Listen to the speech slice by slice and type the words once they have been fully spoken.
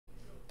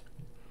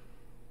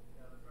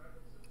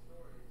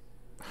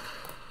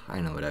I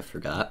know what I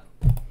forgot.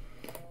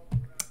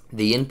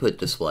 The input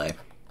display.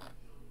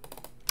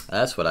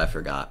 That's what I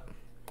forgot.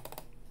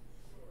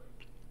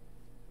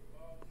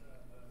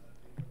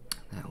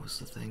 That was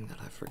the thing that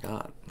I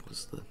forgot.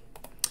 Was the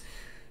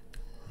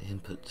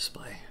input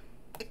display.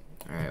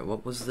 Alright,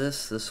 what was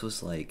this? This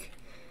was like,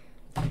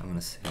 I want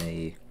to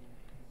say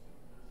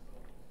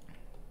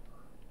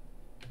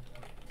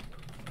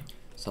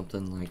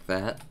something like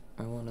that.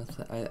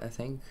 I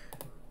think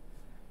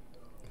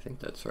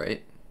that's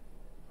right.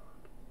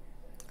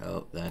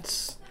 Oh, that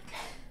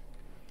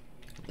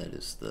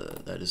is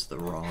the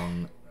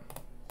wrong.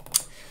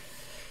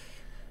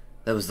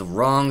 That was the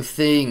wrong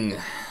thing.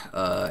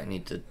 I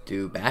need to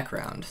do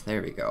background.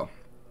 There we go.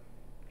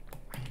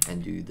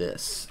 And do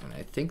this, and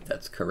I think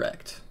that's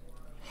correct.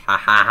 Ha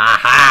ha ha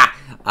ha!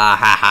 Ah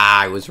ha ha!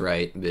 I was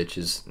right,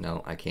 bitches.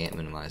 No, I can't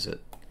minimize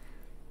it.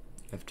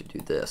 I have to do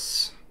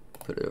this.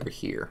 Put it over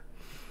here.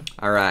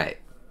 All right.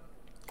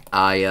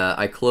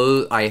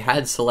 I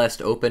had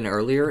Celeste open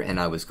earlier, and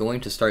I was going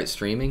to start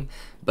streaming,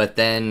 but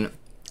then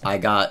I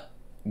got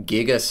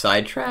giga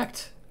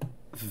sidetracked.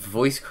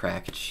 Voice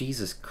crack.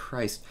 Jesus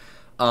Christ.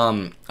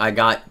 I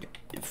got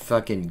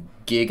fucking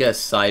giga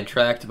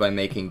sidetracked by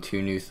making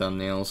 2 new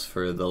thumbnails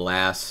for the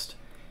last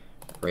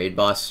raid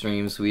boss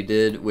streams we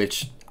did,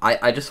 which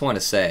I just want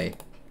to say,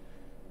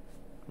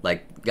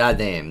 like,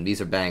 goddamn, these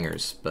are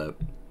bangers, but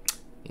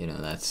you know,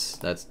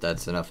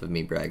 that's enough of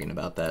me bragging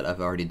about that.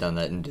 I've already done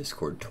that in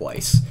Discord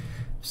twice.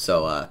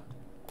 So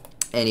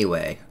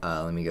anyway,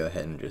 let me go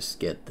ahead and just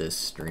get this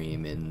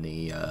stream in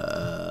the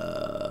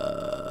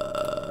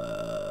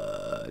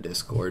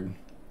Discord.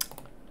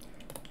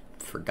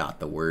 Forgot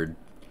the word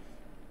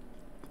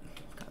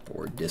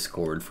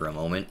Discord for a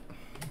moment.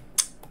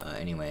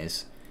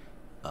 Anyways,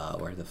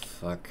 where the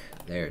fuck?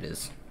 There it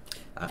is.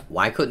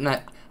 Why couldn't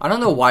I don't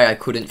know why I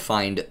couldn't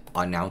find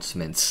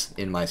announcements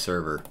in my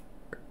server.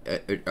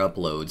 It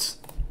uploads.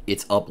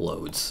 It's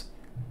uploads.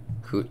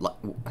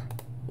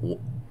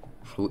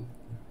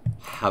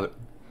 How?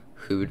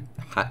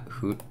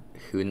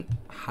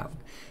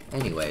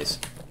 Anyways,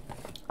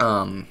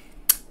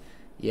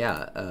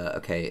 yeah.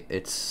 Okay.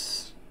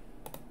 It's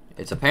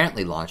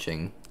apparently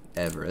launching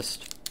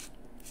Everest.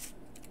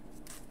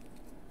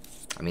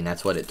 I mean,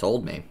 that's what it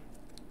told me.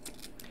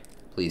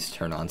 Please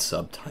turn on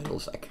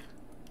subtitles.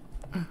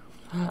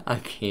 I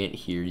can't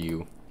hear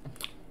you.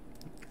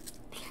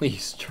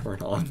 Please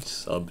turn on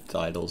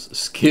subtitles.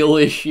 Skill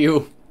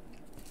issue.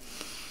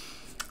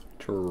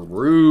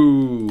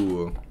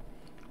 True.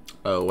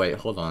 Oh, wait,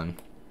 hold on.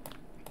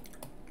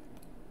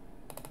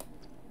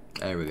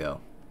 There we go.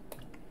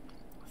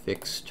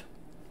 Fixed.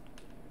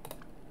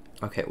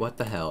 Okay, what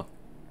the hell?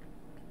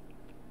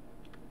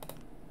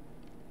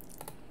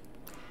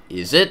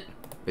 Is it?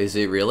 Is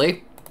it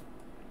really?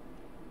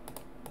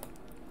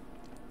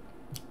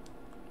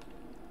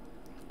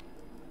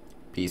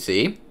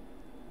 PC?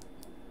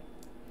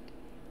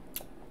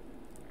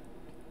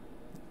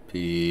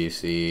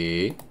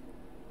 PC.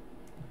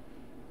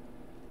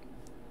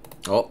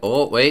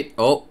 Oh, wait.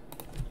 Oh.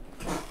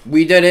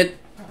 We did it.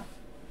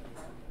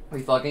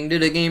 We fucking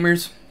did it,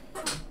 gamers.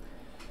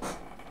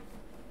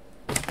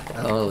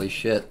 Holy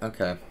shit.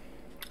 Okay.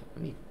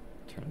 Let me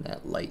turn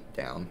that light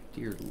down.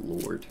 Dear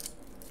Lord.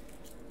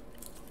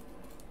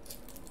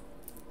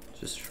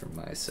 Just for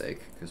my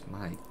sake, because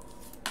my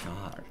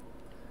God.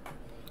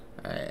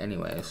 Alright,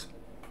 anyways.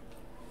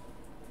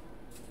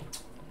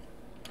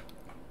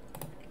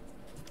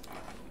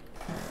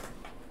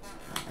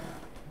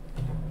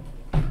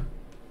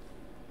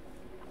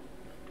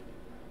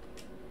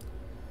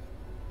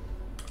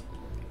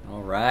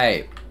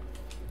 Alright.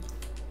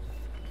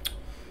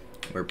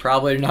 We're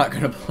probably not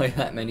going to play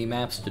that many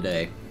maps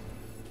today.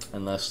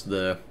 Unless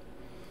the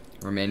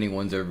remaining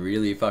ones are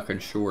really fucking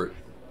short.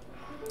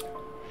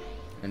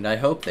 And I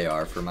hope they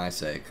are, for my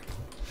sake.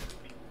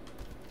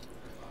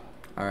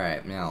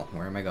 Alright, now,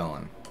 where am I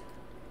going?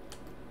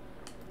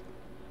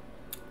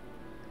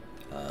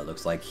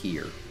 Looks like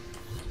here.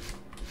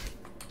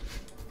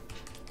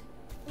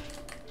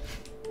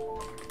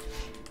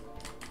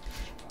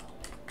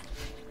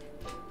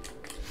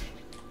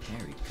 There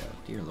we go.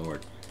 Dear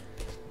Lord.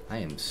 I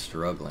am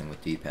struggling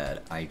with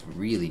D-pad. I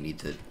really need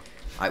to...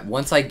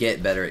 once I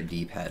get better at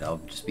D-pad, I'll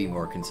just be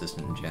more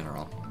consistent in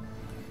general.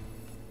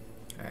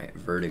 Alright,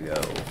 vertigo.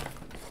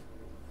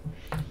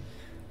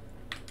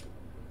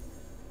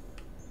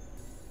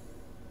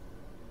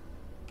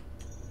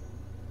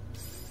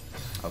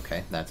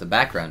 Okay, that's a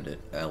background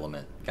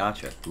element.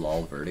 Gotcha.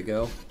 Lol,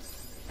 vertigo.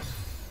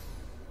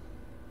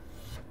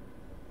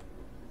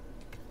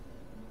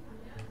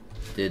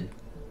 Did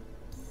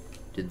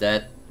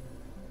that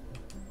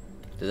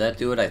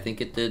do what I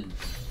think it did?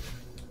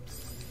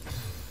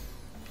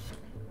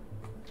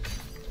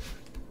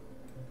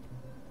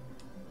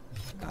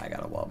 I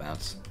got a wall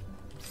bounce.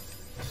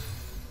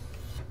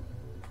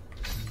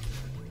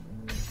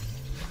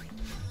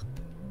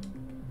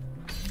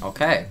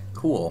 Okay,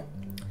 cool.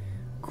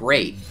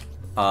 Great.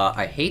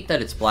 I hate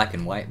that it's black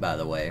and white, by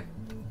the way.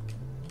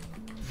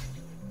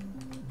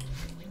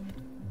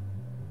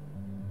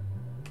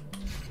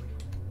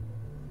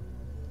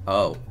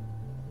 Oh.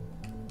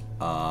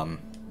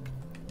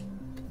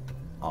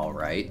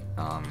 Alright.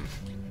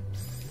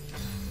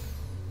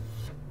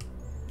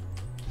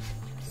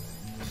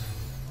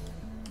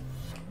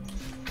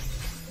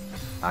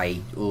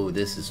 Oh,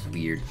 this is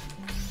weird.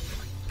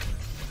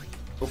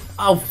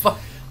 Oh, fuck.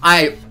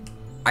 I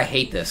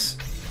hate this.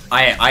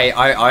 I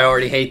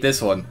already hate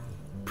this one.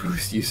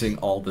 Bruce using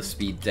all the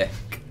speed deck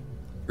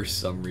for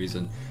some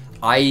reason.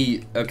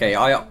 Okay,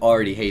 I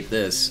already hate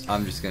this.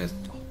 I'm just gonna,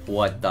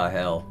 what the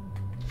hell?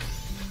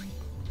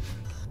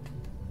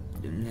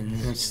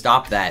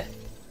 Stop that.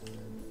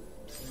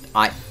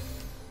 I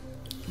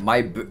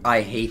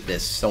hate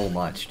this so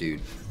much,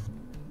 dude.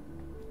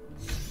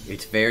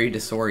 It's very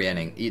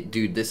disorienting.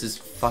 Dude, this is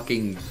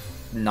fucking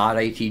not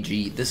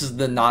ITG. This is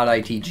the not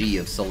ITG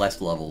of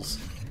Celeste levels.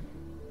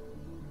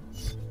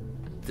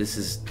 This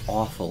is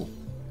awful.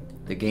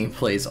 The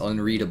gameplay is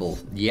unreadable.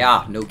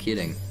 Yeah, no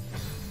kidding.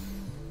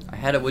 I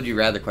had a would you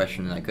rather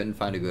question and I couldn't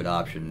find a good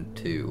option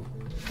too.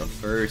 The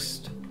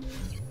first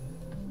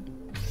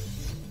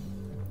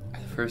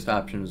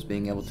option was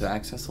being able to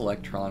access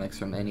electronics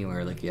from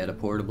anywhere, like you had a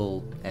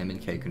portable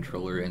M&K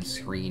controller and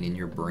screen in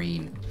your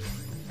brain.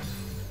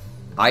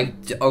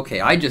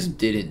 Okay, I just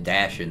didn't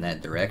dash in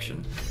that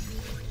direction.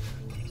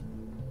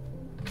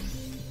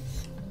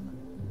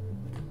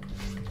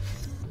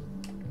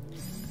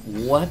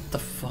 What the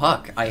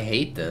fuck? I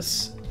hate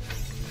this.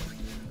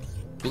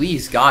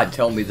 Please, God,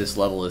 tell me this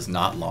level is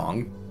not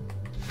long.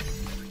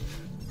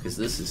 Because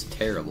this is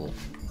terrible.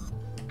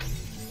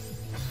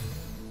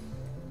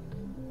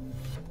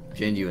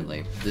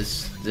 Genuinely,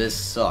 this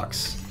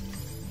sucks.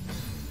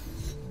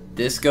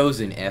 This goes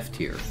in F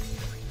tier.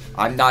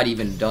 I'm not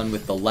even done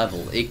with the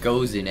level. It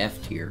goes in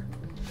F tier.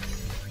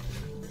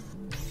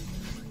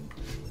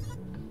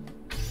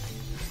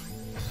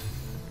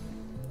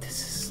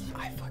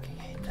 I fucking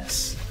hate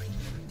this.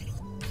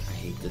 I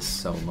hate this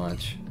so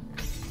much.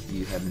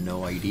 You have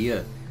no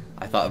idea.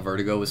 I thought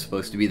Vertigo was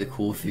supposed to be the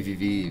cool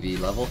VVVV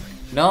level.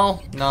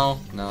 No,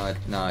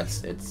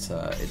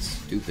 it's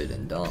stupid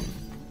and dumb.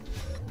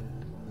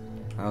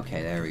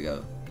 Okay, there we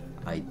go.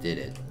 I did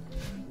it.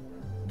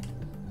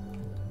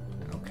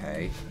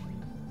 Okay.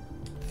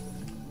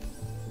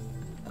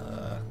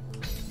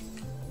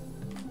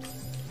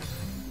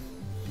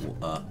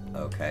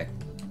 Okay.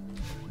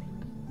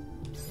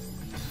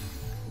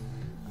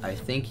 I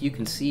think you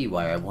can see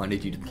why I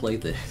wanted you to play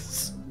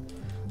this.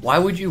 Why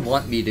would you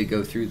want me to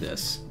go through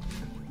this?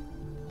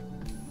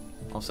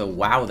 Also,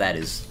 wow, that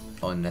is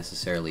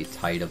unnecessarily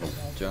tight of a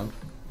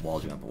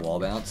wall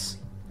bounce.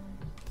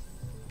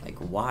 Like,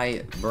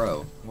 why?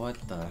 Bro, what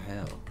the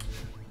hell?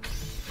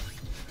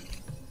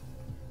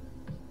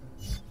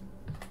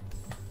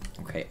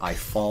 Okay, I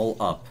fall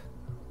up.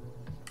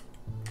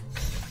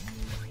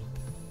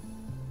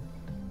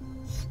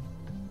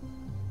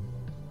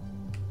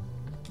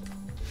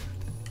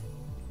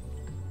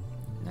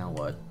 Now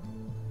what?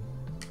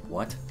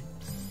 What?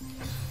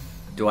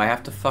 Do I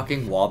have to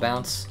fucking wall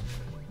bounce?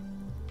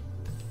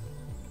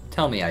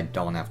 Tell me I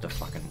don't have to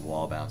fucking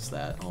wall bounce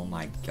that. Oh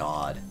my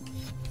god.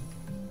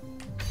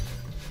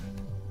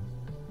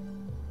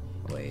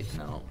 Wait,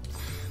 no.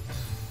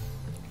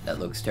 That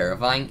looks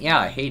terrifying. Yeah,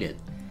 I hate it.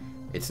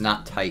 It's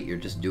not tight, you're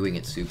just doing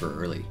it super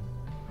early.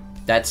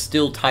 That's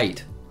still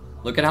tight.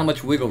 Look at how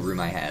much wiggle room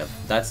I have.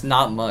 That's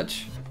not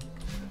much.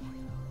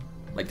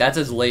 Like, that's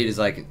as late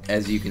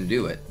as you can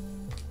do it.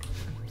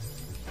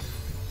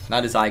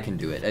 Not as I can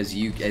do it,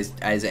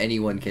 as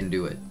anyone can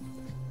do it.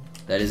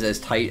 That is as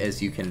tight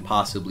as you can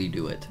possibly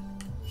do it.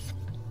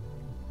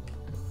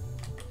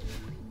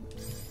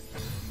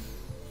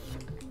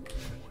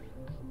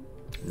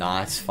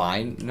 Nah, it's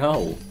fine.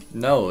 No,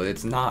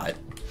 it's not.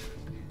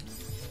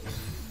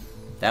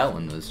 That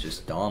one was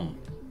just dumb.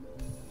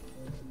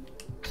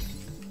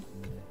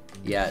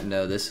 Yeah,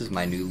 no, this is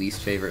my new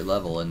least favorite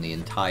level in the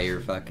entire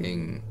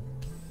fucking...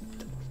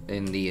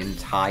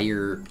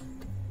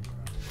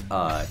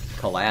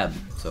 collab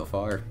so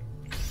far.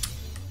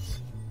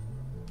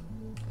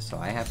 So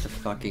I have to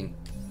fucking...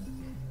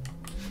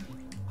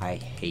 I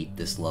hate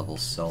this level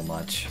so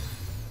much.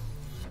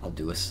 I'll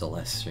do a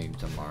Celeste stream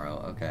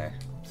tomorrow, okay.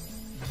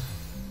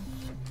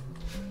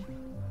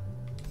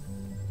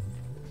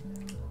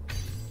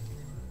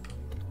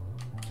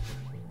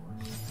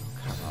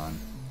 Come on.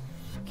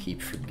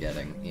 Keep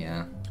forgetting,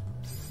 yeah.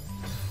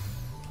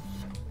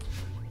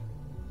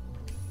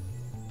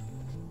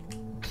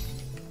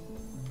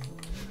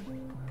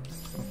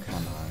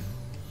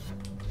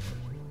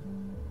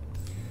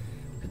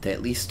 They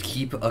at least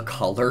keep a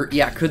color?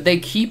 Yeah, could they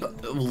keep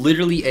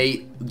literally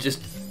a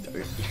just...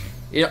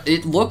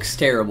 It looks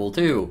terrible,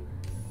 too.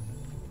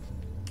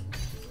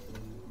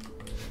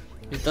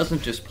 It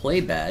doesn't just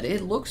play bad,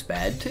 it looks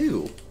bad,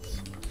 too.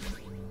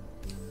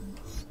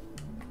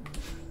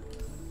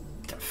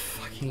 The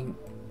fucking...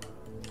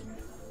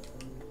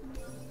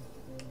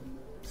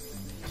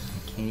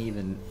 I can't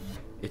even...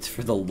 It's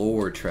for the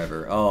lore,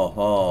 Trevor.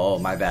 Oh,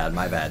 my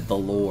bad. The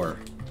lore.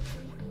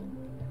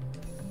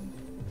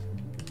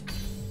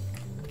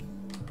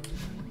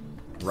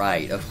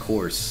 Right, of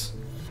course.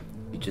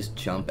 just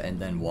jump and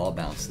then wall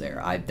bounce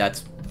there.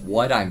 That's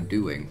what I'm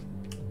doing.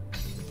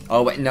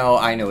 Oh wait, no,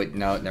 I know it.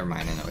 No, never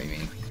mind. I know what you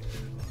mean.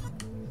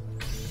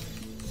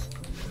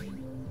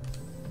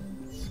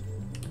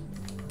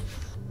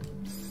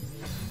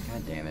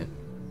 God damn it.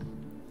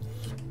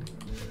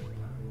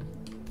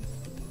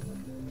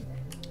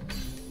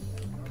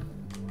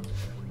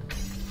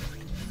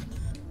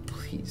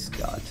 Please,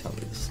 God, tell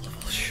me this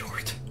level is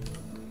short.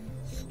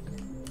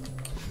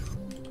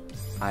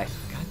 God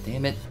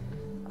damn it.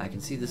 I can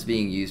see this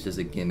being used as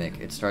a gimmick.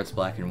 It starts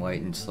black and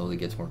white and slowly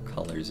gets more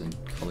colors, and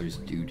colors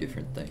do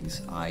different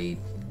things. I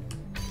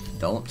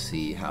don't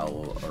see how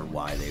or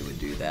why they would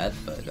do that,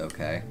 but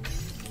okay.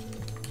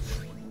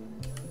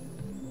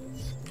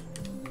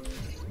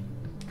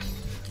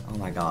 Oh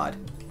my god.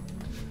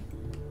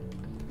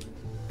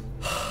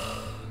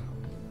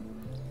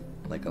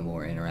 Like a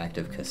more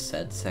interactive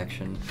cassette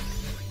section.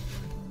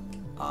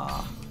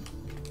 Ah.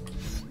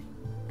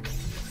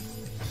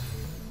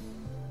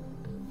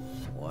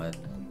 What?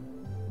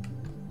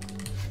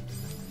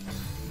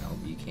 No,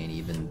 you can't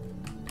even...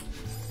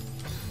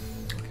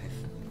 Okay.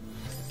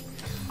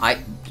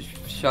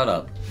 Shut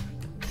up.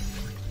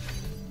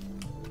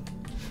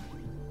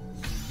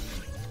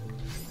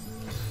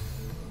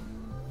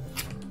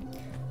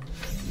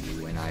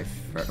 When I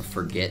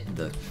forget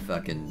the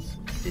fucking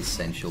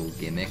essential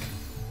gimmick.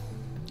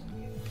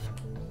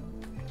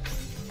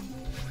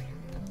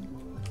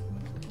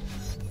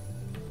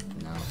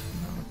 No,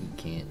 you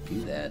can't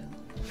do that.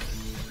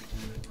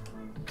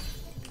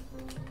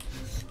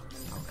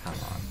 Oh, come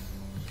on.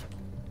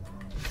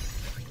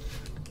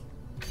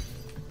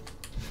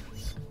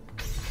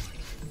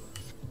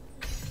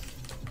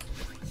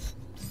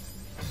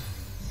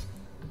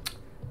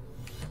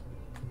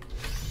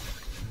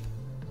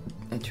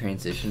 A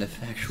transition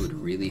effect would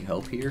really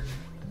help here.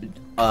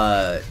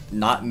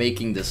 Not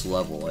making this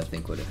level, I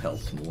think, would have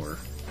helped more.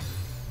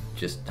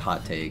 Just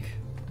hot take.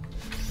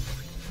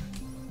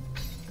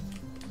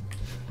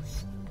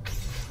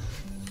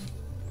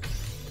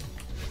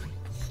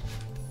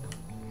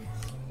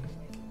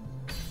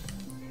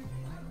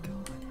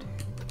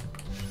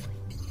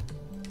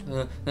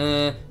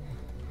 Okay.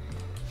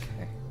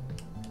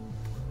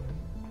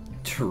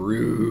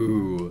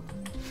 True.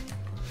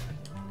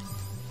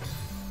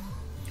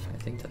 I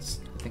think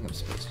I'm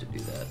supposed to do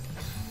that.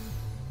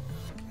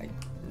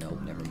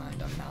 Nope, never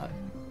mind, I'm not.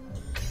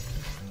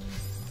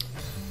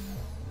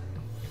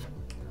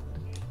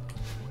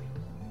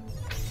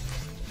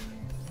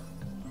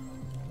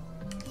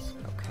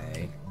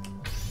 Okay.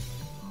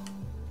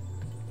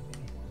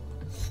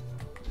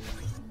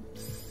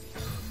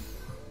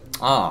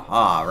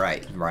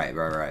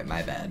 Right,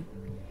 my bad.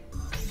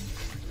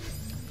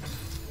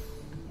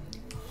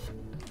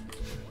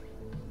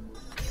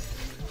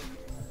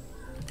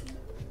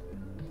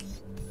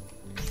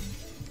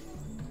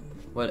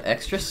 What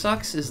extra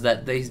sucks is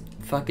that they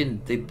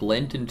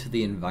blend into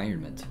the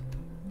environment.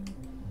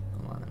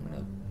 Hold on, I'm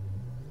gonna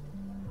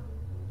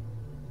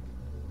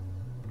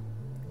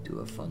do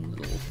a fun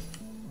little...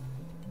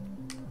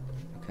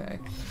 Okay.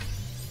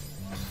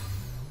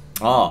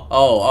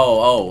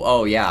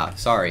 Oh, yeah,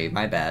 sorry,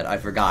 my bad. I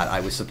forgot.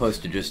 I was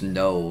supposed to just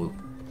know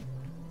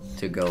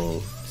to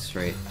go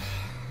straight.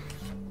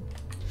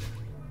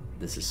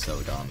 This is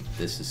so dumb.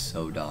 This is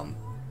so dumb.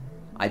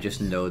 I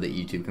just know that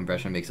YouTube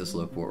compression makes this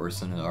look worse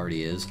than it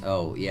already is.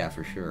 Oh, yeah,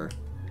 for sure.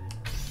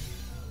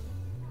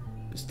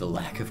 Just the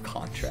lack of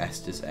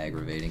contrast is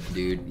aggravating.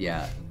 Dude,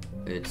 yeah.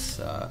 It's,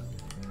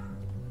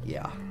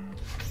 yeah.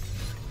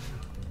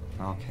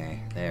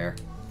 Okay, there.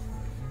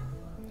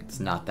 It's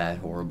not that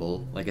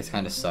horrible. Like, it's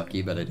kind of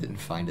sucky, but I didn't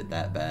find it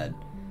that bad.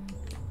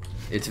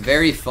 It's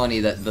very funny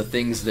that the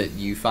things that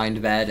you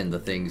find bad and the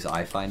things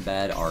I find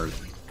bad are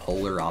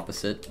polar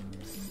opposite.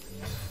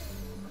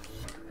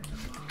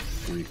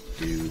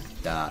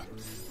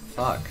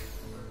 Fuck.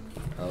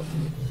 Oh.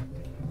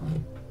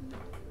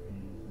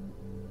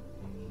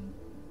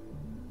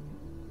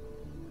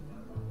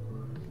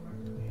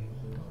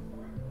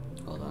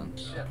 Hold on.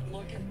 Shit,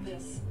 look at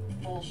this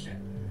bullshit.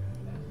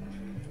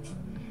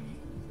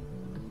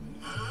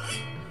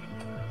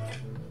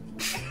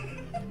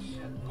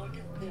 Shit, look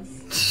at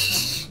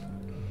this.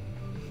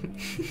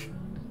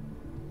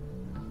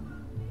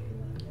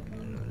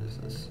 What is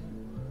this?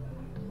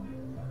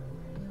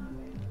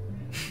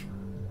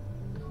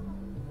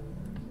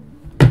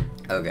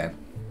 Okay.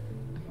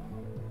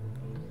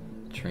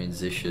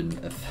 Transition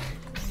effect.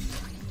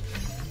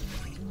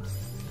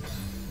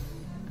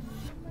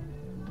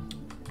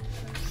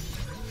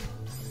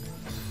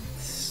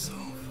 So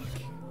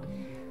fucking...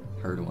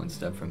 Heard one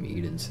step from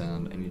Eden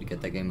sound. I need to get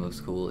that game. Looks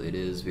cool. It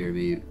is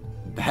VRB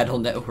Battle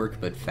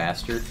Network, but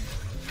faster.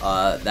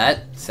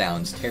 That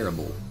sounds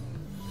terrible.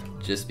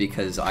 Just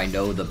because I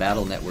know the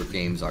Battle Network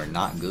games are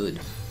not good.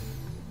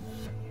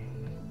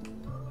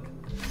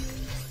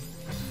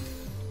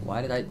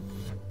 Why did I...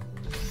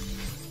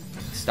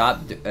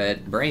 Stop,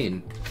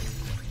 brain.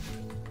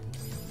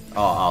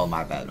 Oh,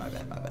 my bad. I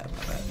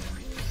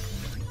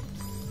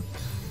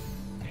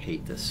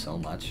hate this so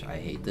much. I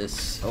hate this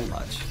so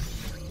much.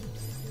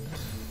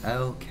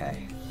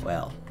 Okay,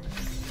 well.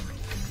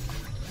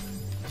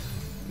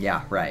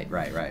 Yeah, right,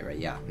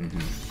 yeah.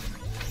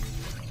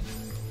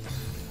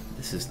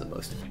 This is the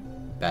most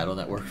Battle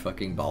Network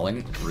fucking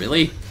balling.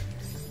 Really?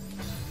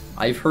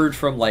 I've heard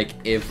from, like,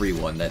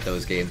 everyone that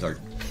those games are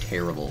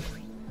terrible.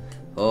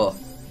 Oh,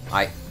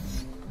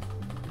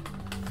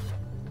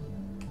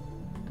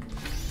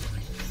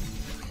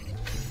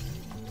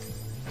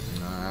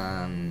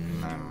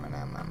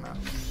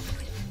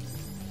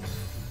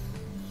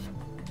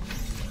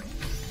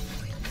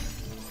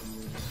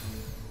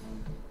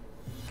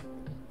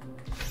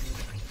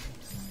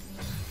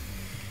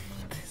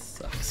 This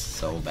sucks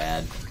so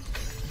bad.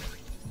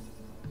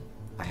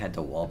 I had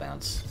to wall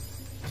bounce.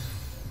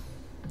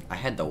 I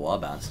had the wall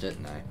bounce,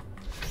 didn't I?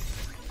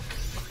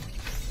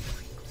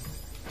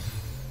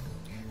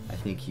 I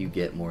think you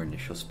get more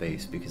initial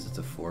space because it's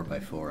a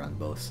 4x4 on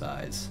both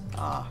sides.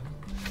 Ah.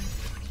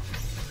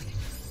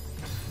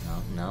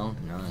 No,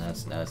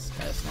 that's not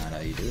how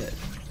you do it.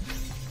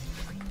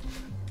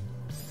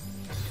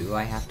 Do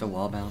I have to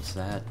wall bounce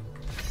that?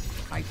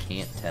 I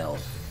can't tell.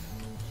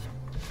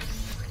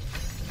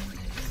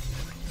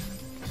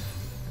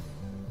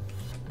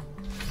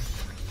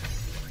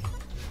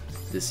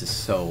 This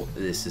is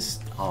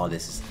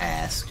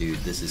ass, dude.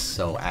 This is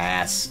so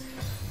ass.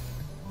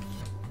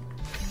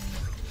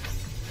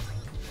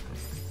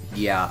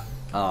 Yeah,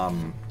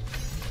 God,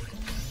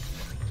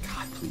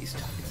 please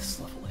tell me this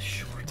level is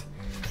short.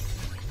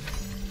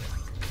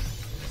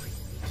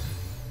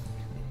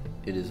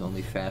 It is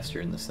only faster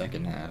in the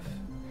second half.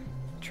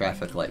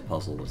 Traffic light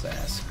puzzle was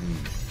ass.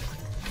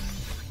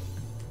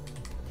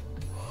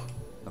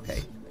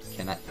 Okay,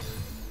 can I...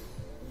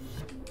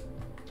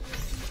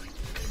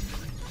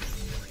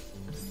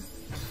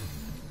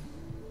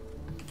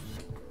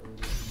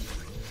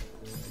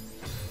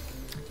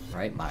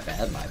 Right, my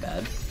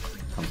bad.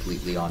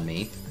 Completely on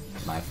me.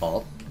 My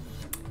fault.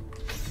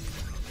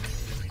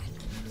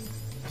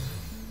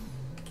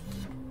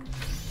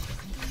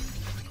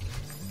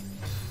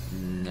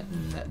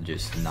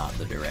 Just not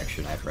the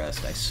direction I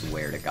pressed, I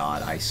swear to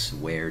God. I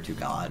swear to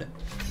God.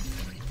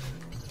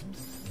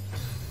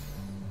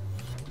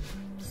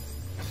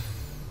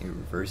 It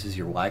reverses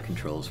your Y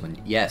controls when...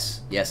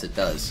 Yes, it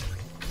does.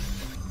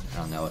 I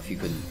don't know if you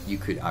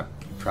could... I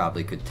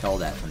probably could tell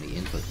that from the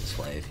input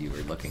display if you were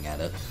looking at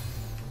it.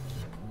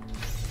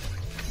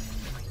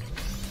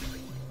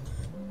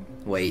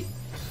 Wait.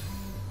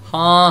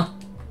 Huh?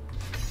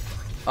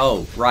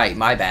 Oh, right,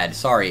 my bad.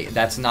 Sorry,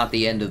 that's not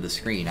the end of the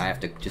screen. I have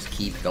to just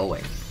keep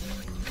going.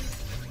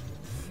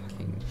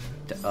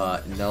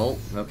 Fucking... no?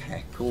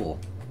 Okay, cool.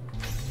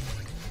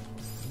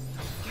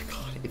 Oh my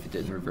god, if it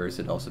didn't reverse,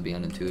 it'd also be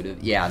unintuitive.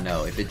 Yeah,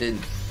 no, if it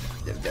didn't...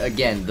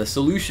 Again, the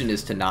solution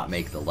is to not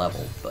make the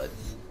level, but...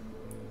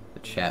 The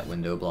chat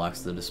window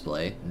blocks the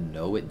display.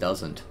 No, it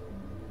doesn't.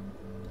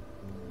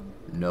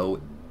 No,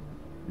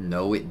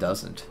 it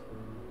doesn't.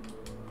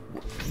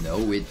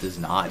 No, it does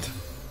not.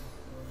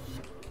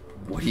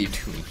 What are you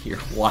doing here?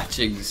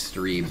 Watching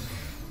stream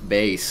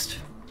based.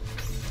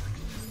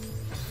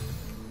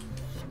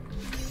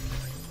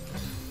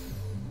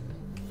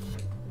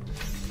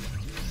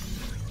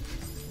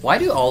 Why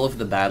do all of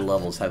the bad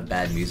levels have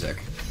bad music?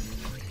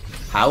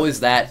 How is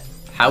that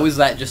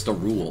just a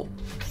rule?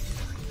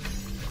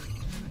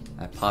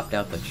 I popped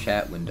out the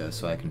chat window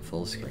so I can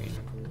full screen.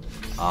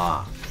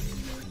 Ah.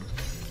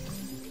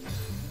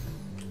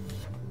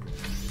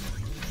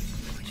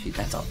 Gee,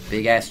 that's a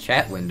big ass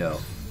chat window.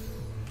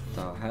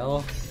 The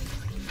hell?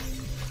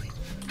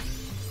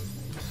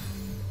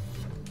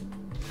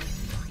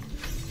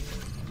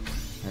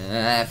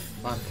 Ah,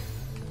 fuck.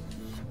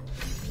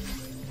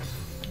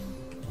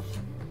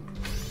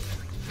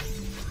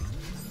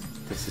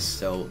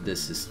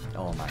 This is,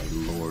 oh my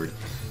lord.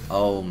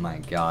 Oh my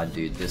god,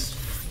 dude, this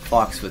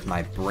fucks with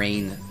my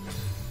brain.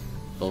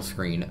 Full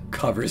screen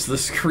covers the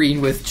screen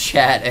with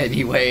chat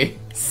anyway.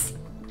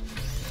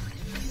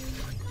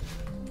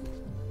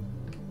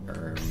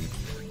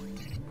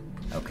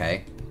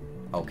 Okay.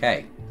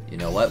 Okay. You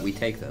know what? We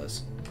take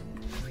those.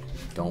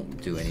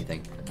 Don't do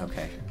anything.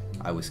 Okay.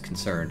 I was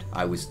concerned.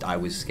 I was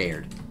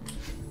scared.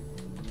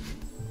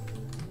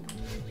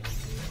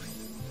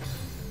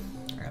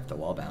 I have to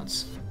wall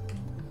bounce.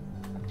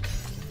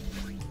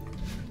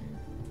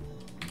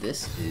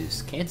 This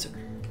is cancer.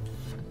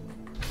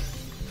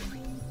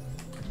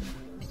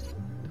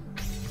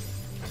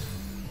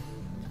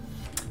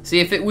 See,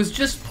 if it was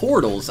just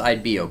portals,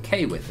 I'd be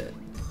okay with it.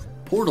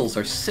 Portals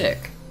are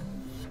sick.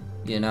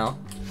 You know?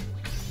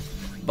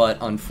 But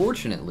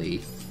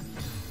unfortunately,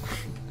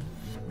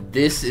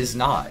 this is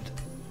not.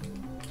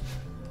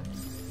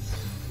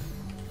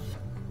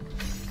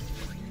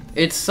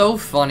 It's so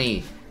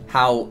funny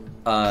how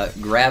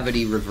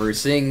gravity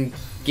reversing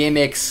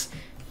gimmicks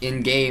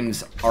in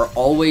games are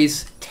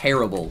always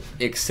terrible,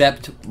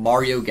 except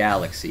Mario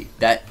Galaxy.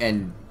 That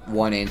and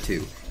 1 and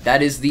 2.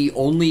 That is the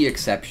only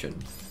exception.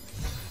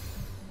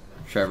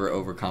 Trevor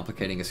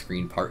overcomplicating a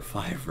screen part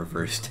 5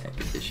 reverse tech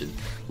edition.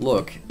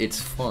 Look, it's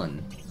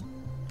fun.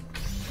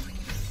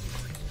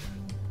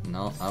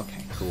 No?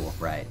 Okay, cool,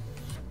 right.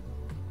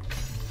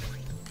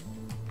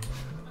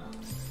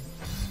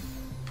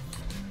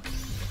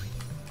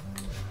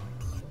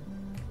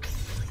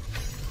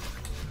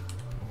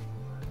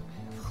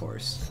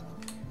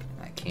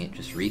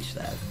 reach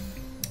that.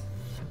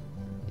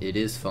 It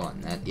is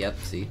fun. That, yep,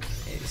 see?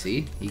 Hey,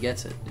 see? He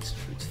gets it. It's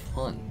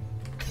fun.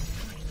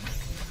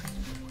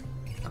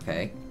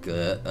 Okay,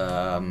 good.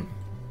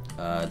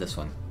 This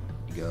one.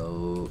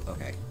 Go,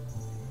 okay.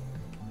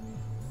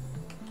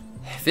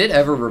 If it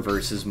ever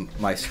reverses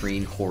my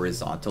screen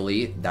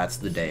horizontally, that's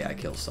the day I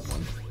kill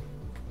someone.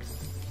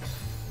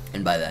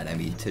 And by that I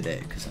mean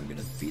today, because I'm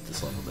gonna beat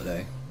this level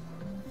today.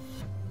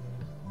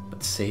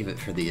 But save it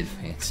for the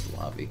advanced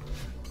lobby.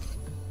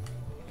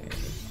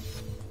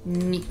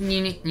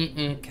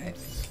 Okay.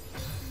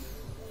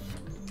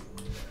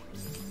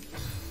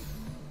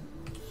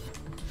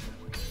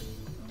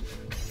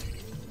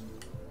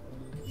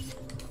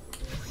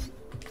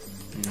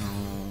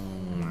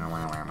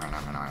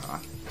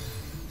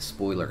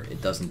 Spoiler,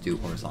 it doesn't do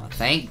horizontal.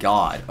 Thank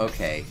God.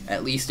 Okay,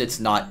 at least it's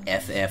not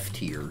FF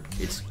tier.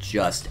 It's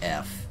just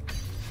F.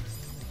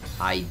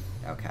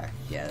 Okay,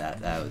 yeah,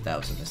 that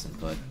was a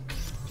misinput.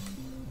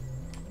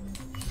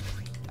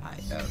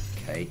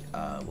 Okay,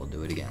 we'll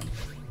do it again.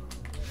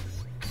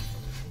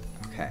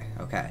 Okay,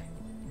 okay.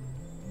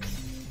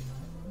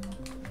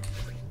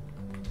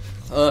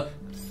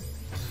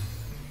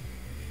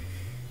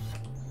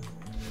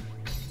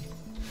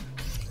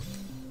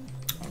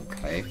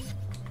 Okay.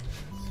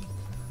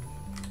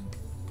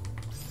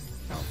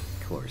 Oh,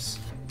 of course.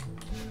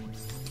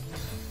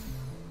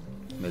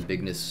 My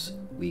biggest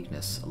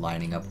weakness,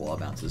 lining up wall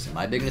bounces.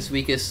 My biggest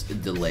weakness,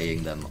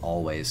 delaying them,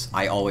 always.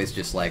 I always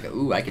just like,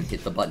 ooh, I can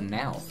hit the button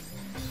now.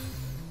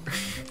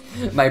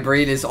 My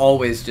brain is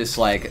always just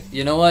like,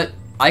 you know what?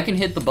 I can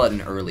hit the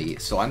button early,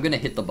 so I'm gonna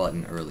hit the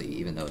button early,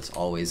 even though it's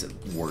always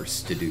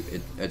worse to do.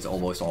 It's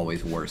almost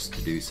always worse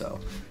to do so.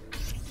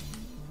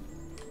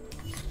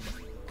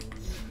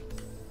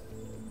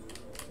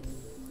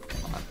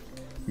 Come on.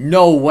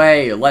 No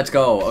way! Let's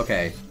go!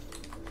 Okay.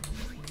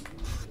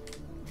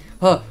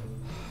 Huh.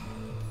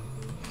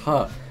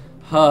 Huh.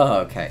 Huh.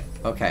 Okay.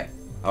 Okay.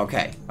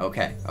 Okay.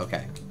 Okay.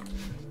 Okay.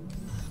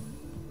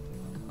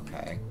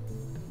 Okay.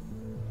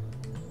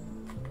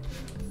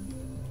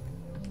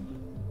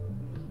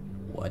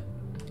 What?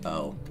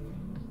 Oh.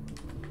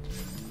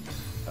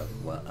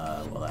 Well,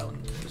 that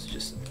one was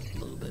just a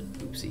little bit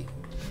oopsie.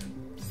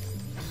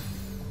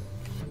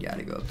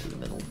 Gotta go up to the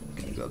middle.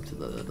 Gotta go up to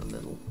the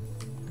middle.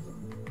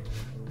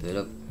 Get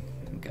up.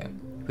 Okay.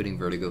 Putting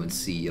vertigo in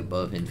C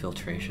above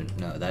infiltration.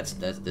 No,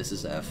 this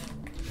is F.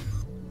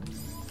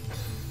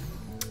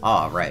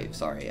 Ah, right.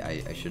 Sorry.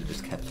 I should have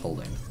just kept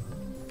holding.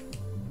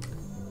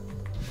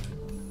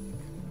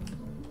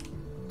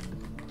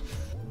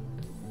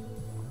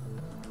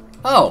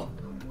 Oh!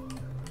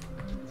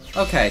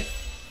 Okay.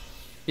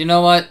 You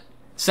know what?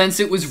 Since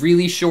it was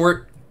really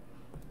short,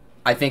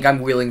 I think I'm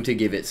willing to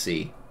give it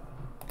C.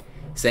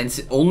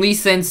 Only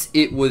since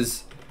it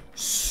was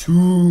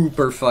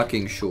super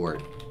fucking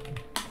short.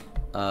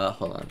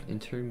 Hold on.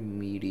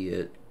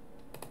 Intermediate.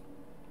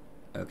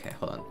 Okay,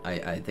 hold on.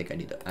 I think I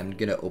need to... I'm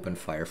gonna open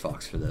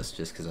Firefox for this,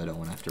 just because I don't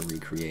want to have to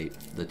recreate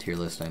the tier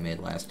list I made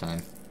last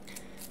time.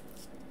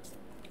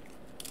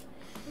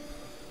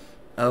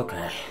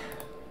 Okay.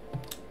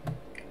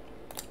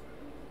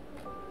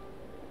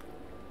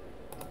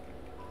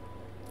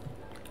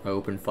 I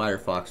opened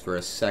Firefox for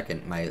a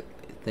second. My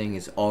thing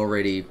is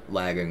already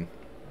lagging.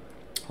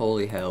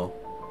 Holy hell.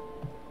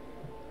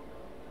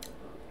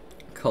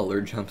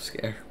 Color jump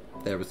scare.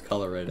 There was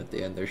color right at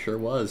the end. There sure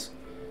was.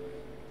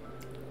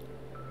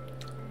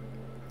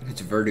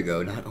 It's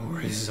Vertigo, not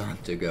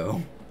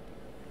Horizontigo.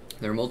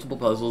 There are multiple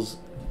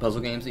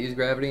puzzle games that use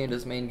gravity in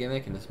its main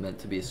gimmick, and it's meant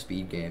to be a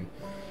speed game.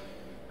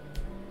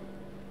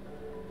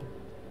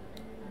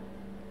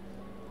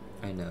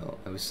 I know.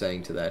 I was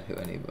saying to that who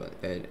anybody.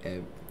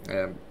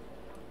 Okay.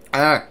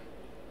 Hold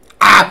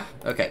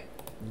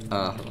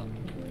on.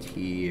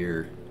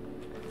 Here.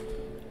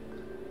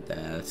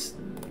 That's.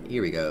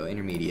 Here we go.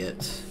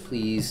 Intermediate.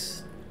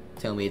 Please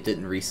tell me it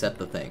didn't reset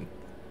the thing.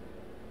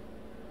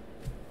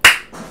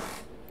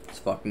 Let's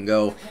fucking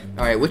go.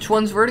 Alright, which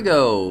one's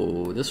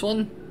Vertigo? This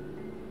one?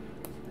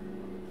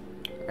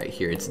 Right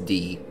here, it's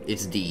D.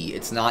 It's D.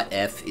 It's not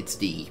F, it's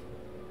D.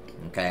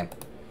 Okay.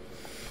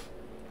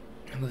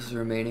 Those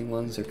remaining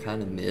ones are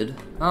kind of mid.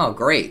 Oh,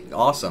 great.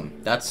 Awesome.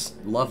 That's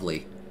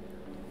lovely.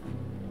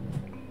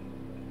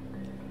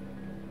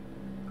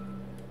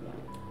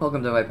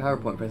 Welcome to my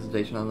PowerPoint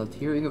presentation on the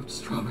tiering of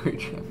strawberry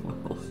jam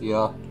levels.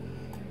 Yeah.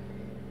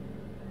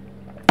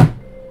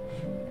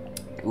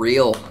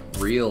 Real.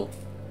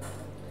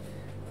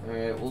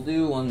 Alright, we'll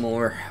do one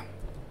more.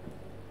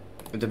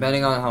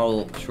 Depending on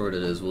how short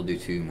it is, we'll do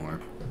two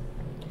more.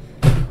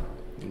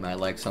 You might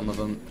like some of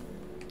them.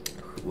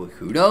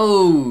 Who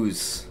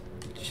knows?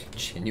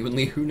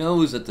 Genuinely, who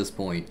knows at this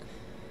point?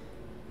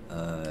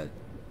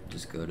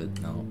 Just go to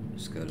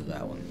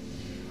that one.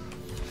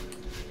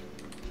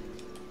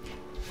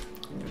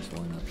 There's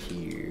one up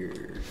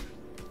here.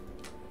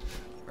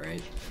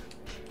 Right?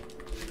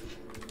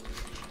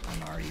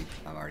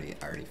 I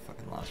already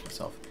fucking lost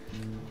myself.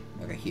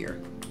 Okay,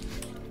 here.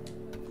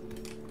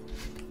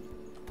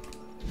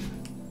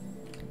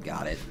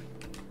 Got it.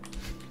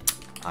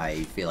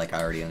 I feel like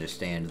I already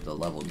understand the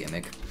level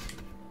gimmick,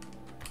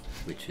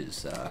 which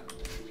is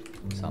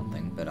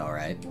something, but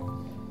alright.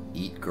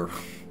 Eat girl.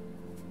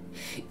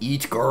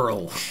 Eat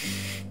girl.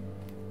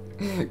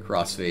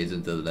 Crossfades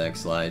into the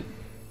next slide.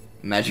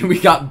 Imagine we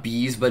got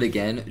B's, but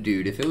again,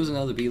 dude, if it was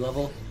another B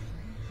level.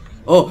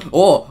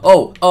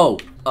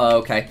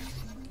 Okay.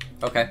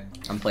 Okay,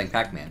 I'm playing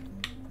Pac-Man.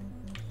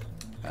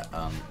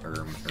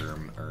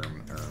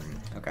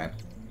 Okay.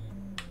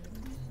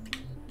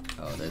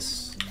 Oh,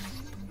 this.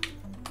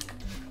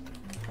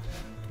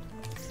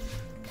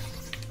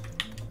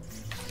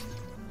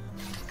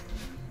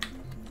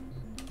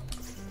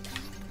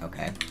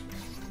 Okay.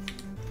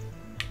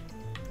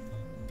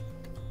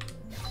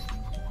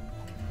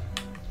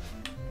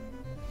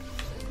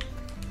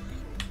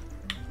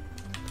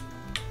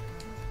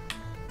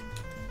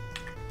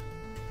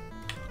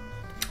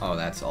 Oh,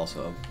 that's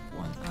also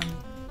one.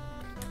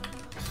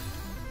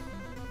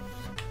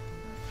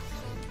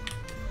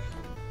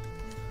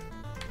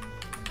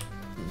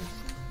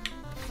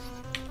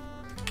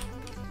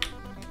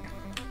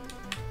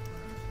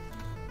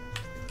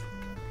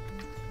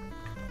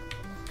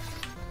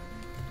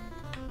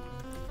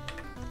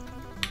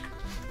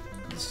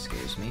 This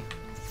scares me.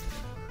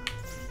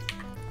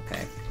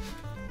 Okay.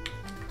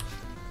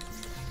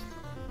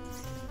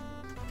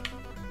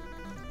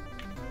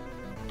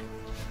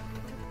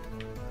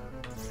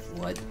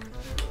 What?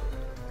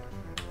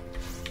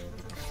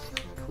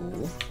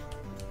 Cool.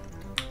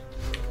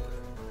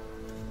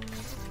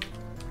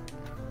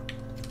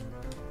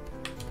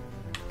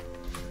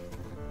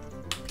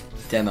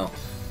 Demo.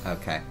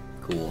 Okay,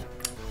 cool.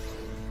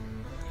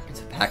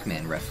 It's a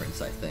Pac-Man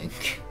reference, I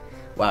think.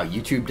 Wow,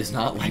 YouTube does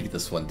not like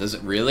this one. Does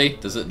it really?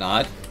 Does it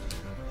not?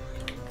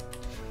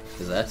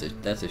 Because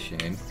that's a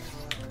shame.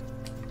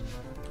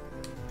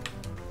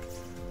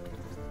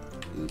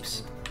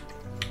 Oops.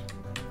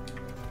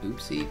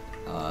 Oopsie.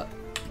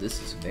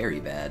 This is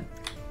very bad.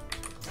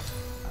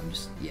 I'm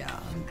gonna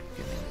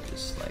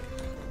just like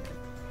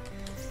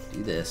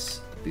do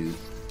this. Boop.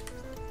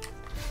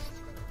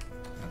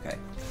 Okay.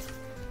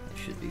 That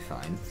should be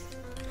fine.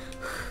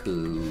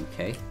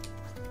 Okay.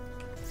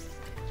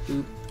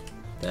 Boop.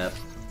 Bap.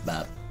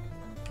 Bap.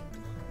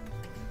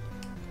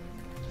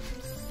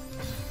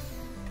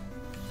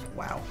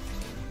 Wow.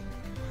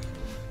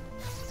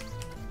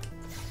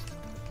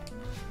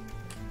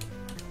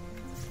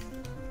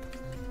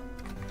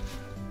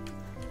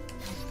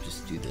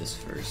 Just do this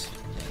first,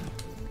 and then,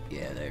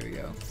 yeah, there we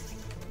go.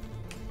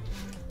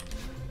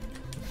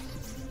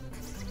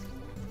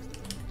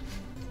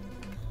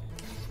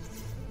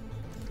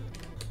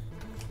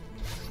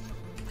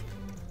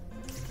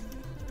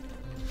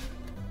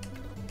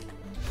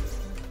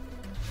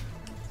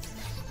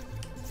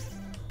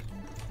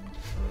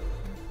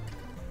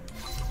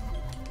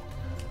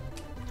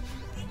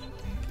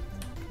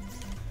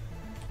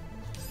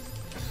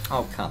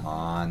 Oh, come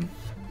on.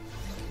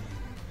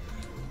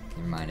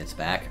 Never mind, it's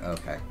back?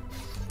 Okay.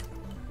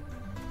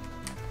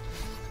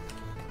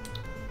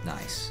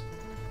 Nice.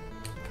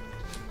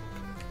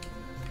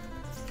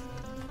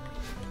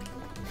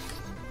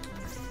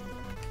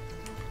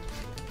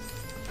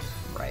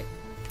 Right.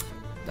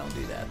 Don't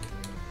do that.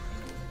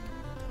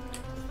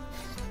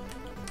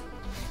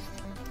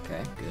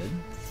 Okay, good.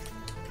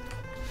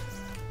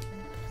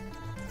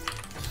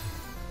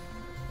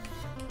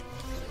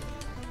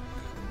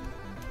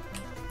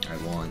 I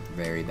want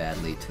very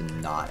badly to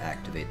not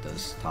activate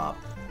these top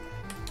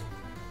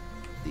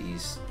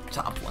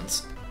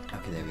ones.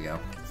 Okay, there we go.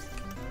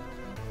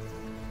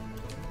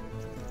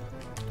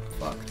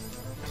 Fuck.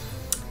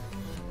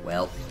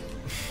 Well.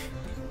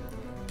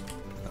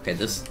 Okay,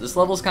 this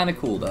level's kind of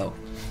cool though.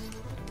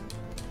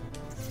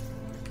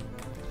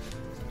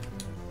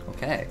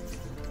 Okay.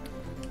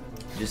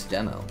 Just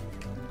demo.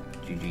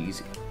 GG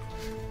easy.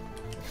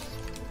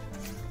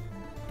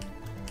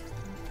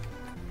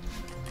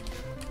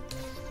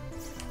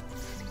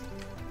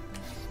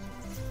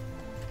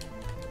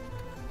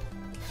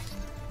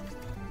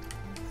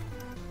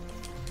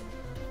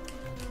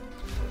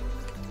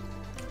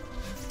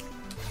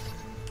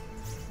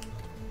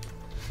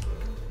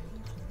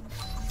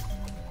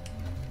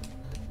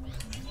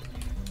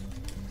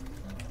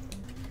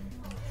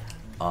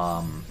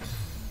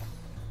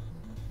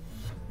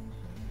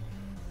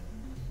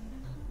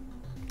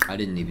 I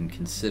didn't even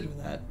consider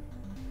that.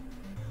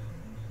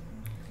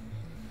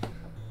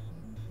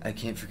 I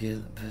can't forget,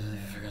 but I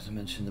forgot to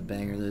mention the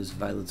banger that is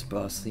Violet's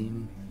boss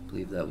theme. I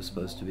believe that was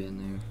supposed to be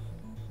in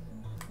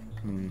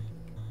there.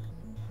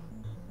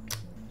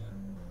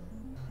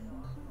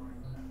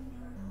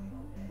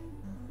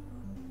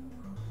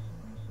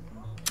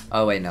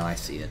 Oh wait, no, I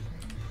see it.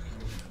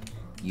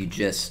 You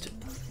just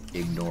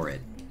ignore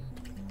it.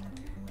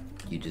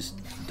 You just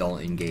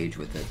don't engage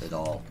with it at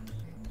all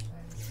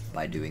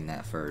by doing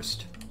that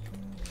first.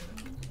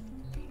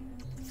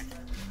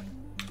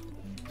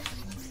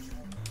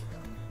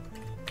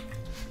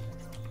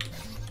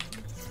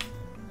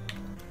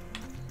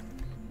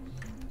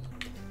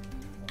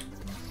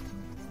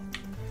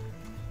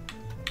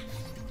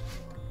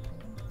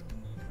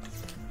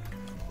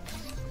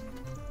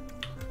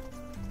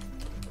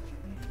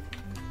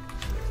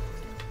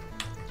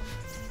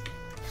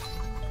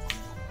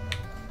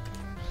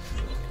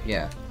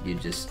 Yeah, you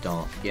just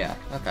don't. Yeah,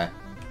 okay.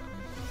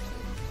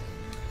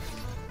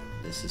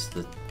 This is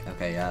the.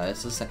 Okay, yeah,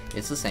 it's the same.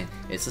 It's the same.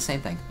 It's the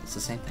same thing. It's the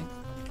same thing.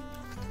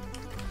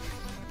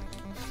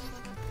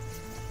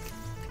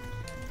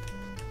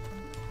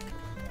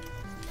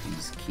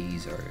 These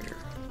keys are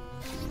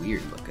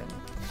weird looking.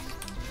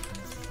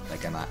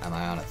 Like, am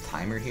I on a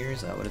timer here?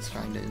 Is that what it's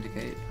trying to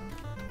indicate?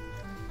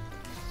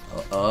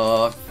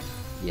 Oh,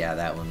 yeah,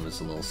 that one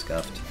was a little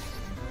scuffed.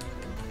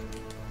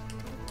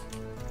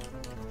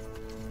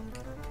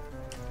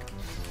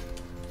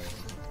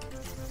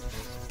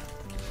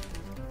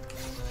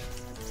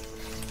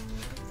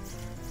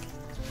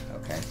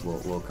 Okay,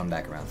 we'll come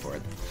back around for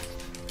it.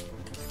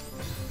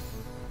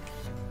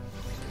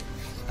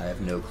 I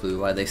have no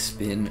clue why they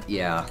spin.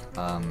 Yeah,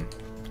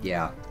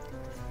 yeah.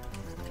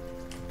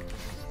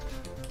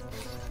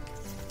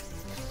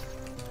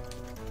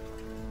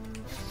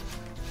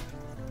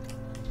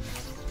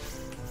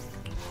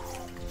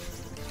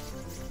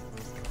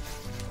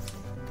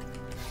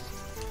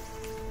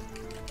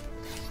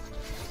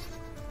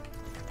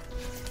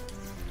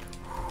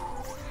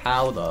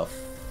 How the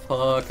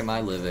fuck am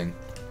I living?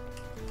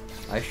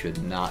 I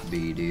should not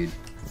be, dude.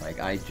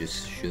 Like, I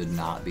just should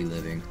not be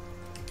living.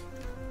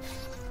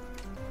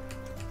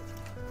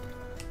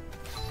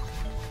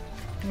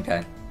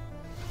 Okay.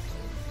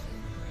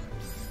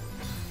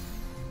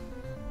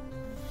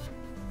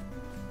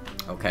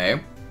 Okay.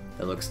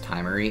 It looks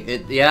timery.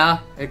 It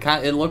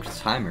looked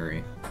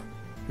timery.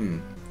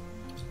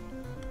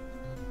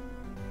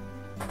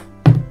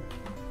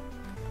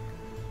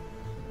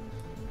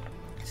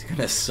 It's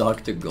gonna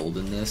suck to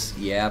goldenness.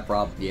 Yeah,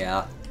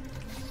 yeah.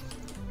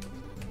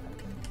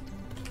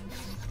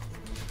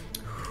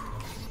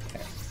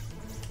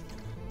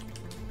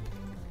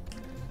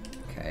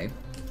 Okay.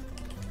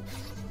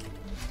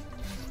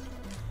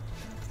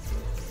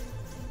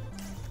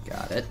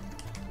 Got it.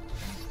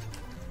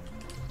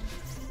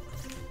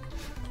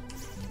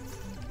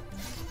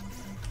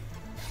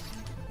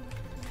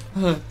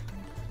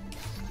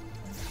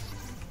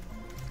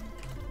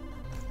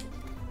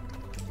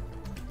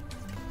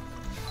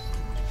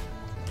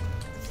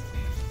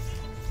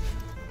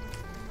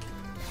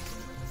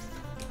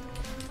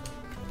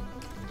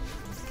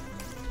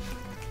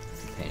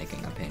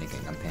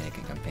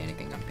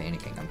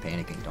 I'm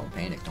panicking.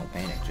 Don't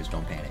panic. Just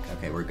don't panic.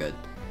 Okay, we're good.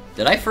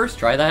 Did I first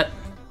try that?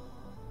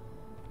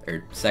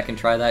 Or second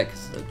try that?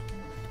 Because the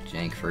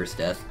jank first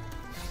death.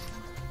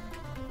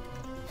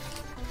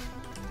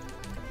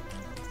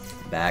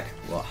 Back.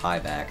 Well, high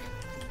back.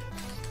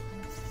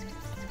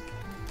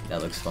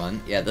 That looks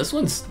fun. Yeah, this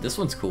one's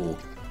cool.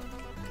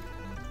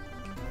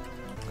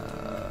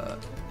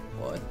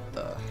 What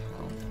the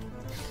hell?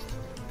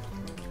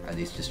 Are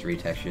these just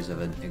retextures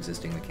of an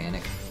existing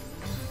mechanic?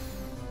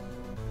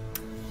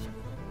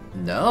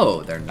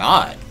 No, they're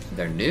not.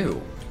 They're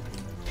new.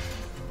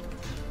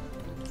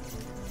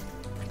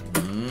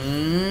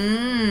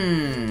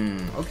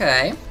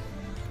 Okay.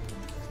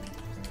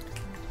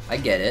 I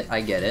get it.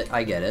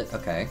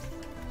 Okay.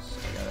 So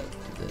I gotta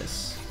do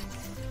this.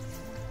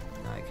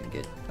 Now I can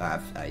get...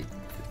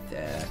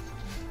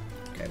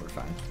 okay, we're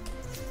fine.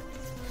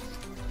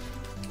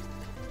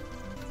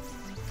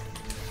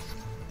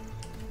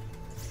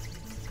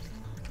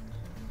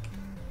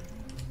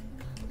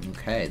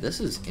 Okay, this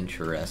is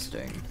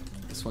interesting.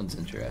 This one's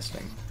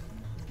interesting.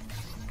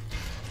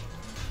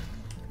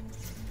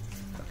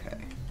 Okay,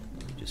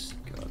 let me just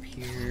go up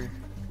here.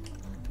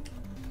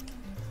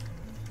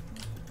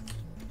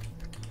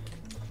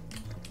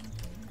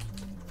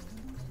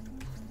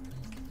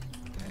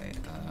 Okay,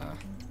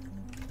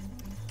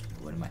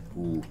 what am I?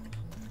 Ooh.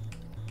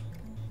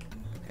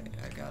 Okay,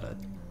 I gotta...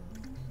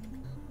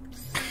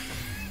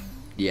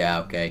 Yeah,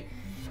 okay.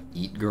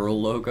 Eat Girl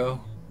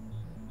logo?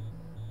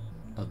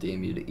 I'll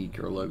DM you to Eat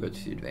Girl logo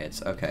to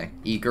advance. Okay.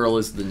 Eat Girl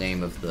is the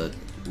name of the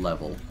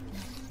level.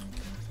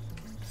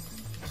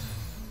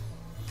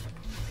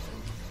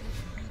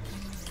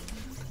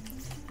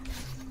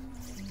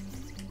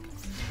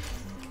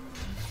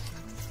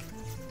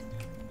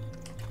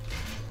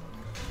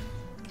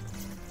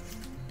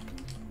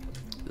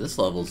 This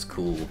level's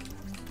cool.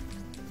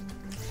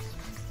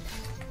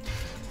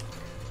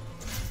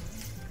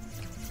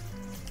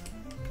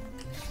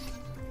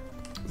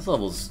 This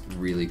level's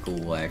really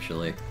cool,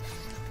 actually.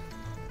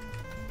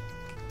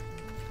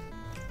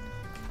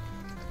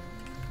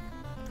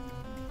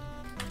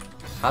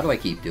 How do I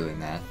keep doing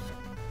that?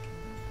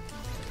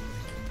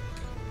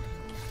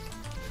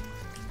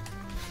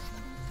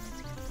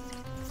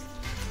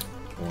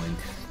 Boink.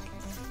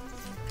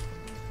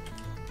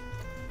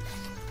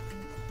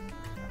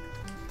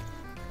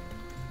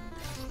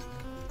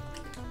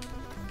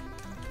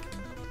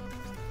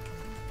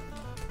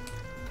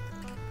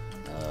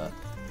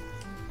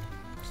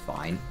 It's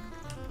fine.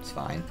 It's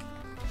fine.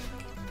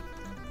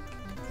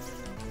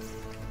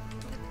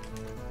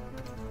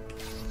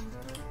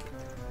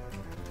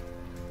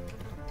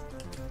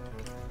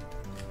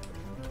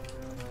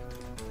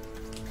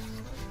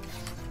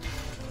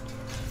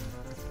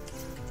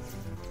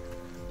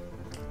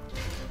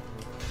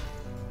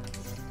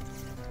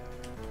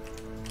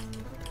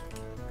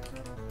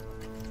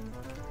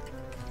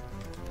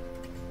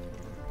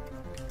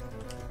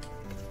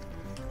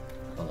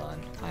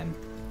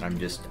 I'm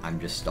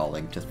just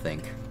stalling to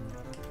think.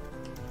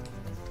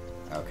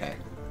 Okay.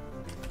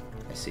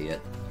 I see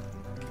it.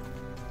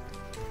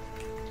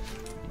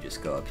 You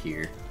just go up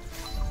here.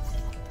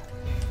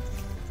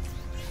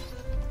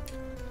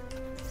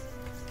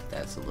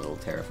 That's a little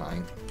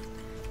terrifying.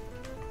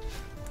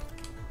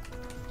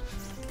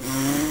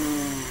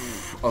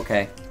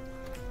 Okay.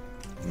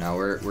 No,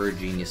 we're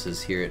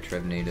geniuses here at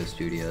Trevnado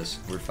Studios.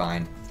 We're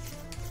fine.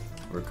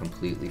 We're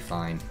completely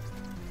fine.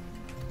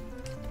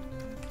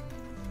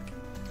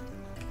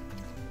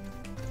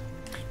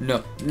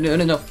 No, no,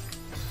 no, no.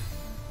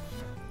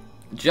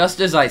 Just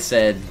as I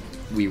said,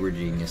 we were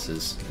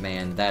geniuses.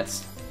 Man,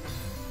 that's...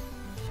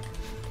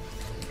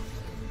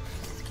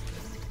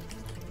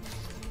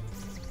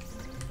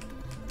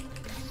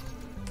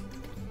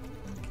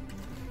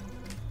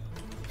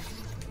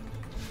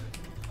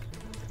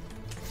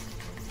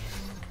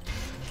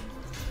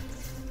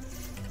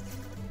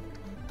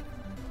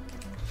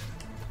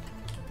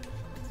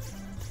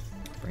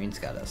 Brain's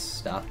gotta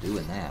stop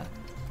doing that.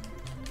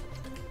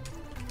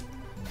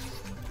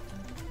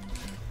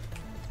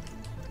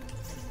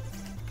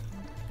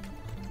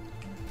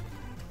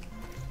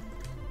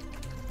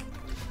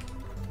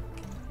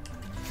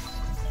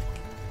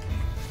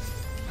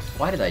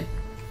 Why did I...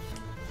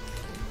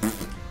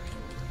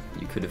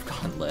 You could have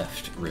gone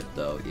left, rip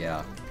though,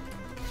 yeah.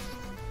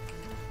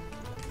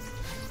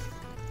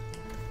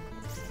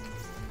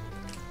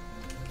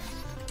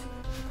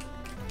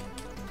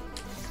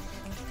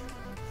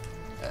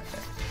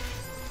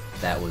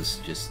 That was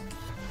just...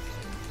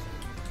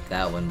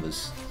 That one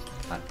was...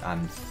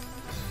 I'm...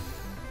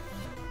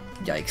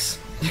 Yikes.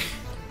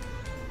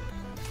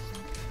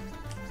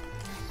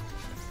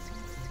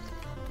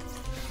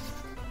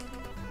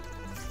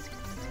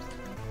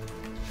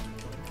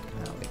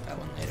 I'll get that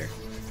one later.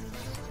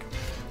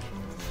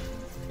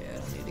 Yeah, I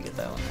don't need to get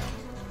that one now.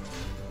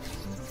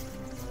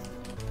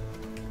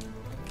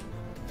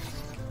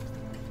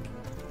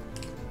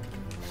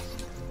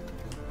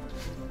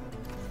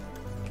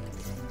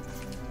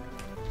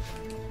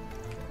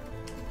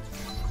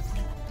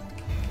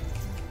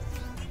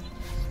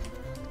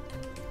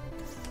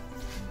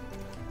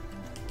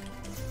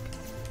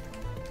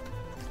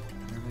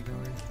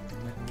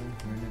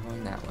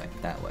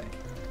 That way.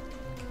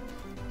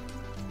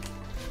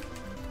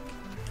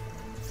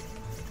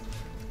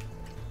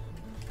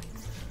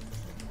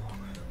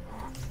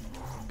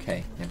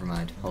 Okay, never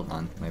mind. Hold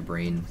on. My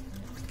brain...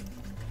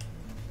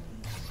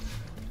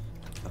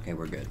 Okay,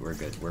 we're good. We're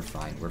good. We're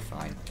fine. We're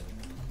fine.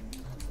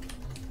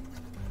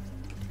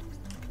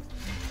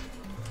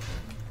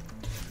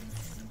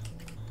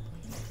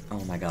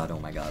 Oh my god, oh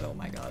my god, oh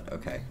my god.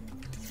 Okay.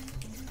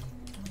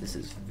 This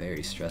is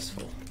very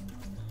stressful.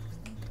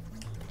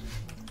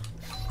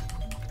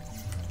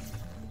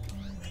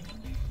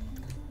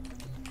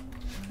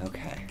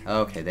 Okay,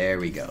 okay, there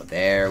we go,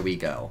 there we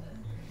go.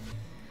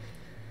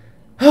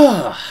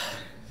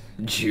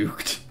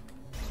 Juked.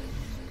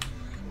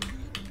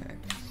 Okay.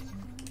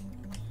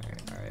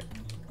 Alright.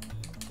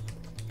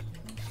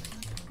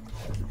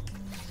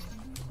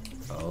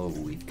 Oh,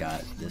 we've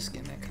got this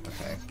gimmick,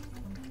 okay.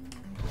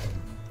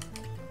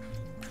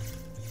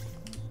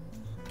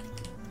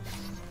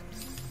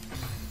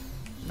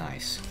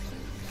 Nice.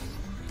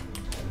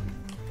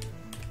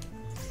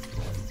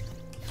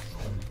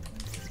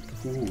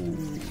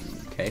 Ooh,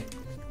 okay.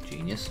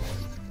 Genius.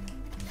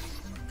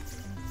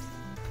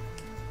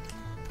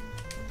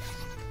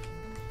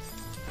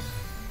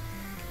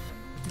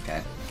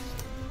 Okay.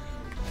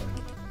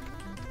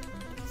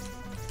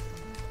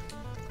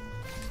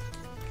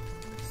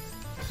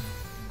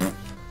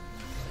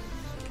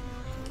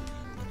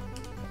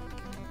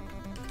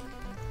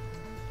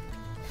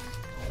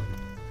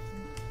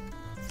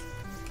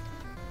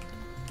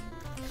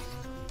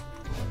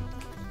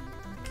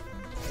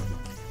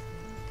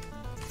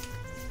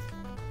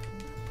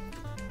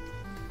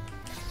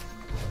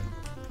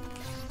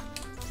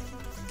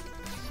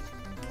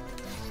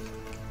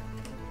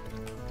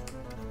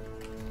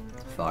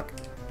 Fuck.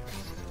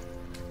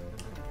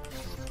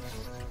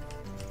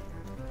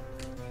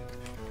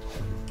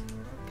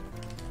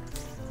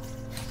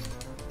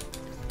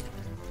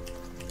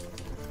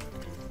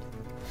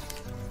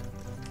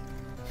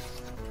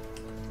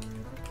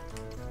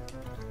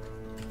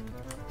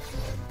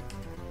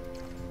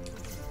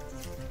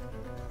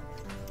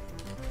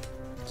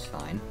 It's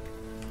fine.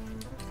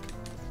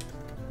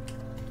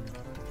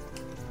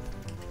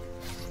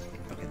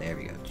 Okay, there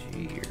we go.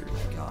 Dear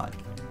God.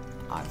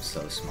 I'm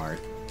so smart.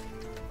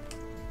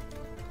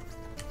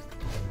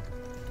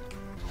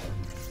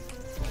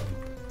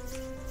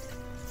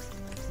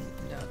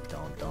 No,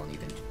 don't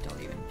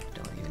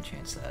even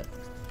chance that.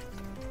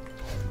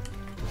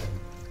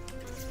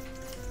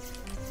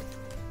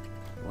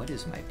 What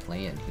is my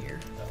plan here?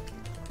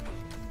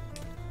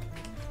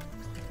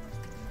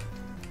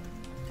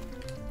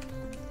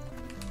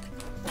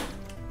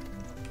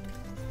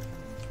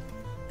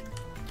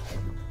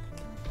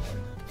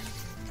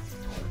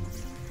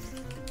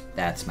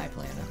 That's my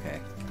plan, okay.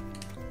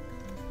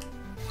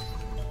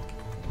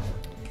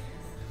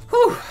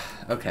 Whew!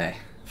 Okay.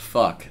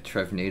 fuck,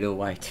 Trevnado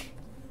White.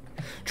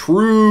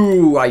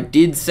 True, I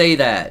did say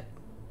that.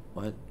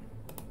 What?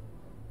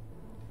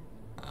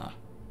 Ah,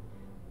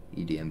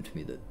 he DM'd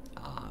me that.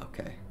 Ah,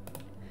 okay.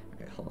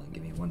 Okay, hold on,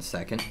 give me 1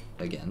 second.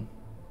 Again.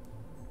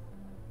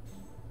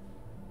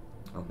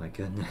 Oh my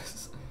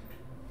goodness.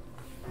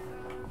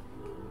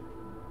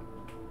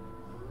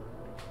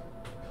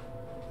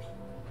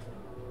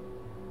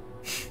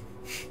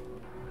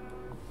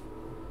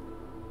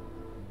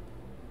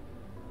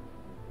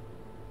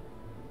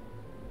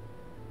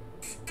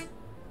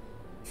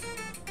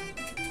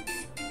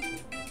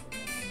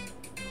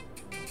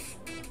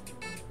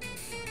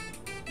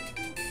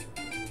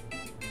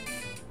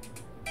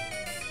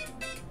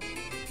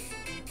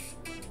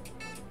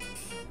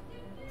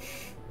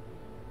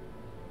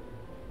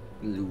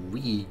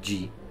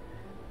 Luigi.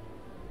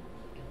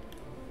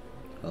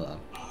 Hello.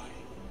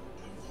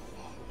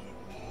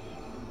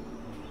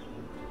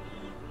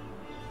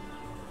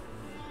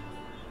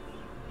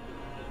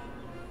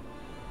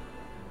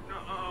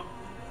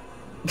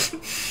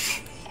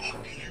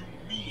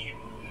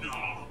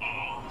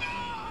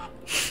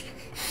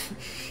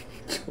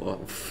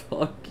 What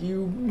fuck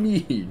you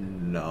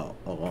mean? No.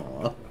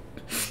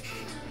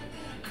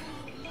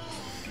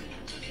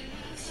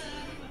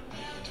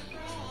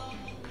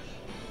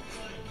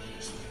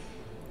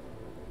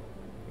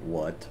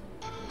 What?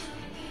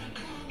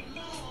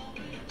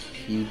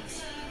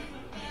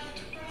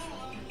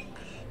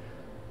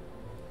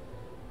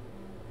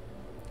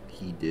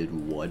 He did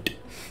what?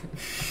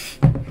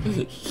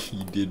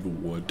 He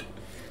did what?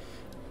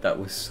 That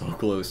was so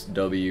close.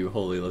 W,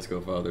 holy, let's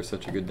go, father.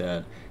 Such a good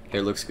dad.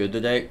 Hair looks good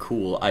today?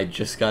 Cool. I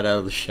just got out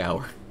of the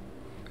shower.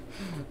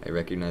 I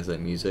recognize that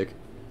music.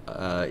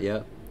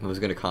 Yeah. I was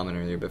gonna comment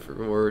earlier, but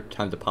for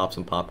time to pop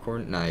some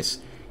popcorn. Nice.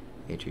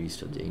 HRD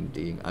still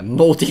ding. I'm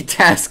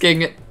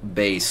multitasking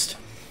based.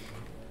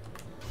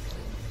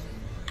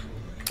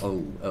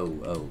 Oh,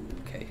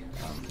 okay.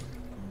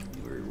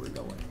 We're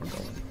going.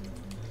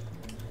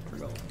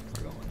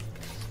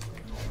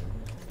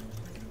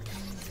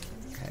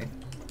 Okay.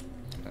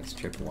 That's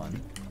trip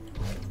 1.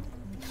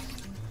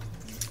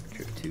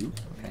 Trip 2,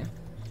 okay.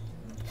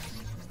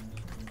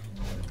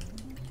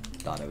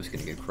 Thought I was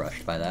gonna get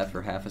crushed by that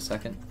for half a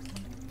second.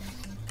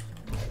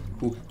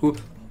 Ooh.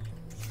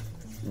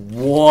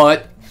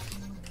 What?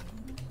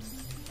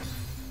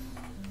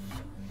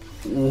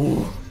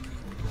 Ooh.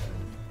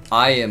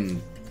 I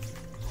am...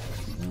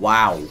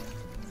 Wow.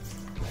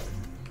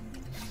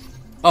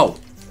 Oh.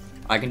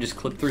 I can just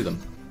clip through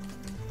them.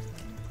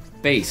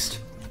 Based.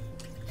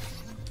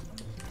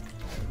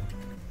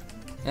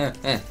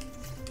 Okay,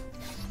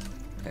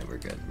 we're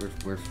good.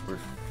 We're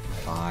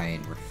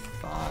fine. We're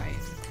fine.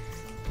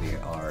 We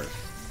are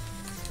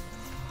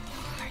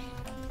fine.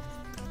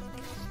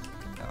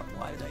 Oh,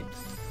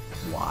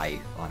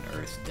 why on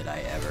earth did I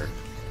ever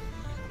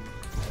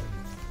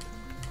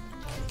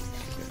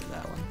go to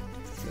that one?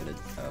 Go to,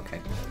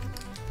 okay.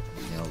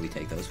 You know, we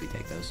take those.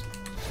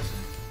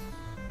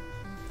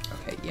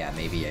 Okay, yeah,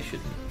 maybe I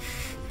shouldn't.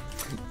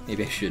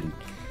 Maybe I shouldn't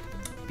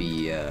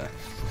be,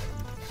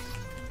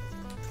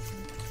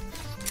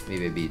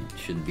 maybe I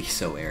shouldn't be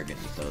so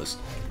arrogant with those.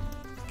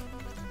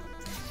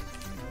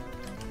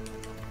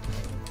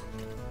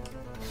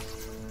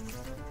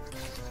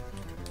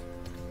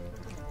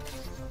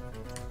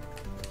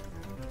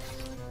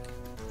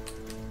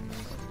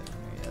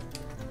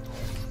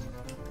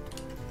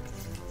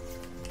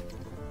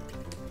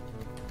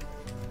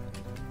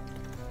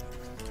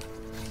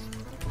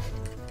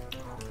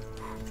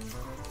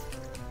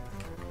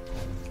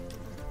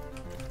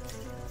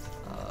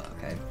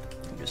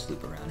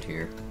 Loop around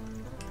here.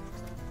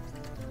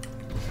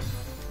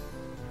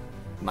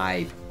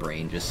 My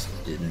brain just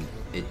didn't.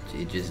 It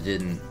just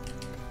didn't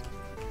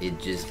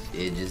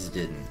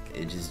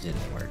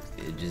work.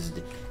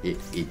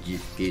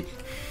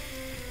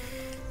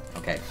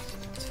 Okay,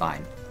 it's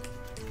fine.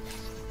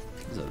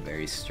 This is a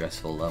very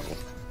stressful level,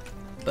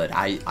 but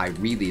I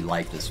really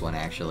like this one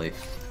actually.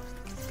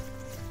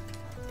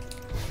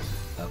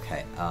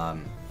 Okay,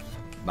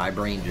 my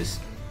brain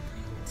just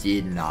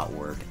did not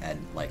work,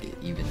 and like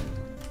even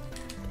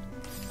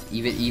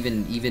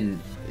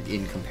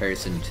in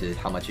comparison to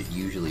how much it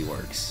usually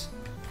works,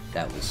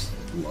 that was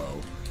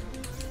low.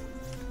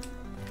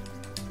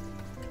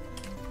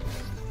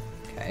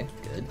 Okay,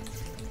 good.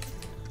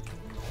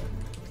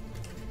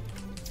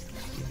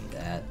 Give me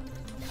that.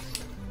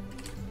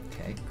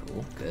 Okay,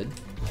 cool, good.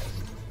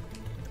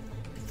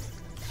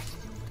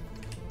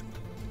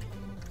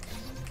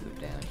 Go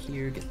down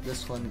here, get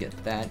this one, get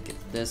that, get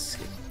this,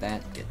 get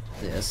that, get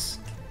this.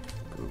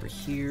 Go over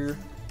here.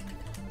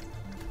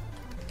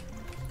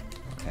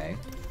 Okay.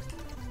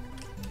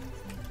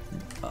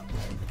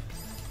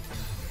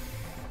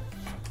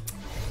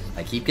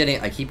 I keep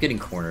getting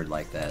cornered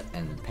like that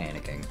and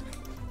panicking.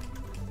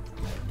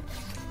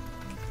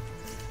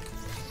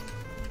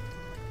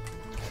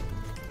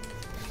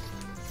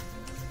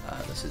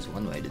 This is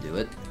one way to do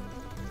it.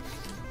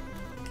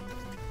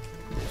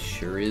 This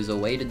sure is a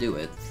way to do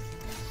it.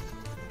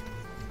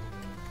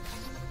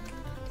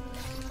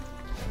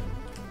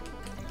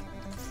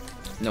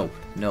 No,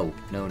 no,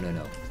 no, no,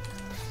 no.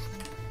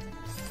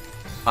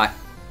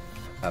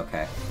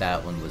 Okay,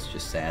 that one was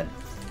just sad.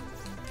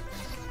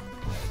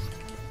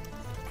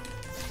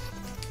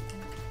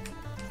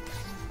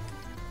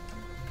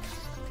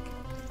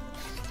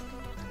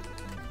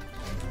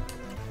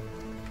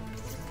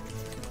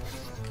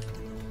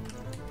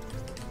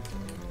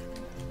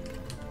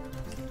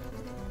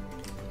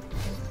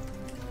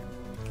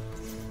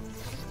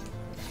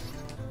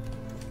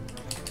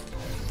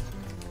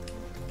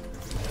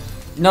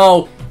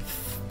 No!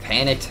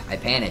 Panicked. I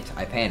panicked.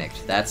 I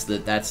panicked. That's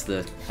the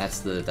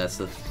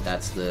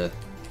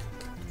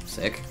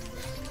sick.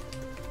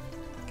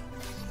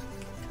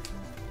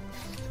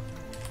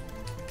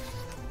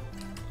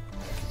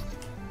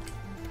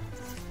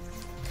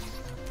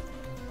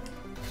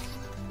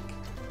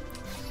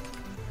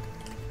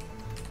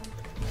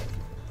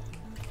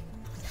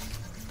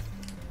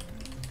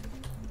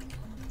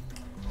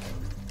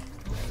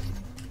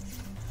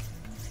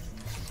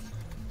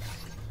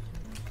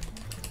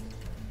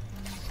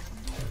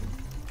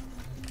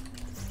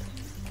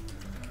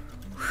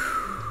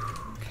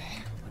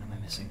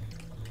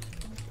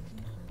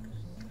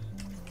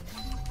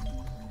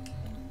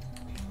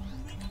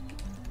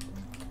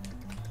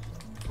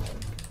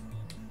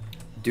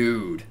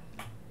 Dude,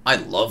 I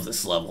love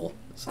this level.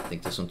 I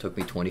think this one took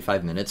me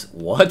 25 minutes.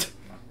 What?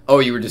 Oh,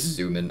 you were just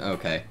zooming.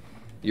 Okay.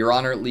 Your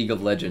Honor, League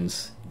of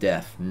Legends.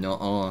 Death.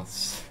 No,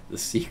 the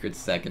secret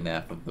second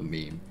half of the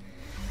meme.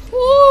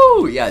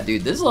 Woo! Yeah,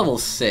 dude, this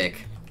level's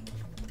sick.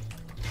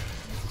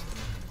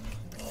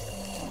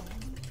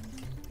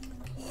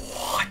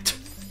 What?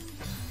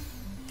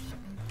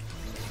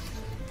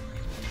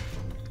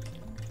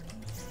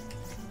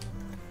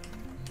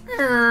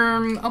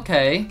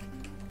 Okay.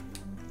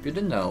 Good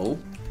to know.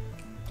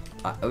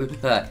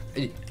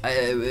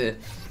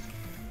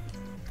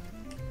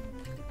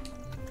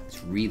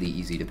 It's really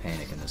easy to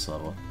panic in this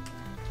level.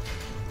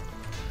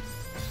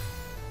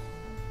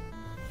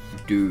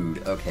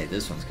 Dude, okay,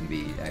 this one's gonna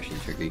be actually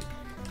tricky.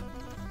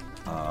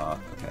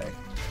 Okay.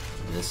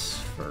 This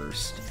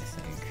first, I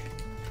think.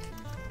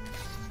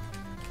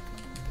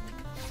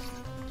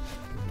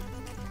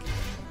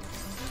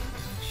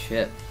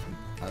 Shit.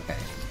 Okay.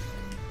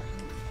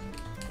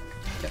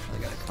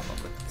 Definitely gotta come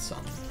up with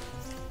some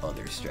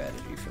other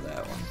strategy for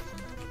that one.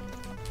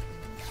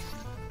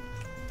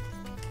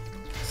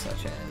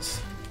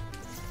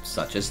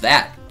 Such as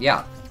that.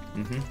 Yeah.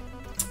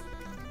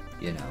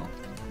 You know,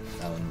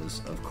 that one was,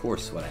 of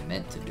course, what I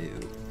meant to do.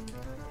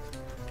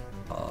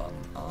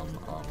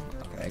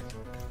 Okay.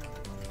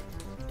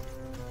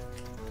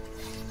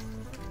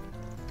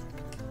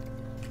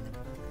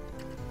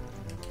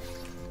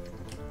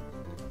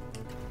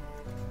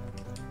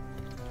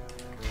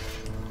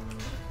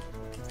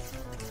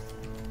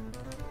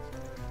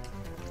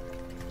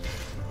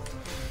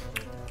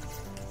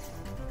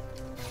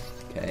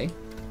 Okay.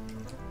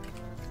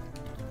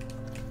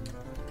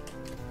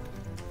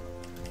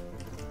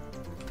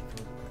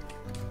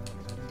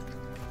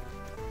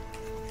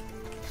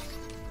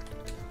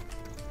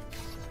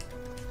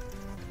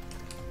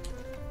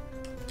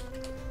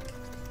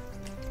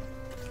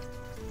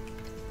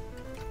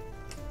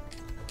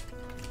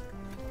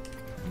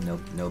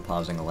 Nope, no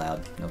pausing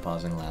allowed. No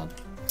pausing allowed.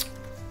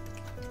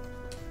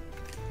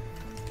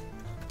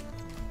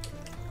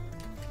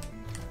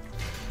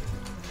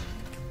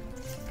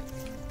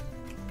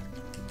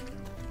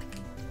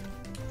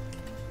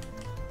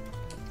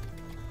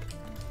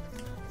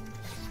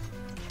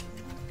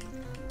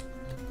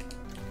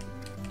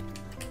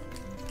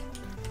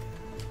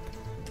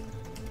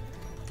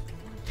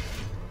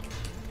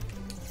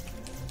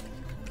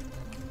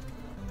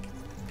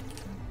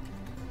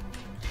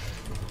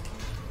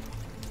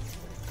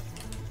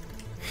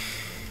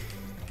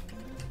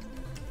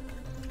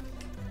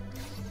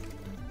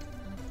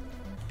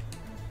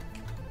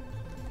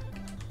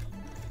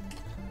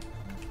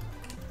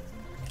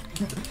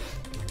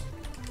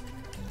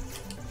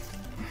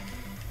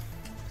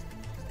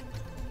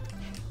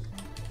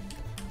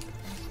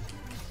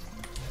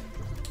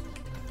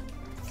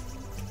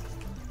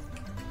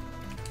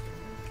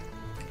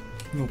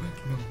 No, no.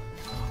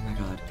 Oh my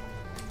god.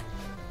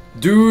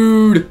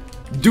 Dude!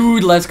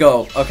 Dude, let's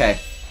go. Okay.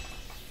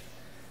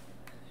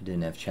 I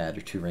didn't have chat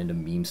or 2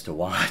 random memes to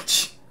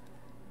watch.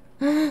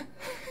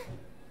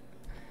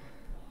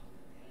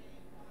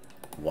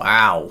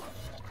 Wow.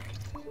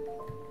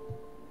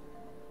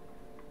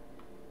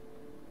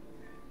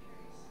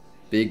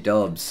 Big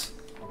dubs.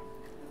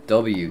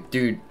 W.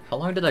 Dude, how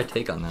long did I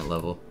take on that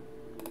level?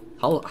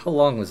 How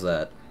long was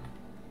that?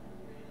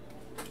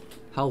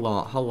 How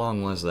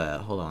long was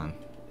that? Hold on.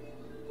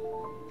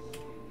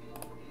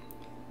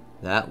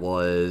 That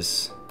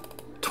was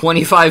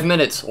 25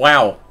 minutes.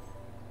 Wow.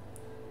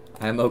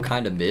 Ammo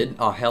kind of mid.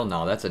 Oh hell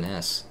no, that's an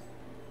S.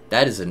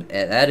 That is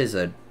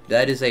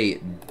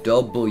a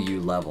W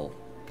level.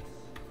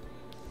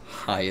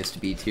 Highest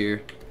B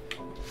tier.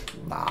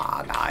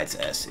 Nah, it's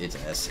S. It's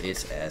S.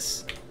 It's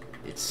S.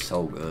 It's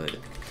so good.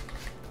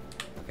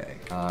 Okay.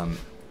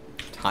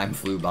 Time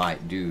flew by,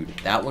 dude.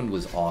 That one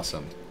was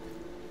awesome.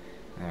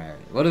 Alright,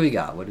 what do we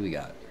got? What do we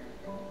got?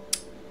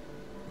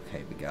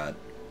 Okay, we got...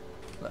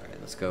 Alright,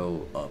 let's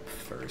go up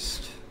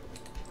first.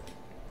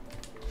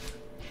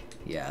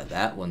 Yeah,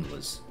 that one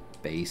was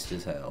based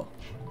as hell.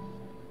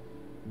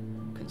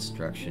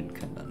 Construction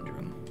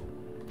Conundrum.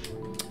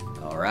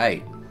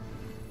 Alright.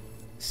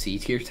 C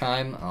tier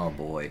time? Oh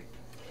boy.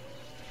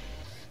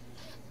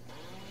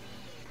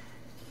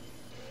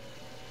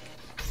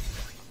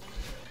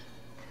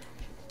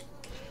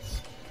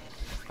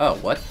 Oh,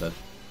 what the?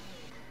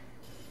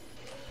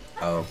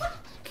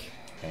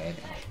 Okay.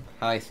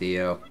 Hi,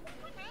 Theo.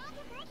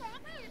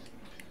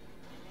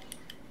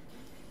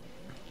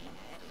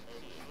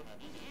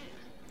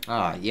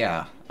 Ah,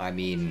 yeah. I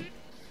mean,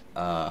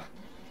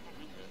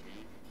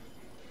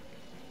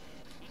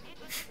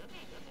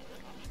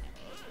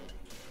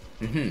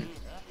 mm-hmm.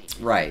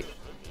 Right.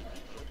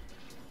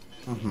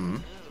 Mm-hmm.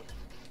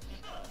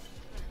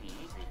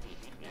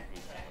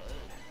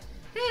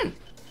 Hmm.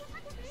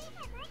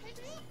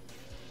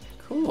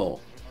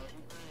 Cool.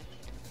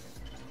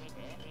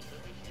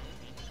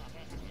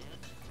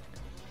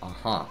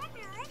 Uh-huh.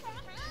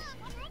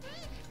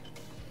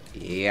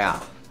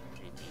 Yeah.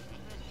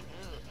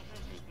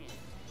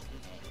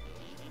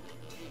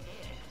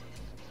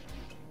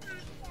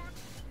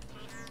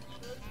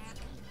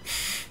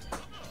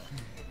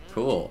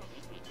 Cool.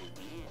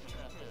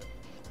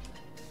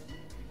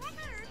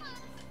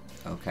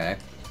 Okay.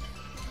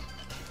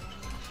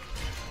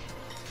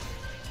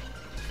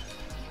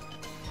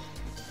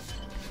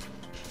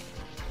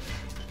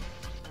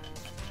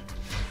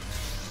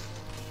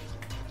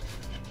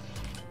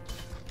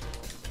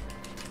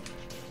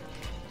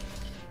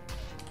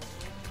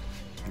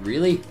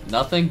 Really?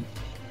 Nothing?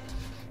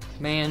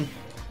 Man.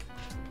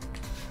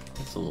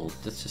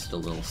 That's just a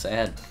little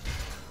sad.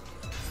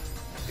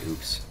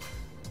 Oops.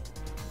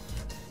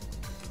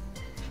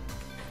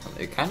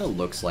 It kind of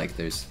looks like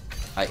there's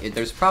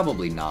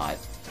probably not.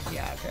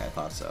 Yeah, okay, I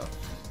thought so.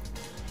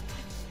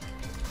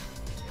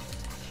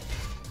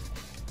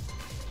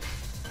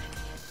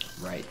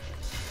 Right.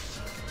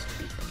 Let's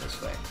be from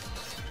this way.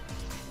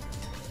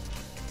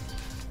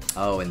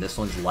 Oh, and this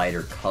one's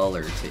lighter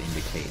color to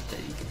indicate that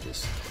you can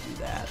just do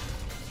that.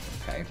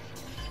 Okay.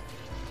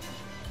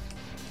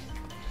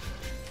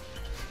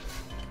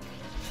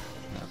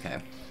 Okay.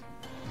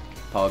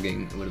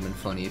 Pogging, it would have been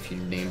funny if you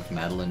named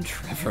Madeline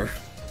Trevor.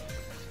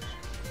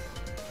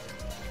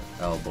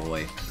 Oh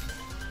boy.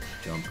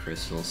 Jump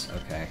crystals,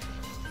 okay.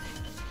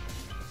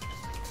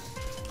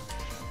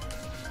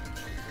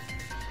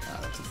 Ah,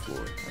 that's a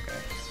floor,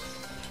 okay.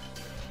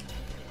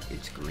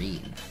 It's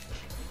green.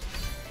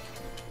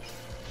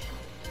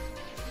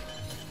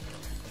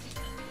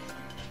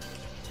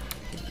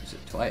 I can use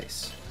it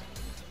twice.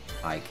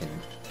 I can...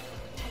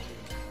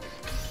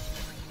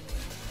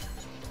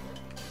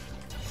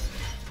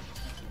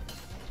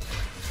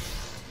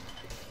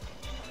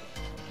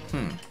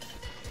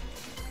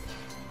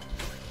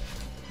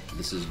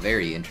 This is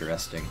very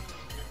interesting.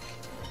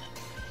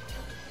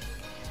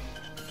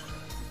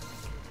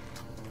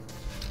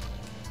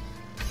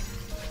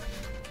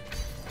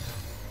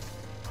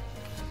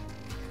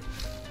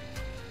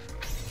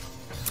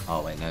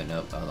 Oh wait,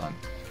 no, hold on.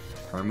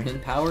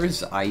 Permanent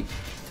powers?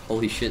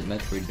 Holy shit,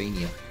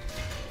 Metroidvania.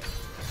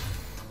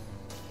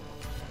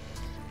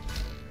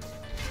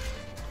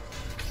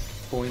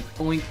 Boink,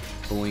 boink,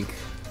 boink.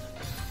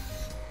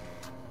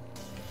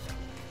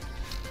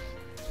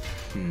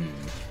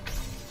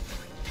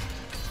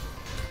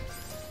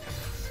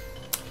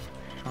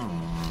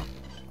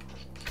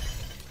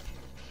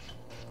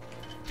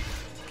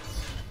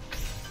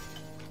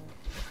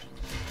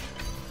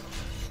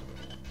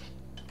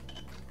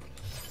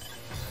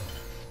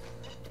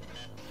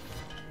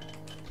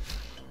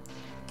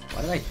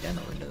 Why did I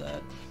deno into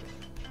that?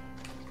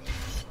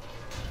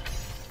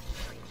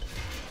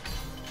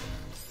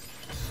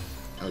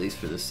 At least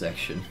for this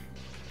section.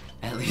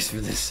 At least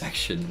for this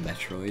section,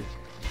 Metroid.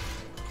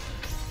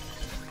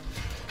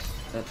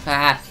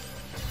 Ah!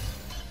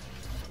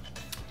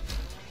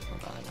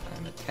 Hold on,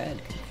 I'm a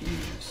tad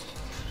confused.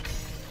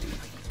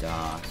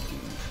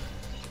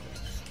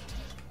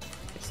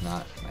 It's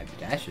not, my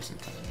dash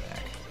isn't coming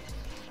back.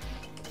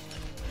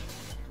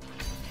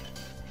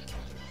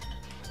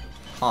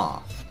 Huh.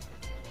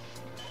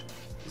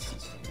 This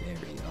is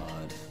very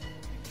odd.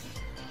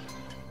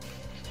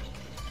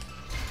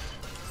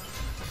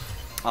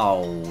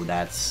 Oh,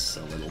 that's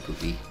a little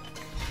poopy.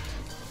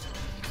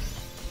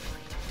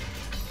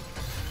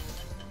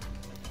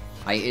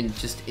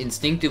 Just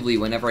instinctively,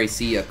 whenever I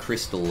see a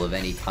crystal of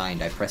any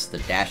kind, I press the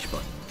dash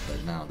button.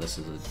 But no, this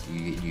is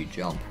you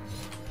jump.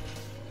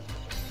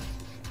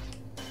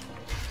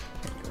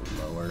 Go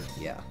lower,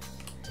 yeah.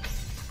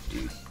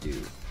 Do.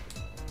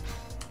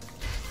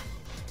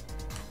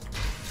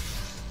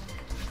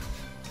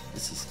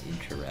 This is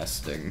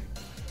interesting.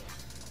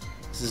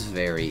 This is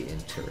very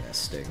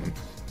interesting.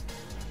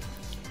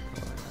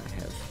 Oh, I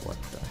have what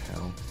the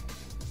hell?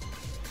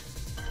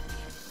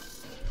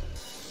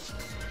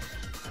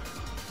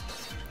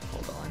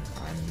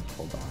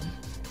 Hold on.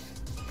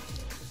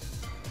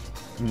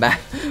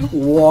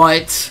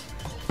 What?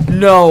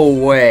 No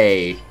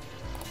way.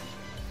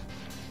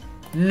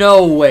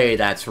 No way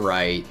that's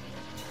right.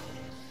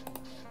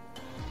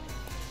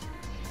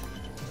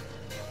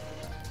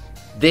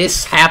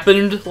 This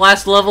happened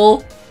last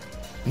level?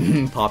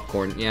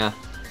 Popcorn, yeah.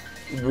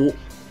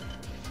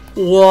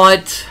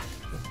 What?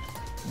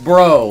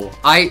 Bro,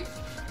 I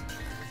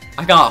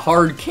got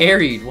hard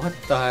carried. What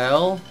the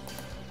hell?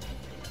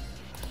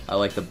 I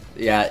like the,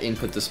 yeah,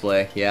 input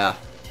display. Yeah.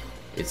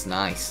 It's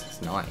nice.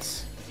 It's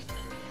nice.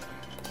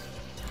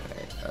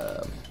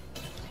 Okay,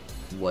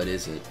 what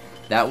is it?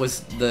 That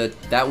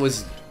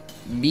was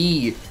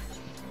me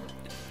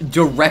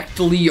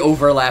directly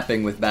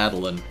overlapping with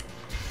Madeline.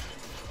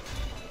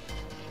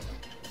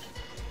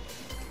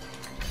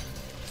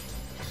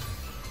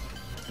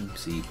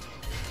 Oopsie.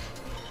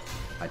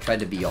 I tried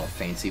to be all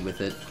fancy with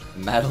it.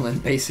 Madeline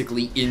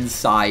basically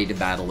inside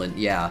Madeline,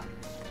 yeah.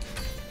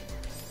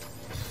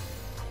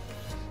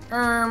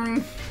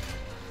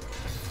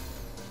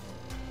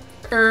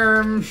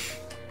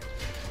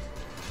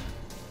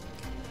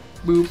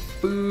 Boop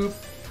boop.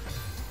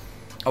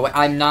 Oh wait,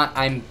 I'm not.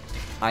 I'm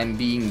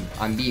being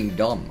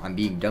dumb. I'm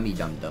being dummy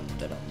dum dum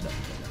dum dum dum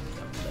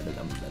dum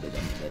dum dum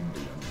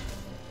dum.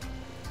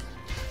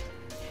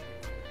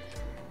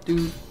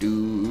 Do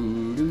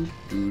do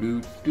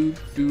do do do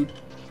do.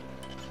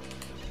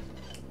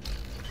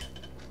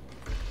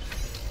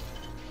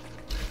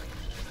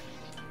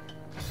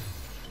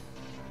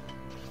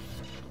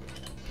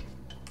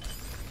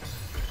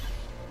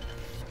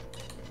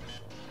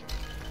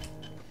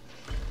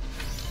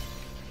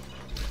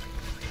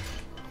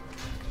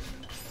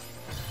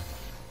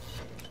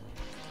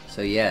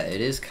 So yeah,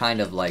 it is kind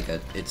of like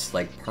it's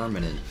like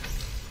permanent,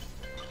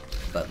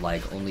 but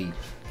like only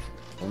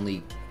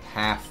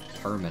half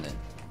permanent.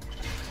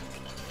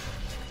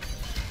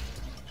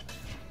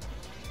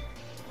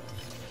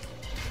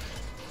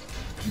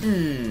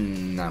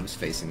 I was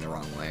facing the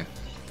wrong way.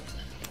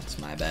 That's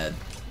my bad.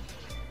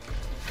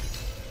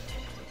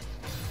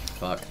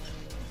 Fuck.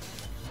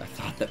 I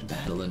thought that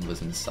Madeline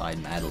was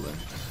inside Madeline.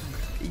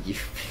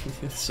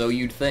 So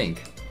you'd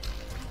think.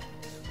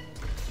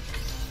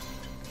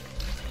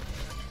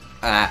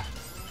 Ah.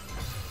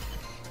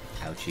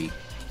 Ouchie.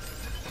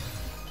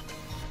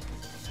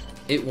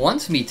 It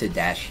wants me to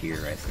dash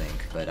here, I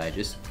think, but I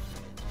just...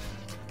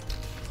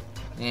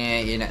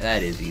 you know,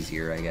 that is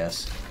easier, I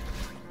guess.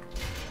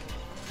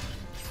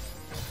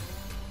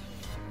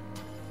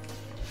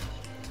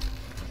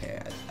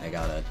 Okay, I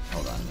gotta...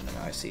 Hold on a minute,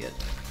 I see it.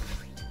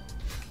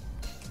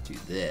 Do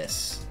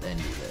this, then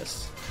do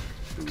this.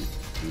 Ooh,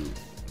 ooh.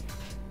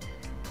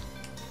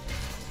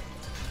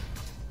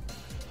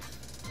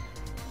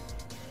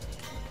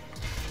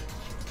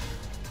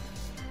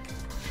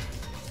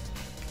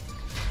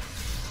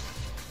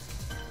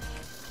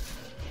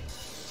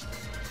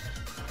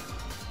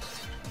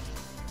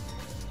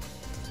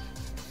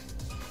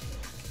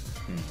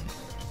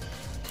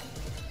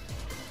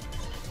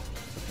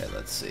 Okay,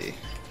 let's see.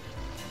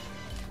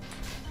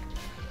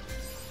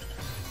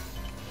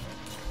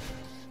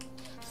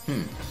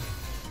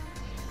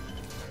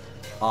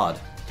 Odd.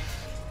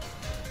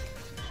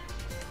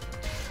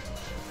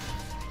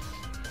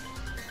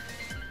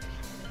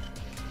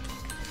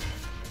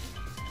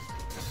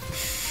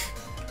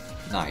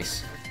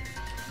 Nice.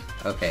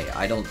 Okay,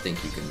 I don't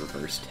think you can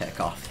reverse tech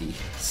off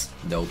these.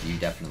 Nope, you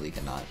definitely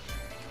cannot.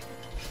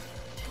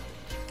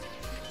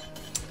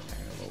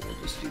 Alright, well,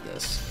 we'll just do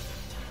this.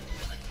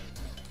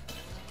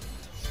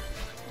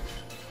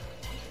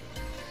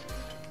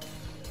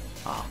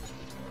 Ah.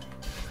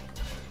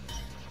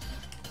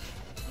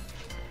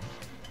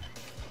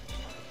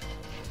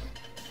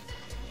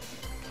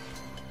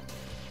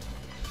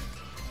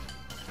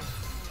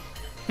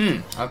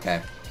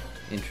 Okay.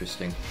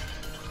 Interesting.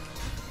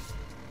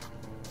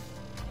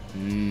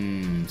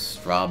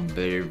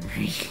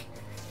 Strawberry.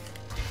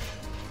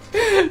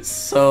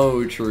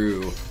 So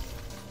true.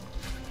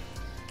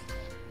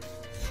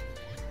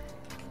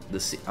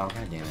 Oh, god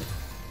damn it.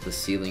 The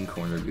ceiling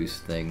corner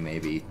boost thing,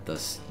 maybe. The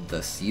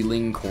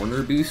ceiling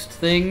corner boost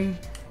thing?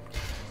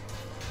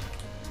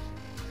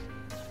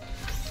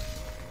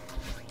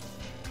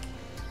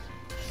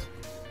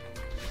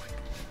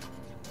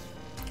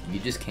 You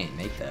just can't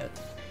make that.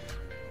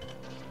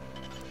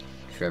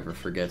 Trevor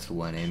forgets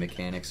 1A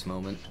mechanics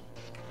moment.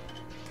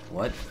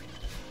 What?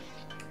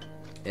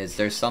 Is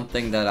there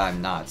something that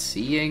I'm not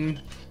seeing?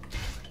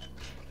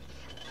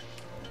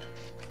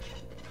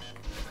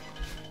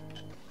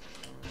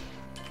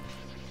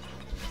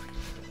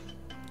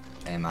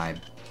 Am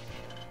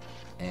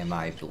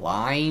I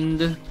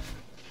blind?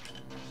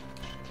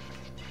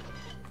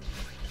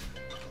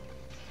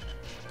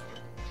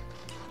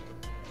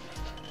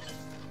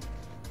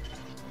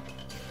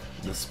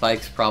 The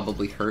spikes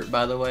probably hurt,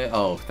 by the way.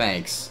 Oh,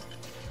 thanks.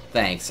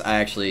 Thanks. I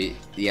actually...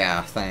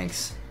 Yeah,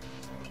 thanks.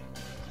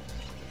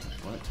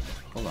 What?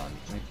 Hold on.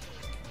 Wait.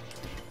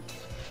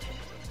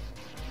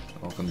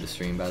 Welcome to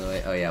stream, by the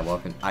way. Oh, yeah,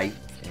 welcome. I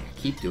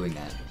keep doing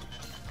that.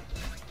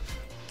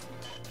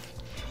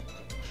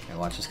 Okay,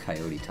 watch this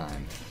coyote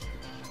time.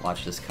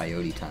 Watch this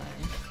coyote time.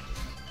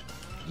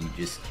 You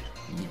just...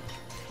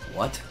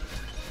 What?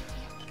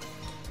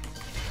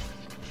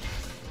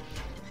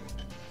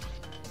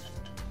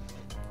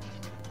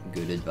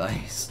 Good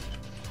advice.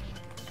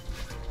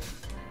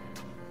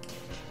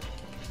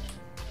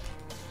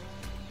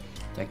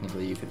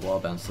 Technically, you could wall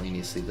bounce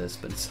leniously this,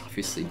 but it's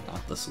obviously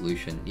not the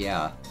solution.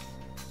 Yeah.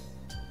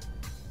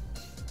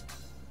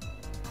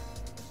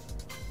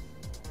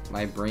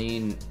 My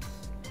brain...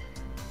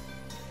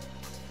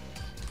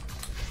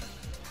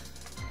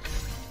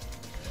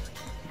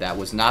 That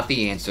was not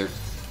the answer.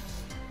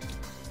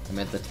 I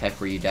meant the tech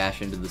where you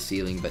dash into the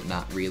ceiling, but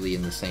not really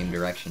in the same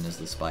direction as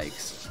the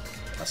spikes.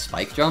 A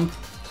spike jump?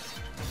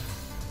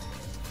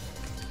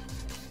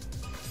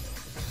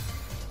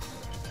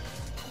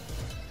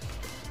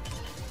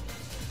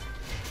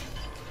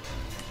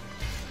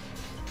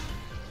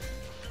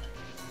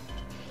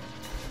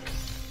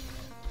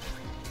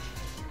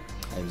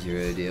 I have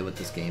zero idea what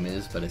this game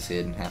is, but I see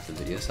it in half the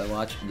videos I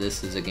watch.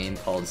 This is a game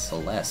called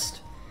Celeste.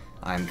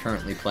 I'm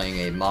currently playing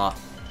a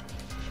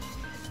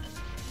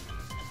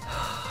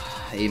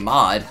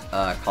mod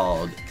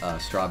called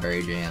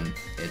Strawberry Jam.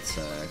 It's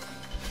a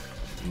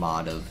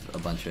mod of a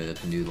bunch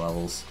of new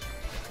levels.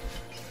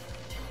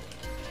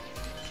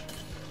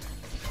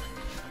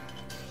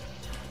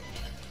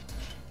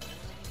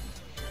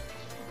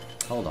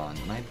 Hold on,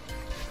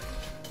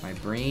 my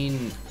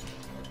brain...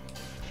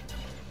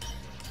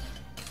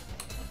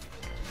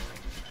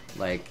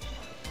 Like,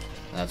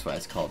 that's why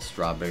it's called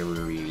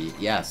Strawberry.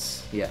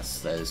 Yes, yes,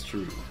 that is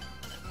true.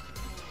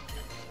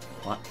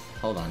 What?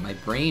 Hold on, my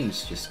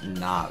brain's just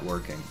not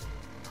working.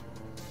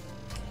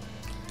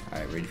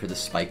 Alright, ready for the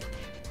spike.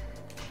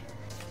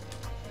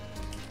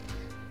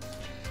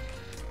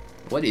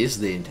 What is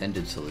the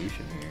intended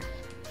solution here?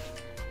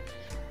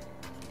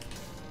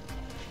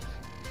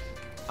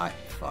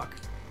 Fuck.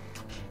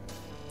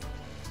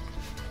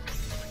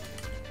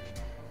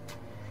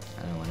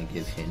 I don't want to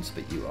give hints,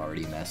 but you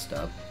already messed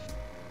up.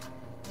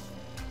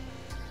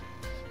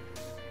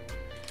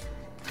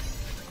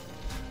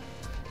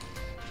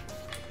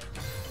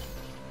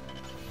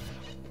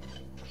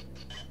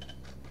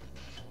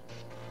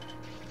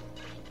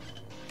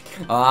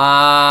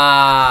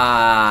 Ah,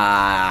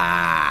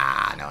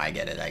 no, I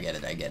get it, I get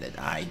it, I get it,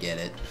 I get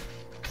it.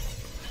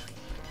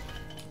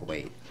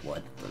 Wait,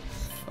 what the,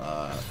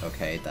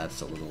 okay,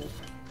 that's a little...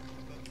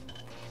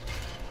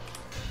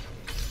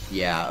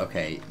 Yeah,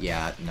 okay,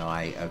 yeah, no,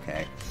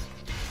 okay.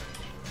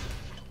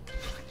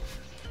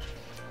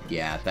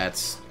 Yeah,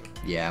 that's,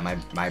 yeah,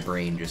 my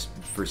brain just,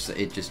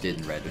 it just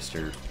didn't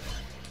register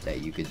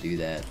that you could do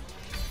that.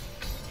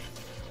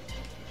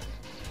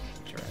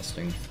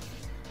 Interesting.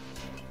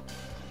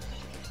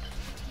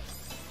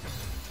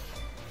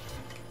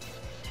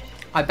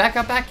 I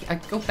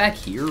go back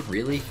here,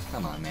 really?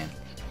 Come on, man.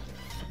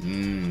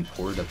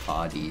 Porta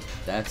potty.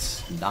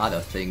 That's not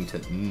a thing to,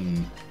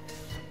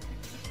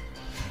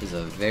 Is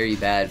a very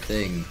bad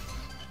thing.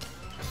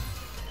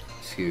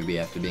 Scooby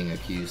after being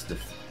accused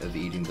of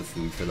eating the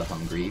food for the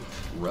hungry.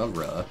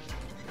 Ruh-ruh.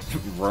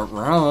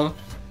 Ruh-ruh.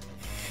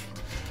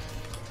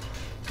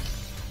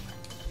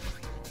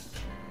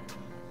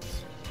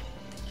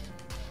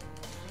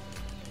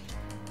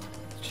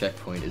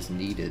 Checkpoint is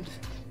needed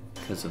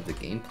because of the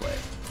gameplay.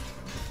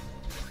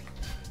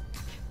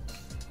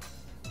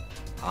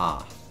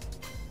 Ah.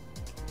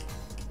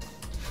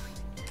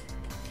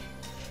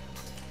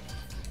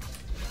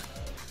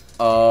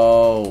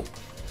 Oh.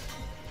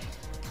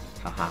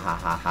 Ha ha ha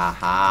ha ha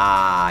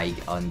ha. I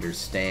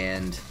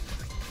understand.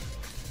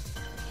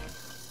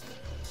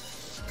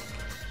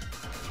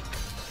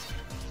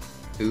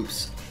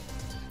 Oops.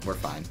 We're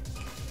fine.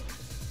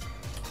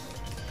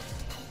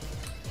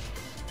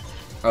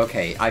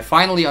 Okay, I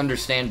finally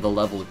understand the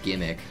level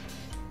gimmick.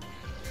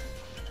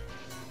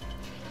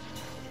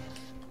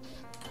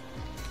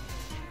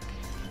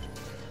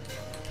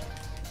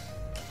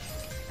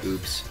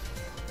 Oops.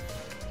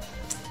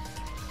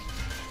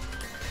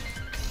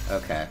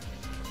 Okay.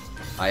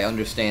 I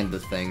understand the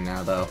thing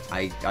now, though.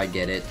 I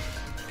get it.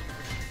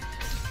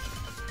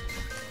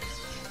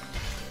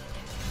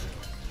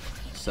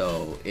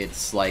 So,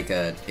 it's like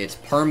it's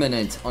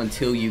permanent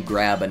until you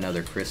grab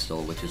another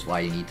crystal, which is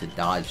why you need to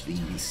dodge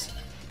these.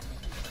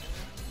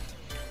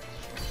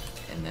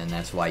 And then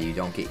that's why you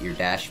don't get your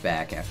dash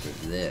back after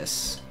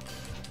this.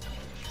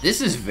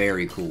 This is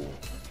very cool.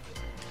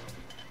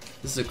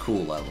 This is a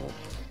cool level.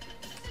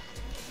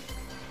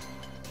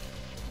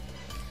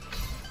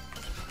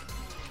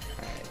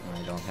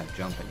 I don't have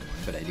jump anymore,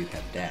 but I do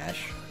have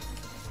dash.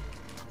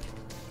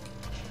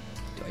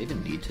 Do I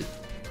even need to?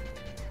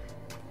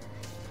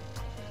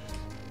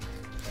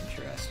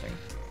 Interesting.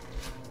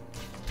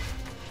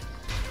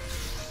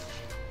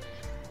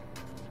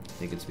 I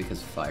think it's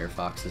because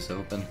Firefox is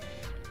open.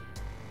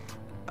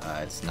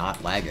 It's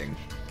not lagging.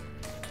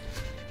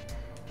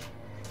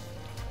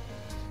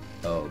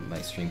 Oh, my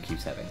stream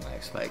keeps having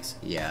lag spikes.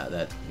 Yeah,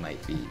 that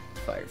might be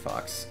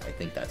Firefox. I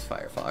think that's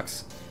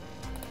Firefox.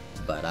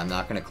 But I'm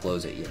not gonna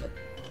close it yet.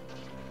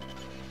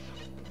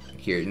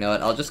 Here, you know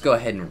what? I'll just go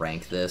ahead and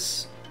rank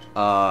this.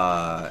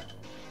 I'll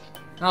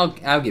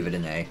give it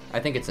an A. I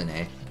think it's an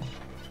A.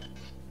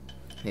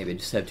 Maybe I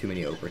just have too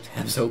many Opera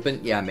tabs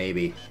open. Yeah,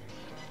 maybe.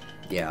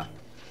 Yeah.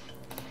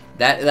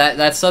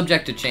 That's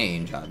subject to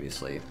change,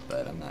 obviously,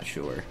 but I'm not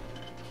sure.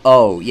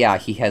 Oh, yeah,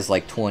 he has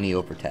like 20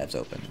 Opera tabs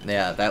open.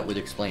 Yeah, that would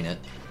explain it.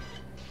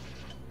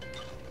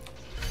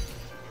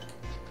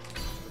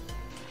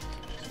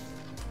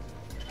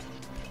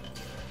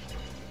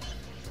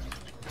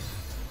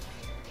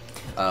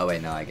 Oh,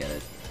 wait, no, I get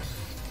it.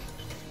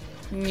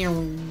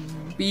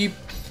 Beep.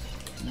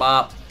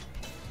 Bop.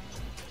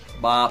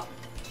 Bop.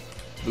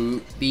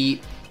 Boop.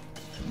 Beep.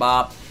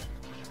 Bop.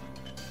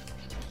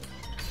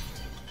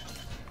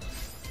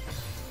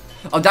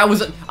 Oh, that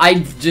was... I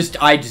just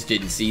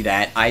didn't see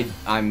that. I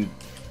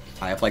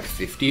have like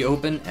 50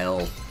 open.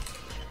 L.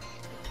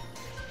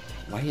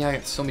 Why do I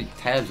have so many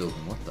tabs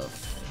open? What the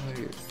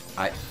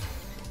fuck?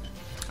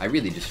 I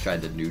really just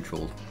tried to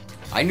neutral.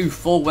 I knew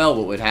full well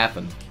what would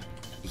happen.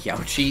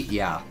 Youchie?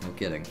 Yeah, no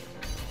kidding.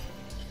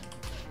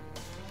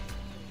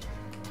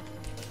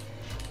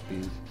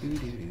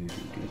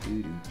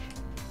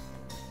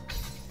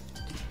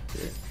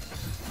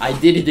 I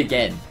did it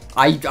again.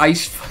 I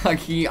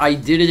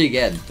did it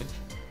again.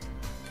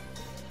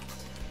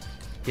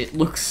 It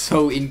looks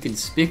so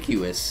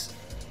inconspicuous.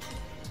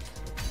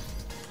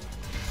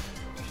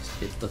 Just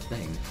hit the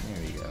thing.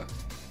 There we go.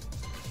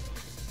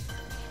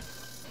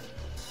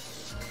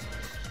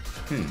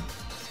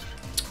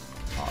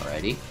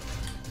 Alrighty.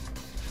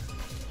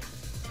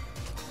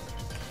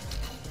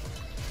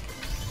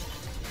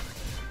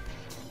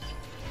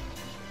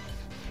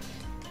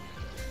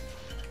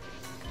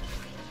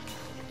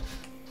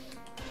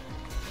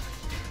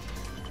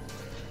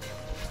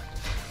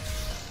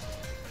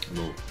 A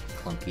little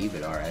clunky,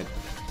 but alright.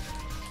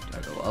 Do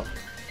I go up?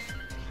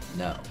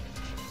 No.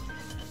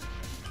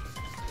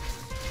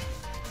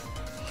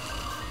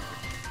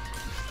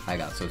 I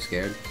got so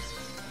scared.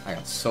 I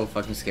got so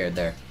fucking scared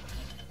there.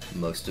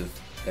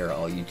 They're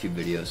all YouTube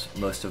videos.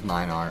 Most of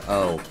mine are.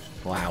 Oh,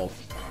 wow.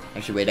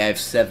 Actually, wait, I have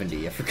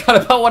 70. I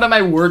forgot about one of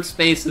my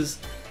workspaces.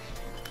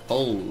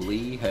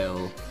 Holy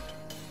hell.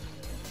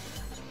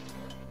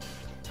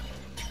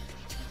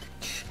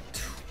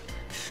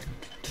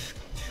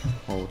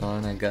 Hold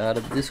on, I got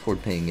a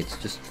Discord ping. It's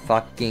just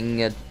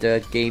fucking a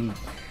game.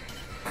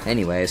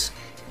 Anyways.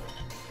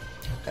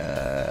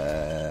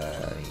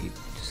 You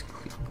just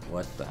click.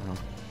 What the hell?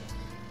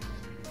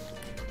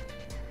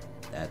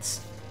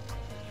 That's.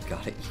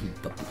 Gotta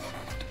eat the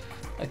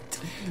blood.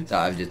 So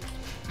I'm just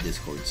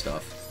Discord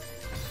stuff.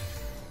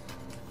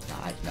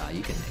 Nah,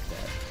 you can make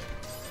that.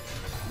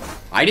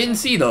 I didn't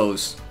see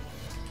those.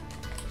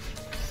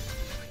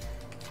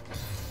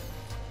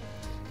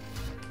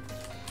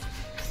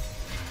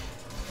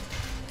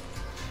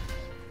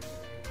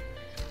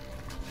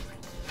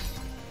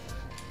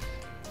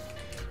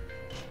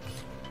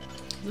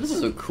 This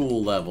is a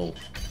cool level,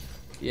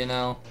 you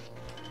know?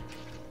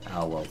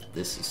 Oh well,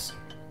 this is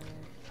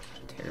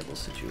a terrible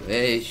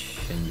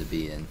situation to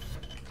be in.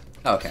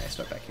 Okay, I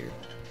start back here.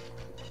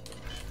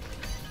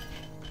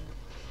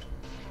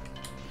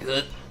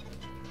 Good.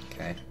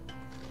 Okay.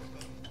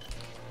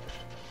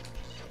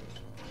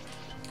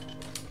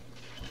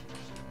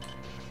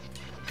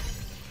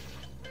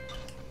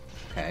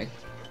 Okay.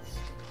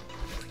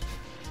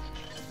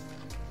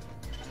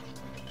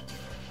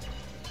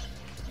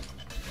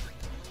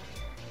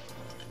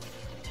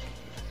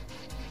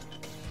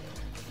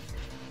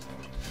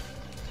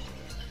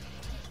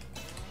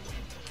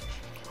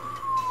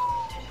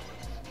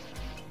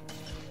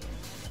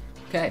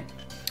 Okay.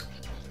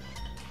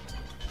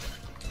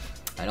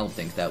 I don't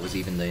think that was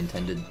even the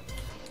intended...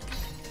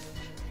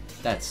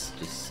 That's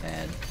just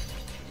sad.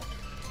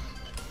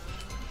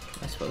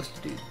 Am I supposed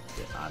to do...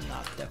 I'm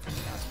not,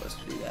 definitely not supposed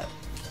to do that.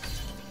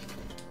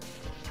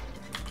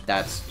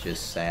 That's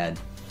just sad.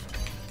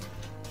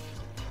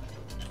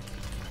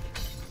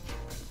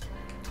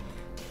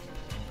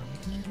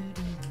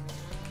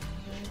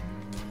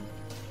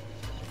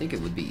 I think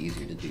it would be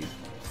easier to do.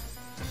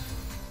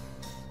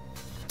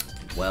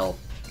 Well,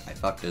 I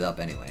fucked it up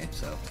anyway,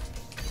 so...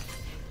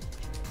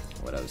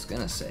 What I was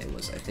gonna say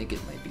was I think it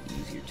might be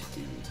easier to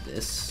do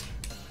this.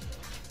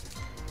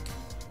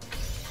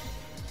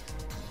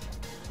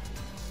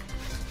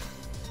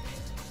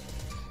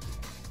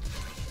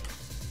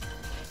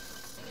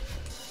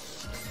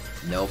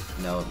 Nope,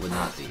 no, it would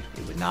not be.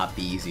 It would not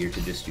be easier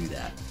to just do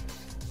that.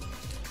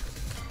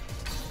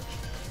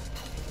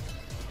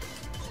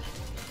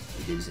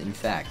 It is, in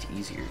fact,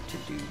 easier to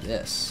do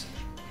this.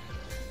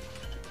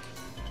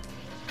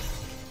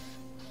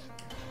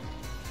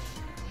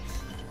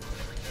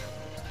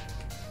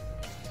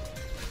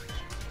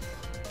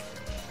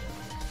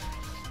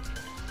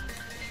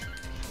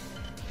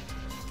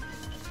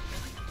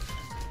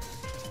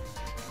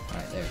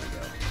 Alright, there we go.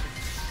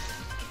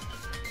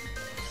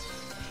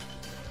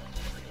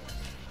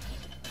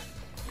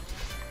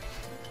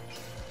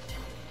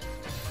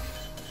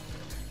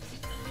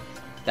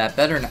 That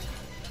better not...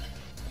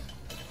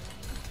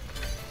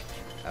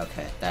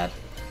 Okay,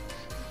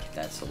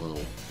 that's a little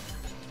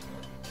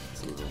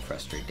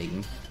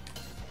frustrating.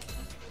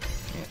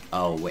 Yeah.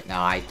 Oh wait,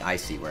 now I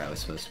see where I was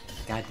supposed to...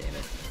 God damn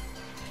it.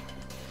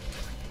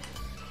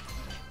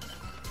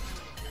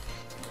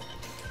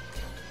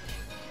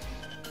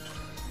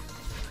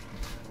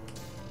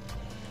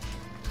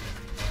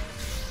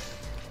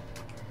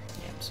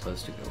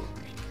 supposed to go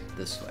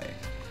this way.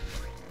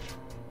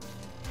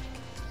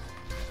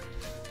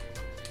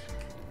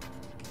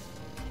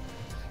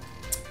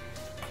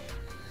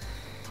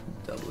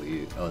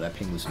 W. Oh, that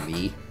ping was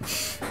me?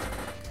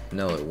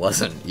 No, it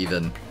wasn't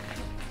even.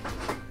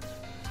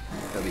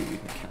 W, you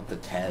can count the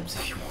tabs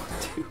if you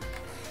want to.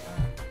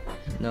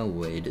 No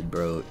way did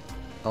bro.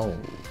 Oh,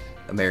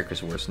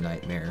 America's Worst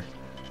Nightmare.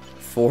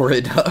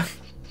 Florida.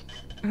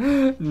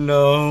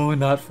 No,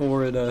 not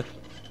Florida.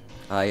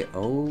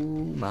 Oh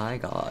my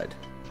god.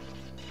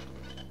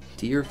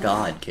 Dear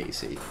God,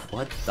 Casey.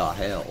 What the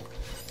hell?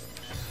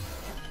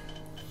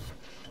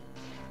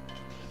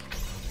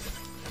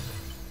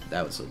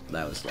 That was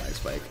lag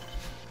spike.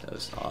 That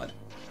was odd.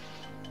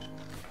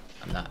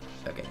 I'm not.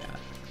 Okay, yeah.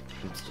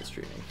 I'm still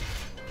streaming.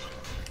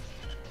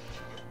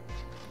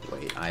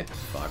 Wait,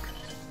 fuck.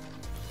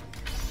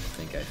 I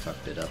think I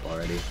fucked it up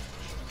already.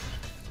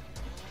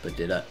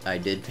 But I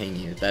did ping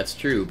you. That's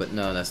true, but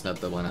no, that's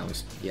not the one I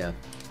was, yeah.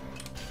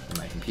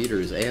 My computer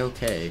is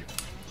A-okay.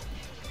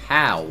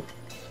 How?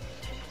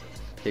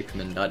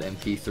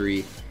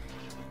 Pikmin.mp3.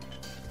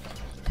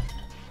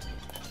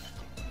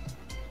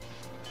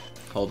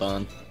 Hold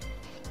on.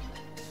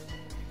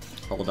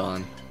 Hold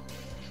on.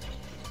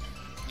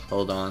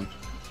 Hold on.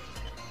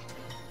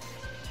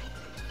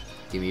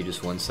 Give me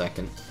just 1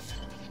 second.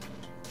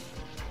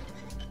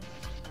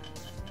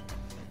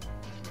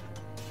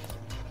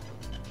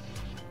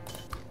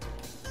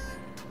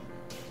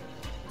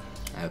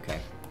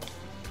 Okay.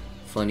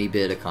 Funny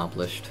bit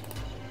accomplished.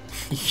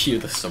 You hear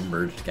the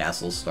submerged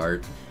castle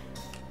start.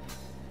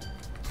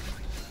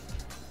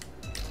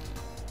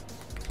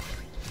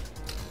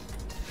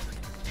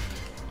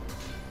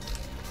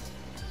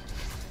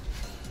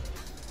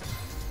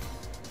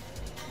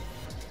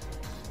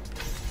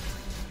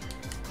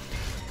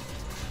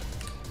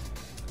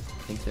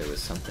 I think there was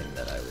something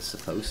that I was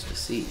supposed to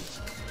see.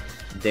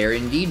 There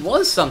indeed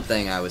was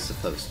something I was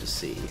supposed to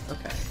see.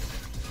 Okay.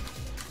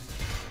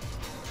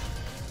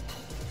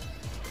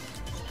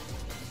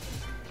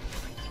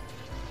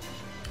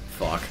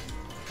 Fuck.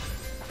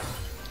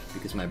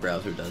 Because my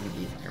browser doesn't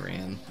eat my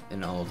RAM,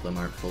 and all of them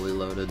aren't fully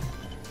loaded.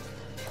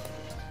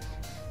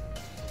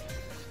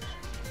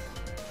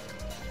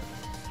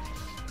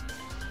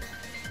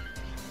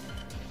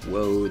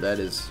 Whoa, that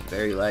is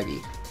very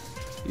laggy.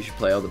 You should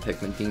play all the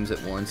Pikmin themes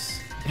at once,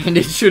 and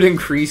it should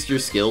increase your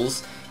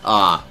skills.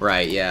 Ah,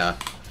 right, yeah.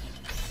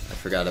 I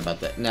forgot about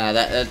that. Nah,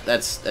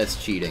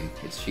 that's cheating.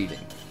 It's cheating.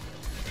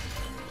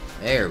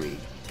 There we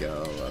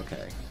go.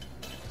 Okay.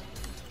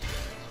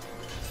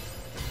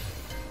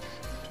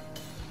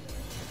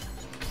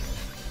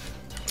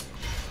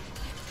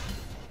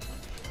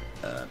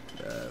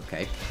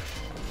 Okay.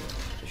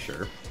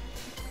 Sure.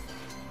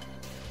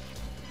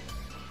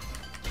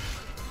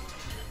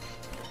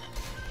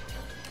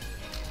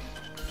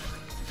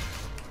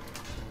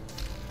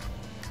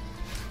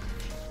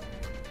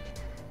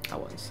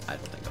 I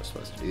don't think I was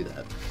supposed to do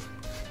that.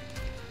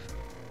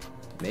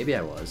 Maybe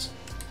I was.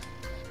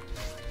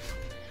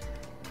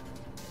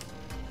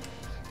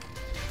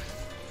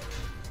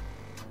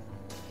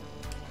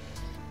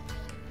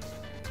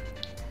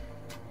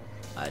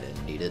 I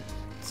didn't need it.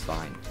 It's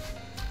fine.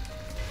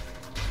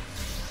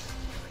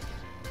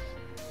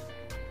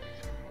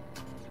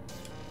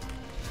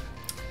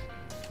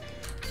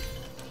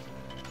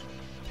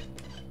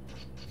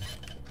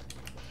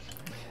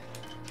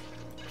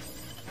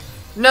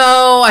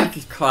 No,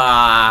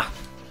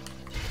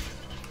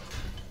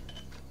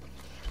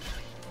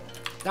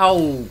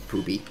 Oh,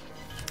 poopy.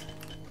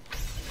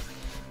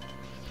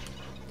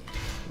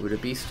 Would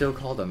it be still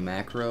called a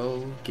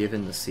macro,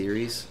 given the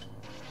series?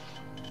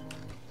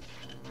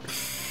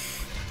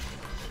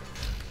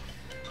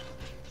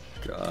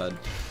 God.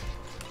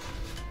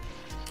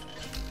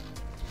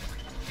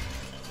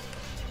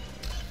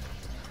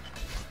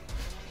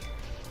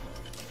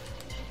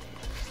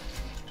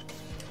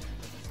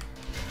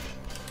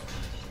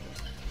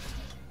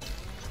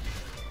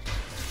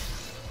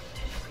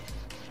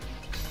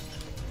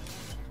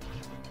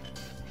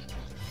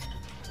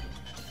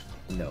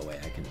 No way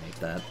I can make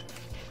that.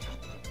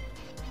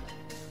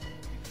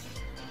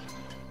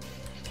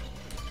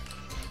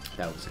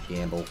 That was a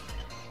gamble.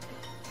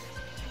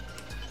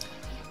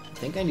 I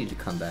think I need to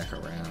come back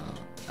around.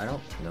 I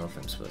don't know if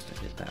I'm supposed to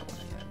hit that one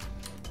yet.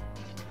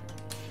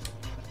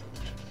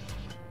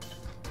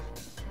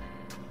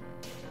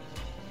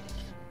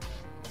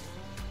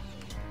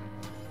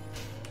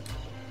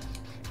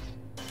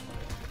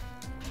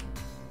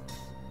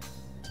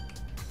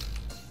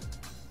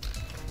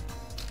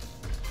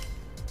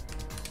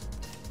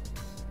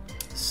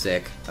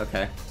 Sick.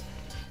 Okay.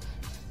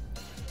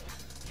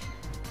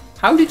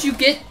 How did you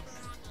get...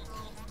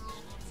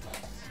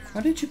 How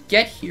did you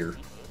get here?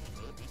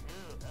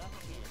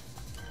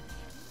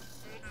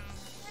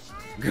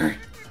 Grr.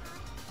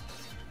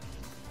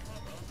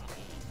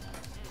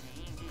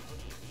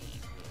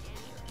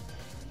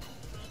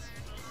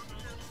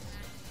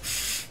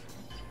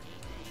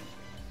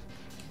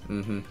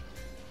 Mm-hmm.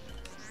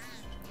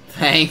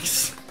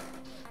 Thanks.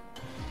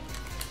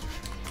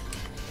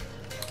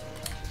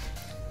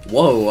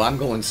 Whoa, I'm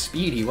going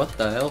speedy, what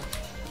the hell?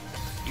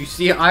 You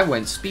see, I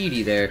went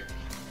speedy there.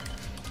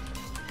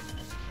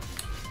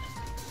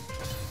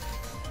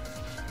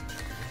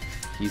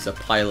 He's a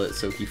pilot,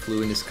 so he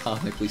flew in his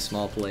comically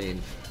small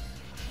plane.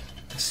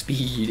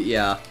 Speed,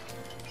 yeah.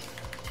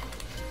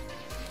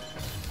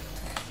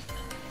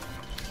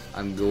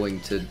 I'm going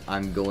to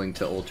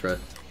Ultra.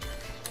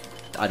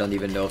 I don't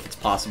even know if it's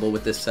possible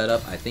with this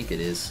setup. I think it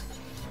is.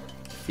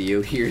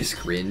 Theo here's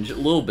cringe. A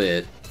little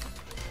bit.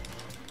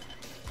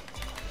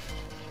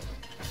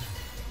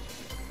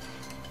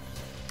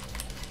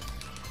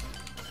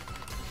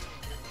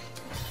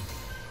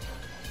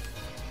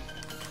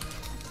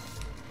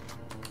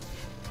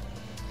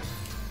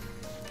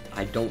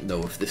 I don't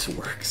know if this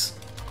works.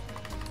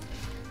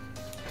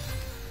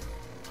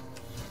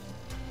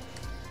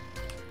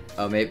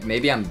 Oh,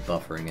 maybe I'm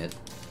buffering it.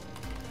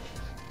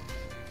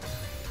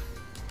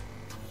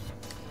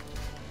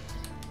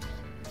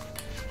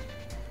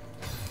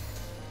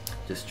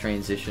 Just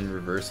transition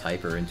reverse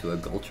hyper into a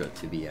Gultra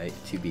to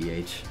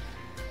BH.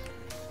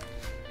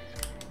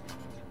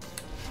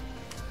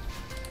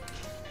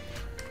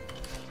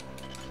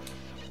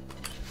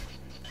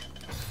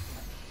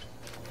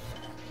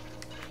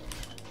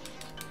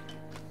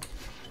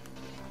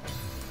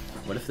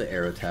 What if the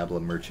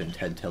Aerotabla merchant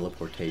had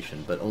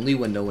teleportation, but only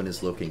when no one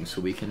is looking,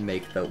 so we can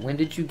make the "when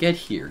did you get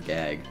here"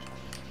 gag?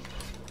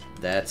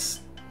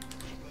 That's...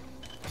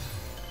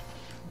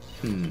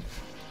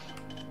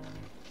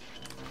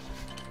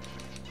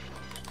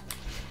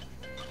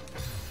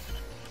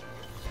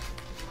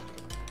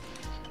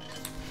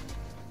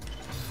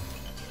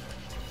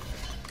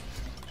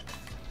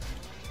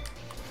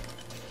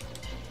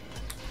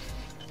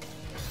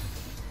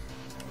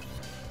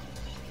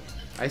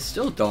 I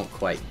still don't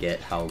quite get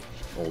how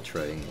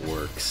ultraing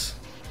works.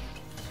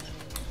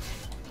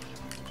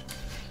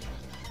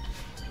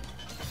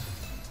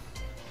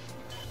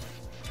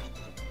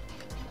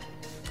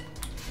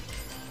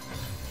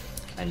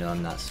 I know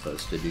I'm not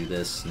supposed to do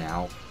this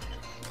now,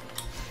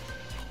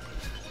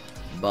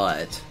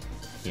 but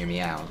hear me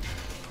out.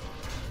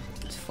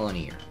 It's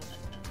funnier.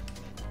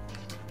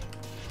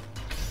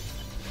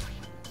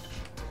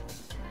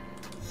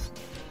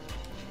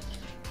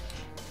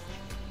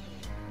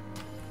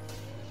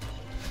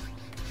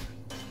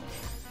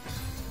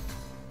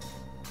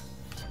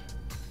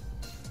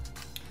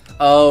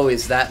 Oh,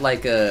 is that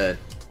like a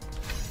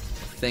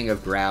thing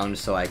of ground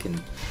so I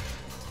can...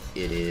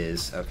 It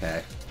is,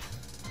 okay.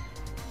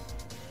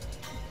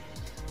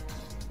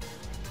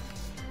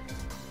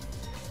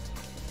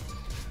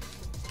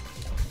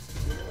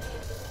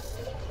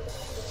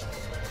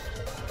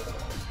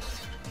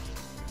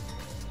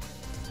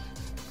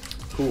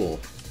 Cool.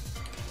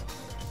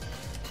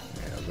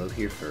 Alright, I'll go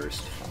here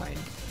first, fine.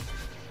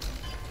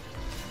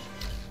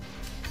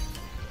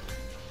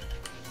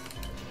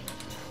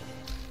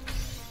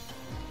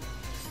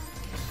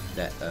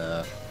 That,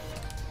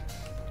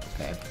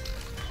 okay.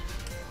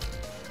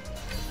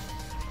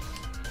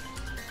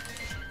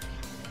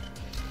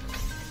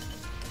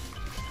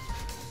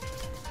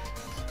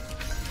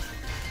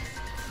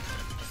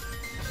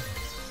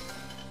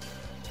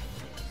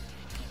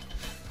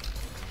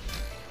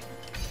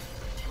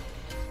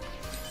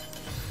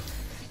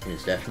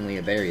 There's definitely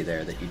a berry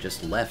there that you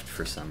just left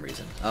for some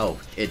reason. Oh,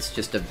 it's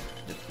just a...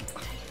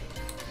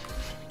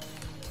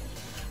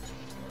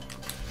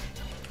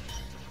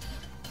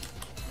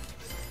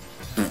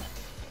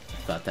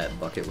 Thought that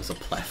bucket was a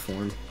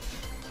platform.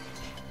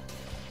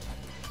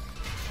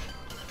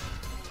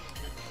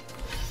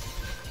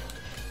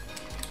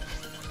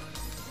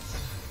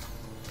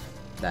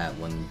 That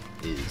one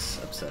is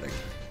upsetting.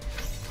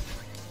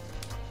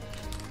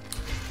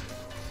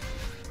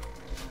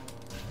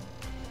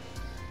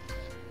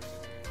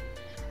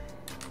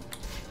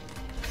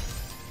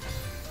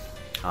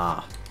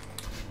 Ah.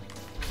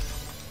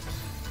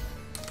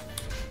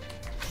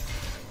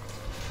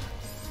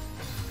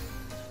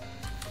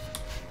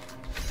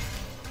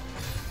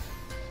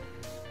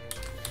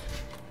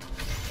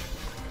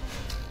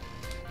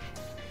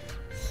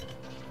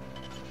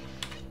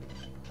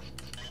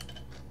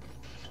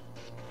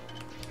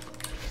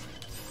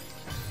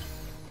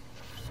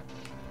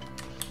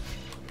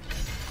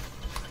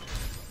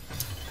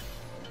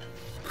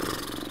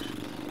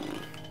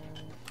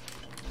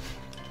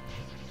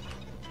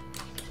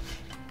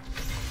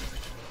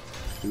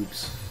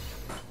 Oops.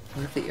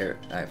 What if the air...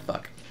 Alright,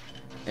 fuck.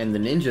 And the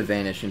ninja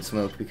vanish in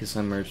smoke because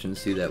some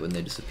merchants do that when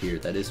they disappear.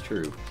 That is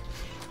true.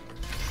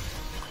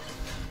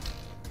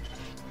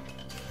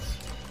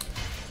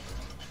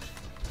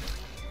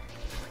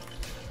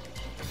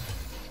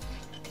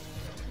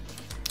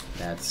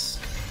 That's...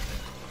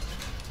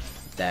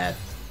 That...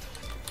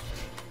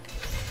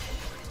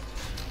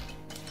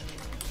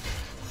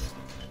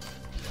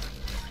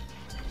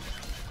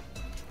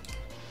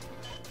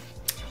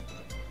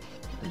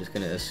 I'm just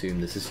gonna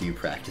assume this is you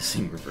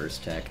practicing reverse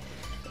tech.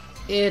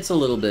 It's a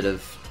little bit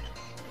of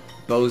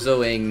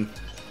bozoing,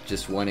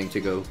 just wanting to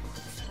go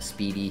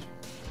speedy,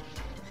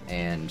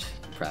 and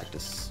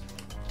practice.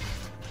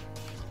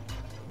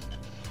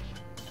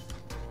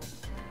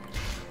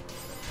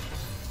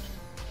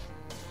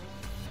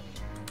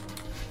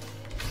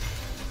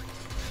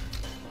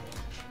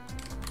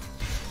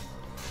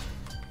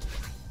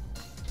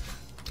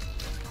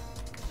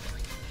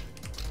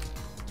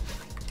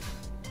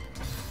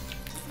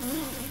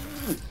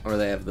 Or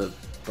they have the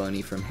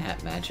bunny from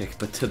Hat Magic,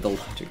 but to the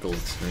logical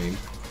extreme.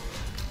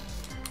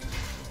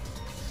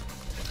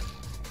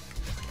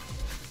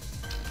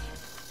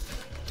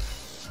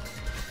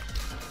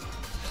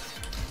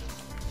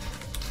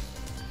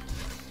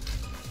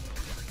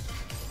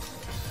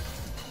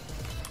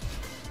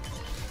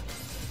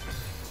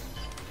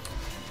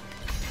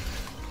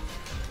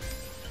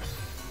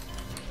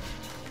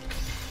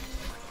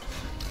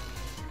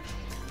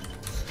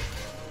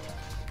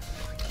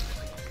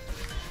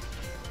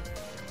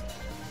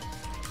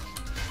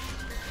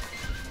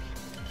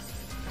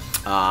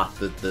 Ah,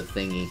 the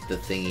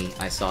thingy.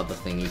 I saw the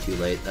thingy too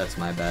late. That's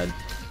my bad.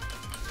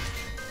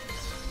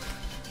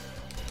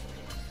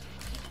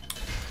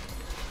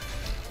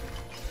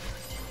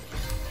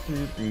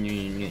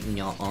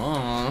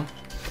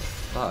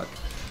 Fuck.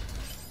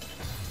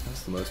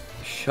 That's the most.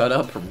 Shut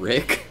up,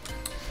 Rick.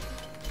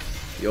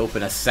 You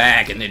open a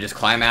sack and they just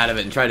climb out of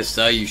it and try to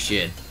sell you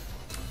shit.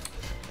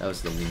 That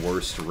was the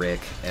worst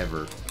Rick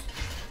ever.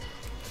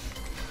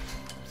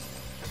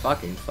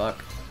 Fucking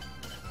fuck.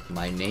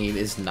 My name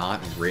is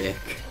not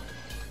Rick.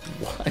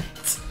 What?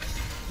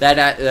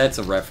 That's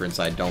a reference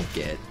I don't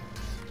get.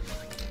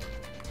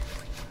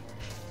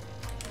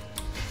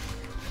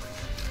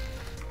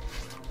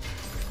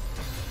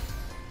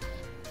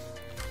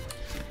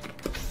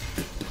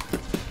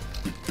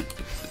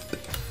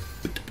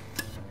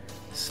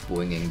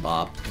 Swinging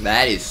Bob.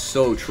 That is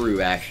so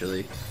true,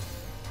 actually.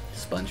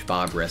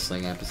 SpongeBob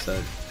wrestling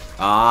episode.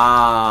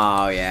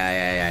 Oh,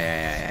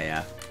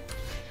 yeah.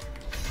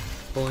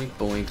 Boink,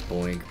 boink,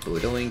 boink,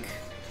 boink,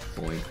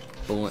 boink,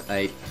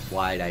 boink.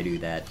 Why'd I do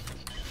that?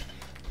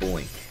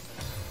 Boink.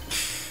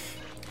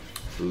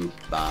 Boop,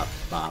 bop,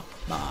 bop,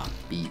 bop,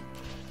 beep.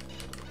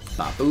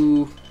 Bop,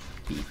 boo.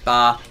 Beep,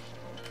 bop.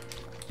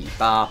 Beep,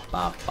 bop,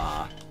 bop,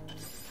 bop.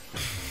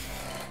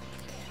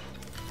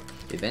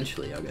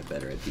 Eventually, I'll get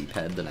better at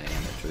D-pad than I am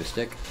at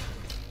joystick.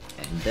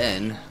 And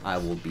then, I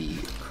will be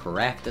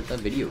cracked at the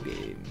video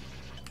game.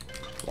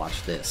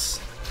 Watch this.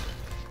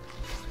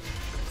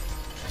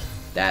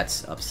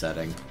 That's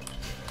upsetting.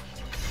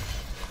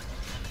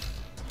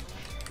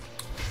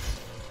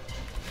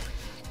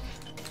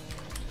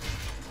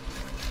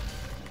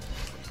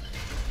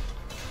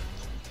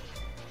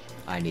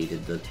 I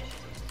needed the...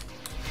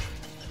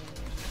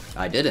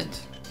 I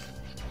didn't.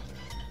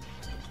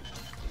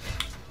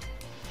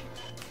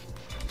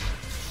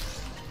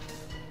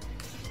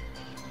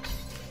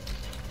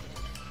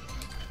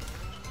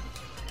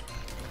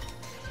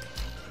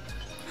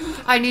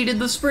 I needed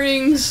the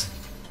springs!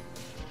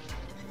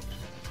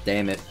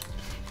 Damn it.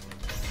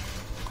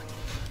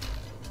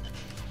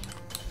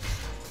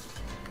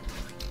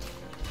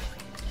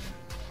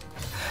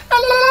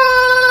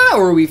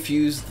 Or we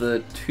fuse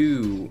the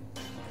two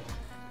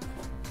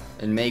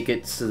and make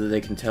it so that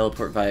they can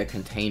teleport via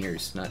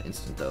containers. Not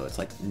instant though, it's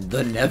like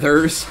the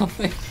nether or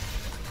something.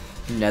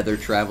 Nether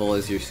travel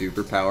is your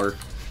superpower.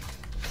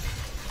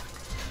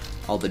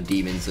 All the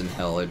demons in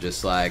hell are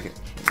just like,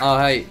 oh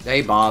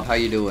hey Bob, how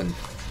you doing?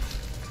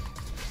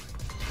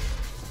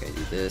 Okay,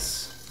 do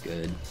this.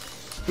 Good.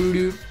 Boo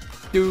doop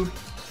doop.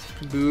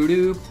 Boo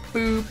doop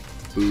boop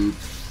boop.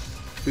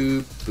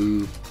 Boop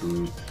boop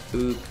boop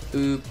boop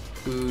boop.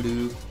 Boo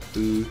doop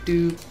boo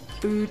doop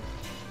boop.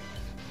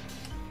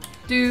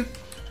 Doop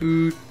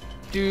boop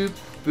doop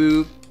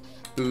boop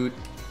boop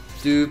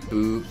doop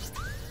boop.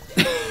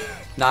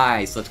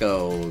 Nice, let's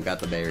go. Got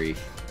the berry.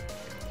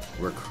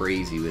 We're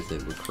crazy with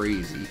it. We're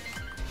crazy.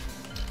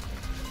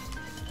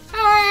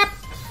 Ah!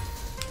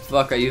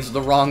 Fuck, I used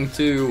the wrong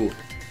two.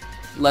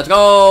 Let's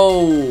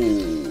go!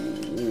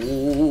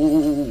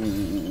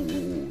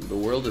 The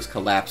world is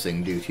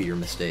collapsing due to your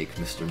mistake,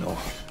 Mr. Noel.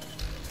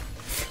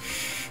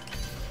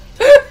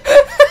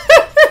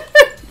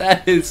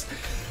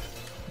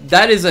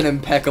 That is an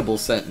impeccable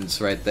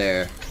sentence right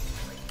there.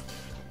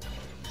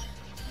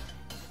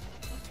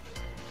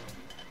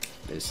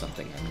 There's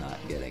something I'm not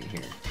getting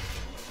here.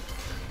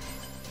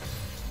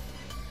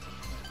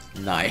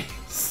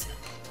 Nice.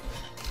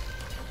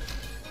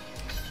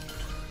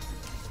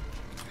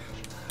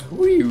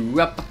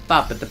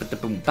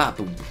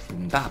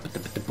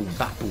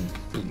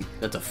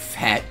 That's a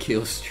fat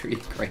kill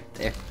streak right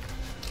there.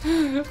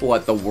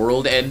 What, the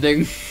world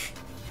ending?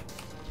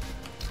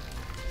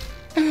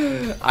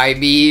 I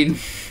mean...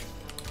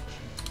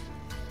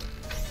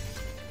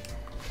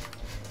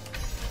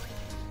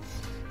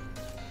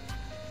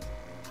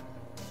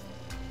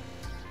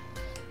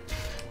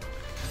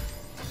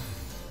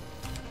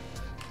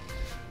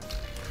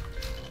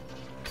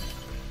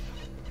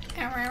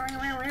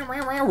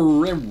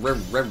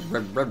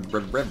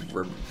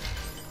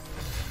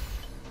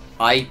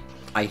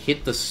 I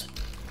hit the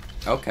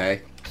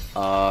okay.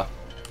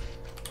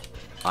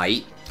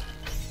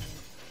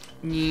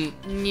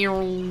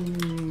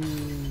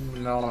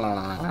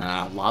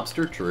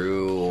 Lobster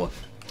true.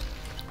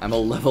 I'm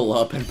gonna level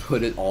up and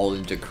put it all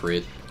into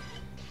crit.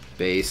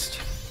 Based.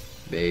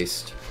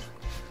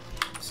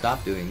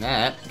 Stop doing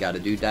that. Gotta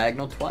do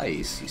diagonal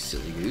twice, you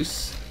silly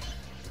goose.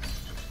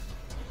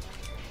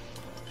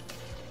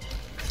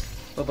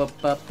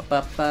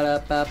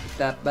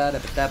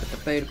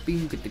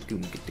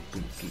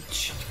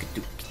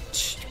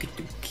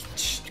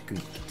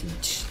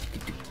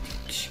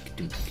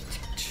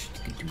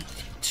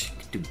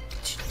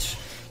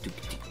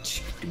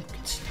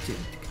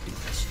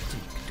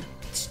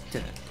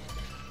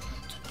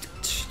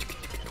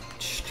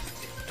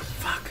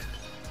 Fuck.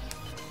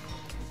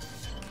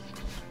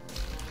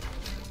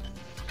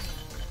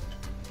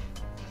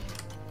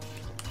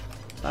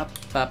 Bop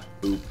bop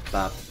boop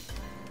bop.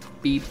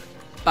 Beep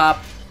bop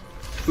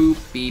boop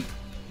beep.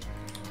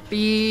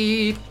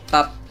 Beep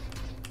bop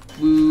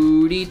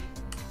booty.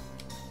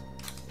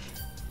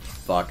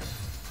 Fuck.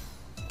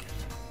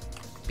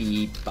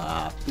 Beep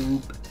bop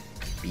boop.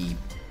 Beep.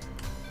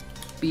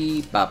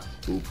 Beep bop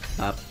boop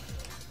bop.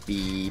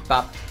 Beep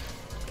bop.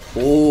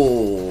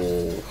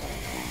 Oh.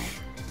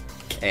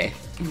 Okay.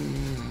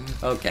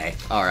 Okay.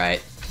 All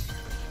right.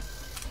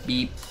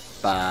 Beep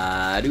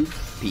ba doop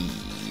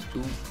beep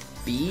boop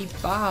beep.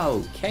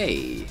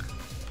 Okay.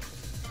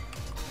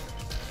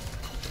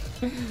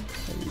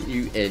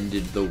 You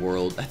ended the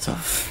world. That's a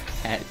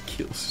fat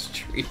kill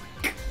streak.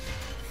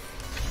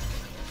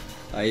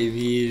 I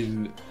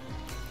mean,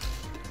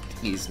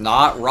 he's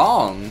not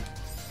wrong.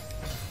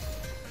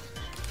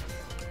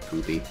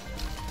 Poopy.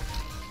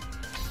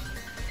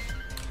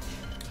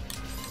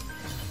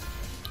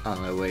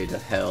 On my way to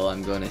hell,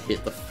 I'm gonna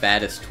hit the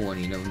fattest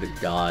 20 known to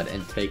God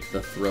and take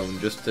the throne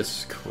just to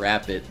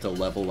scrap it to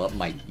level up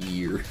my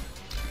gear.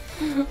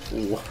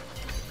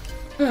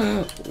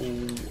 I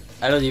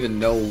don't even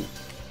know.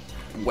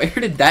 Where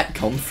did that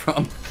come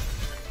from?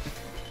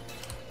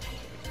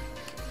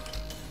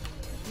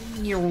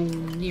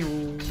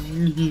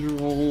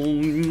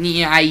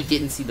 I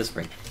didn't see the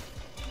spring.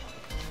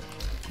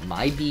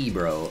 My B,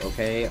 bro,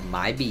 okay?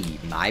 My B,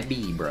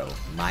 bro.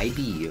 My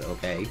B,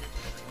 okay?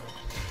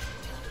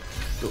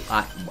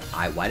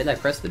 Why did I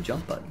press the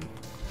jump button?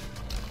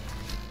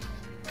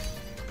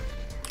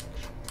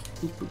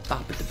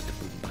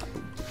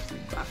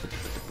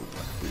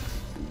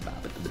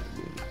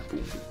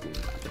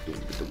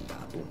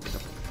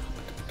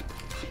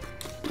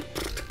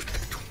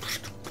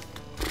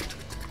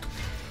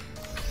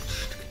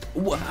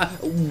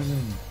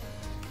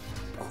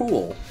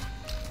 Cool.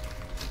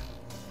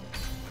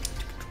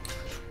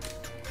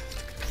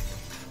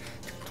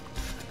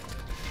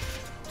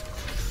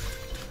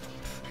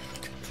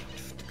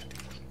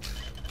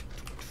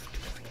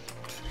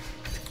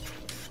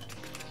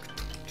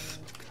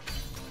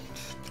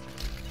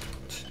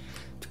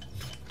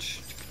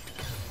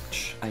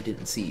 I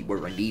didn't see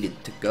where I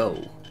needed to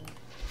go.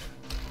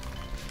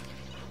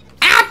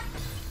 Ah!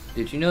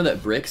 Did you know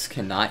that bricks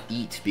cannot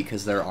eat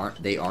because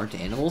they aren't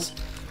animals?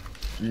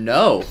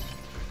 No.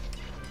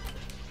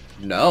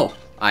 No,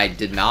 I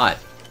did not.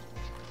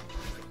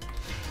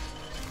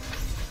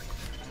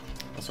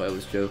 Also, I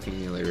was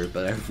joking earlier,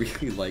 but I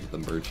really like the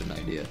merchant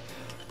idea.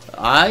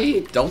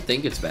 I don't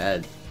think it's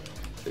bad.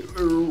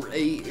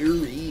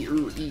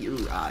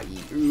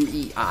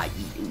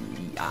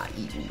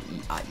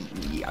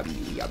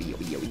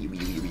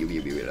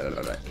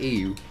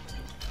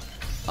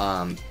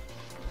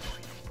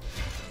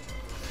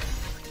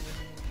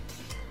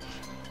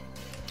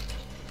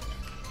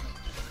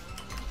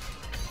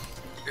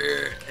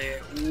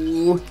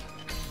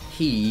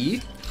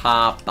 He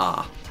ha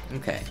ba.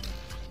 Okay.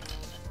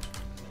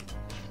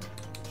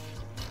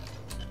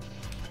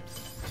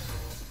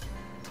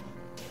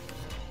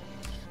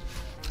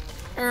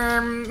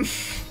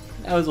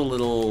 That was a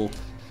little.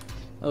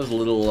 That was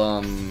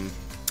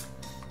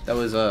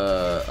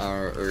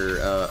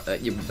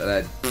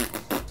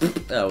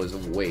that was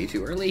way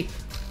too early.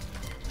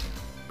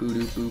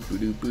 Boo-doo, boo,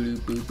 boo-doo, boo-doo,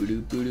 boo,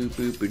 boo-doo, boo-doo,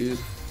 boo, boo-doo.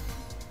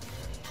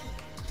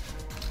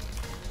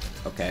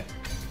 Okay.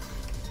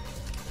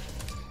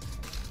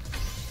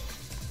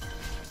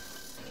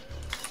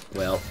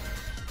 Well,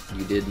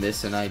 you did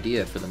miss an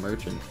idea for the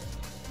merchant.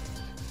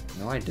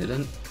 No, I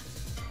didn't.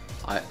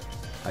 I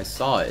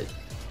saw it.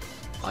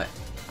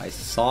 I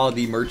saw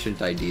the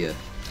merchant idea.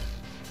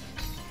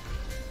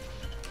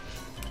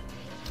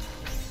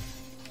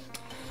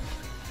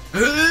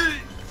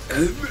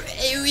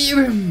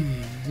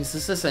 Is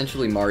this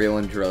essentially Mario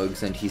on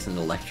drugs and he's an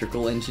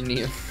electrical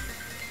engineer?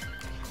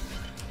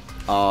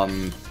 Well,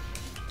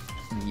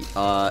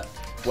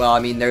 I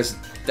mean, there's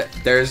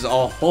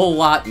a whole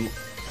lot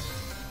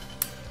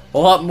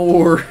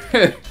more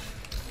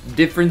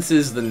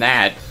differences than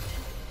that.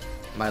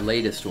 My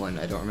latest one,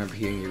 I don't remember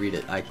hearing you read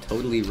it. I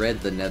totally read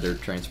the Nether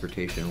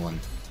transportation one.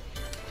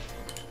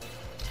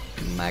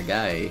 My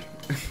guy.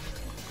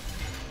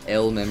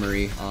 L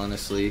memory,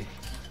 honestly.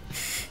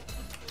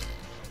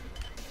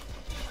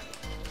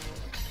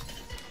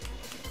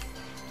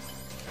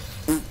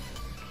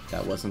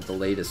 That wasn't the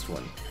latest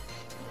one.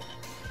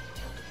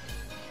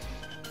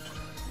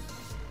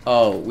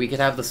 Oh, we could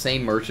have the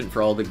same merchant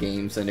for all the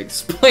games and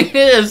explain it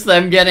as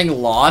them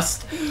getting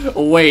lost?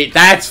 Wait,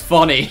 that's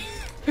funny.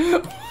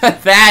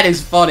 That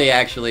is funny,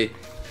 actually.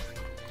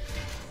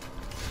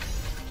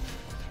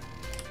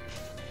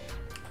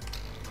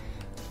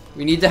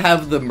 We need to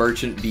have the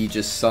merchant be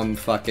just some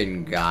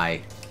fucking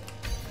guy.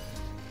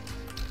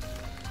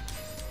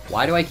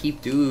 Why do I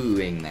keep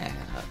doing that?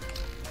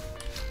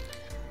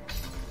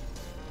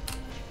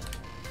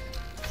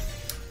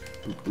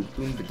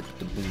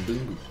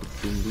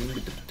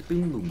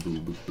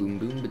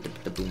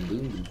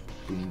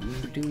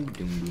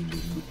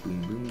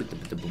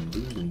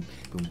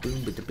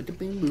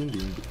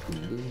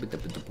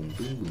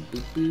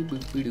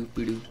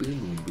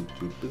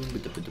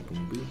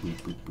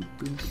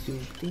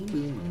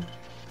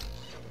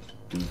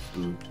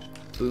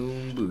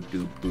 Boom boo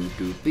doo boo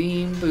doo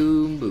beam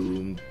boom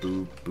boom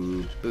boo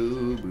boo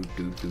boo boo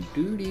doo doo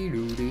doo dee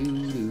doo doo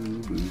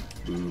doo boo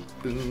boo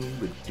boom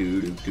boo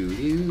doo doo doo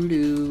doo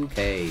doo.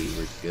 Okay,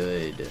 we're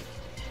good.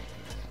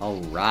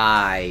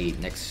 Alright,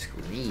 next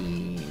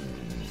screen.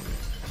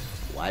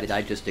 Why did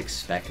I just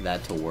expect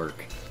that to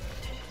work?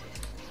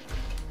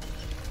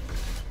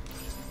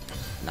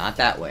 Not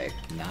that way.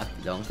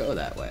 Don't go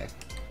that way.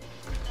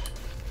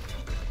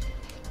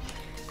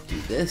 Do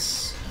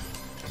this.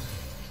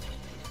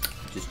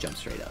 Just jump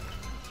straight up.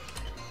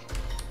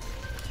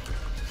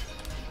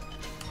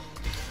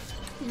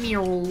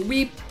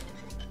 Weep.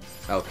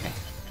 Okay.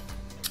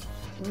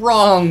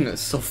 Wrong!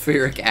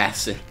 Sulfuric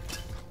acid.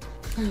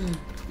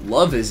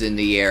 Love is in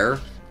the air.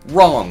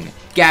 Wrong!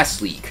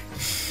 Gas leak.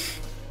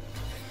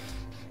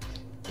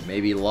 He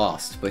may be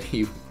lost, but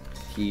he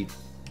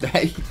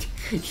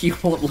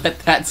won't let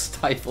that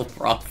stifle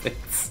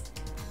profits.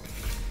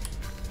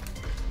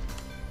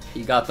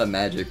 He got the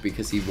magic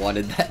because he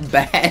wanted that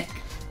bag.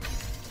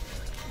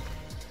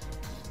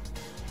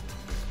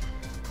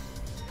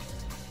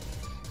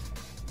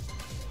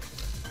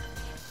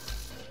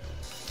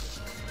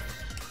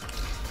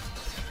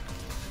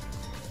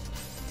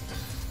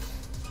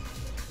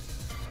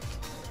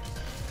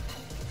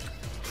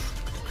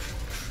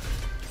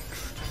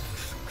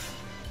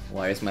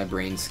 Why is my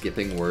brain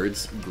skipping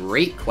words?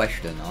 Great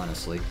question,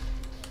 honestly.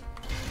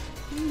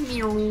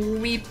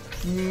 Beep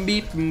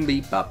beep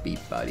beep bop beep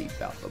body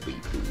bop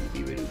beep boo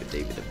beep boo beep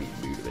beep beep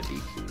beep beep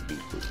boo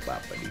beep boo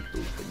bop beep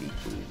boo beep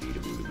boo beep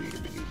boo beep boo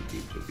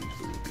beep boo beep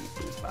boo beep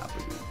boo bop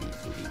beep boo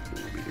beep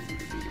boo beep boo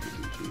beep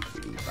boo beep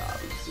boo bop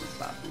beep boo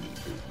bop beep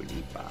boo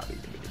beep bop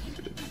beep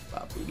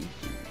boo beep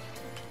boo.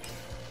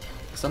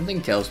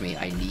 Something tells me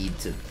I need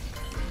to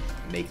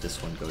make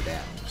this one go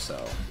down, so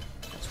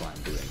that's why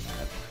I'm doing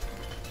that.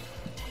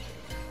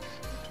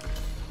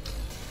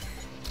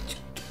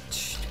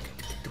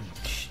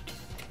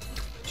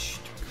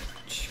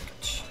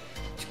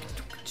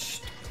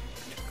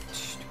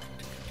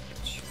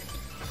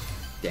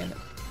 Damn it.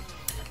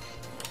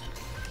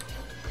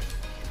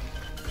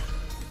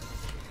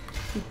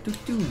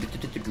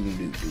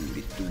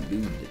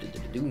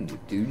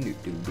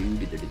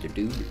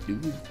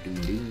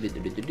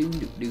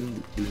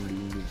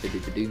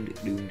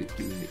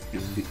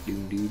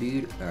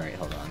 Alright,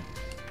 hold on.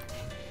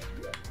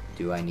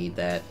 Do I need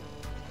that?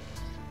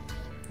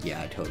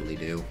 Yeah, I totally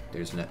do.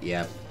 There's no...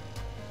 yeah.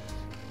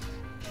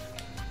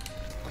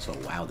 Also,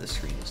 wow, this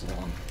screen is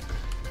long.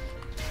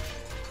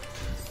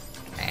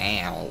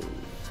 Ow.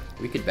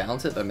 We could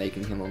balance it by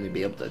making him only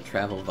be able to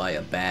travel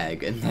via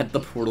bag, and that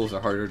the portals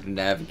are harder to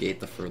navigate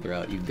the further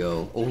out you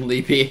go. Only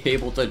be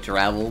able to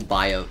travel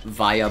via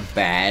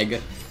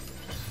bag?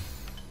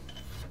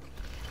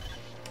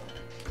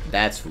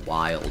 That's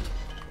wild.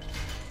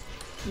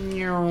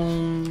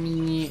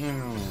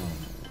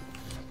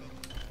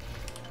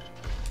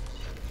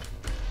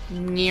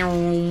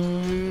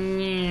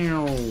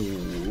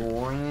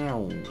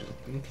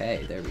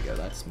 Okay, there we go.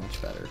 That's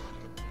much better.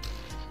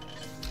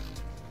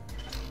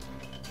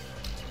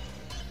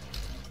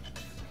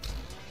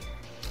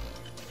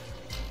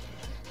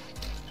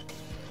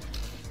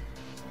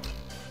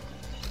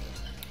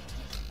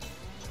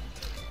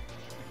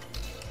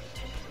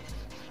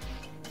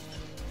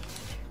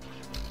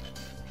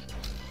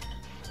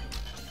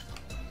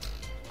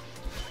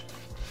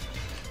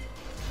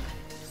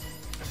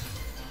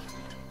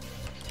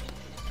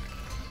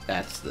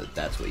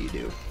 That's what you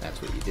do.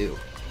 That's what you do.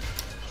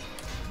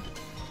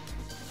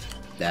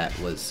 That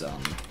was,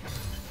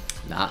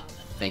 not...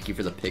 Thank you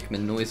for the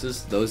Pikmin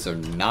noises. Those are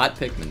not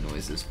Pikmin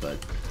noises, but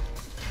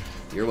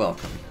you're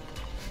welcome.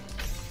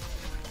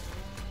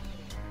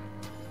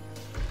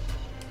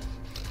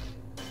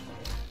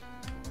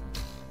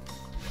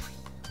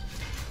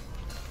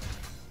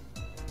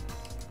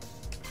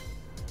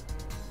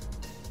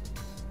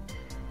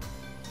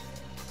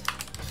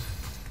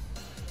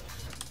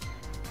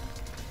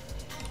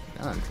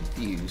 Now I'm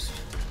confused.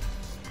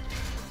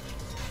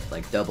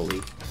 Like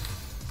doubly.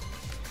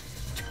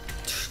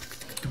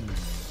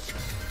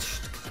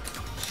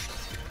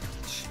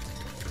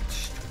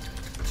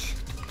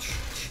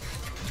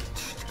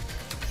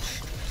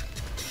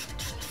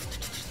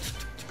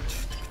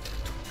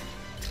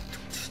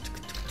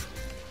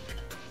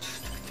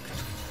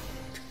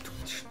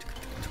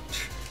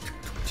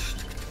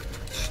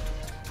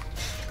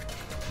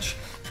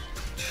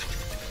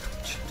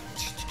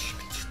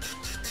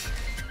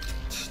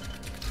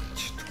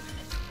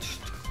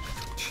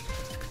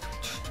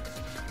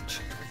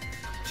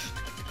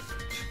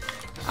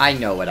 I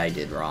know what I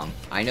did wrong.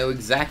 I know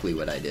exactly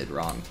what I did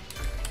wrong.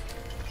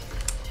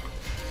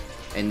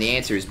 And the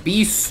answer is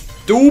be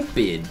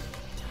stupid.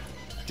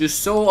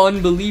 Just so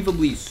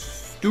unbelievably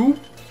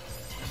stupid.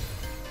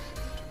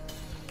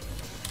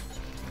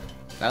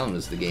 That one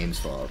was the game's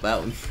fault. That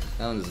one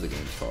was the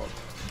game's fault.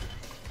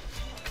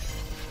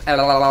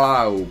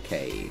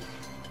 Okay.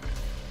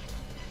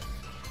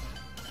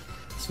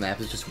 This map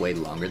is just way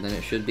longer than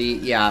it should be.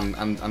 Yeah,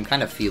 I'm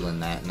kind of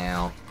feeling that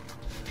now.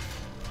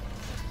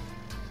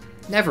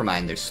 Never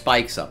mind, there's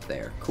spikes up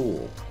there.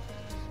 Cool.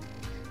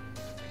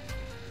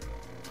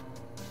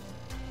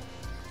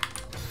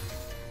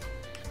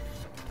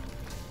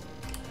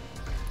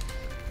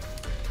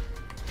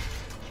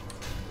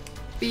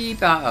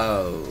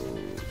 Beep-oh.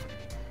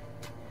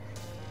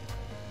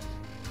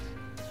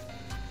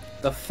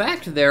 The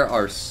fact there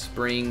are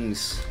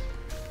springs...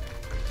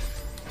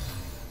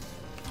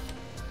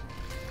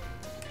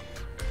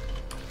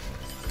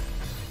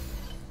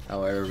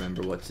 Oh, I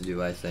remember what to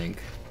do, I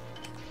think.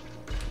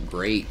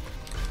 Great.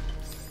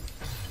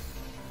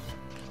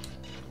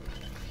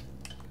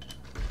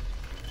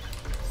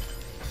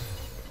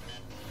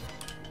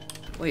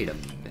 Wait a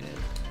minute.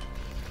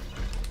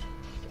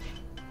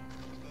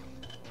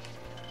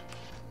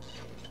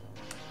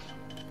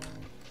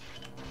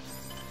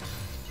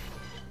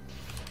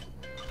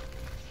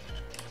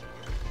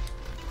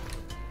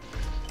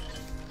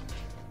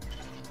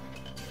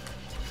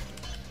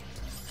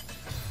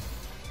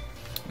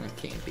 That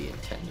can't be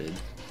intended.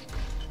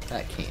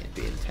 That can't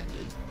be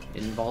intended.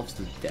 It involves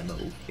the demo.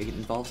 It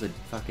involves a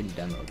fucking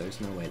demo.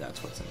 There's no way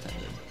that's what's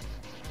intended.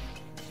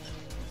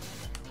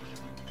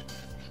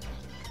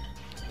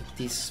 But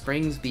these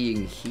springs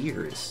being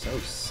here is so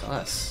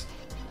sus.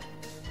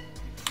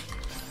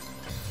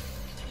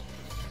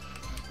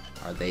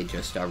 Are they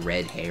just a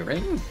red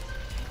herring?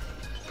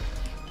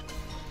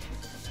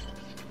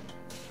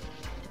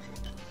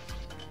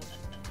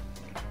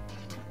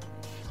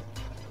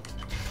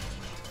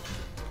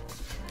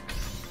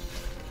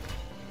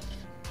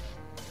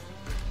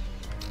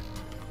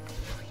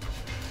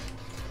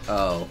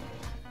 Oh.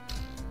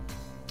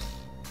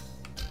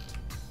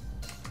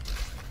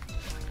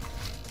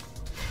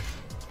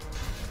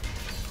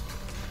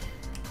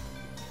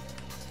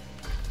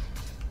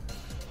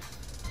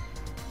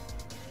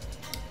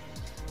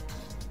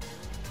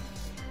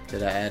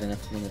 Did I add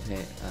enough to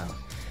imitate? Oh.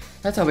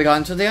 That's how we got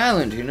into the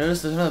island. You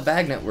noticed that another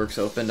bag networks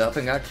opened up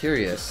and got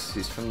curious.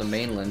 He's from the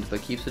mainland,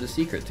 but keeps it a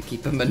secret to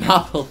keep a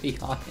monopoly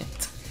on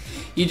it.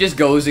 He just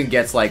goes and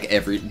gets like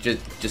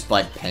just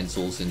like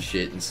pencils and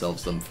shit and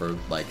sells them for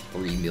like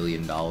 $3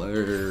 million.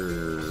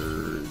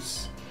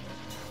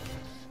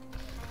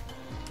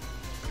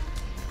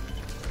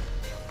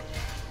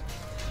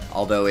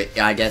 Although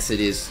I guess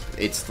it's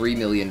 $3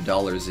 million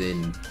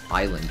in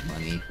island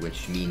money,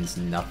 which means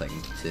nothing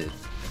to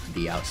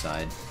the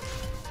outside.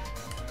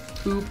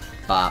 Boop,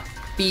 bop,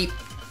 beep,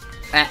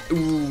 ah,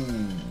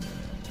 ooh.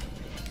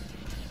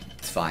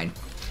 It's fine.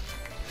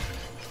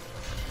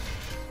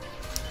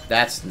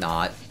 That's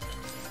not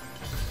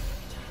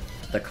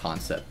the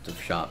concept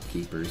of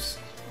shopkeepers.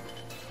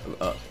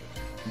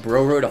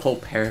 Bro wrote a whole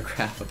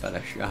paragraph about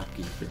a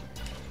shopkeeper.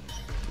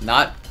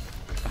 Not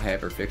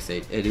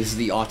hyperfixate. It is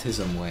the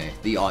autism way.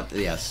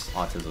 Yes,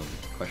 autism.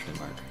 Question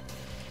mark.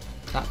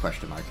 Not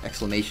question mark.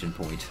 Exclamation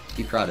point.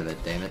 Be proud of it,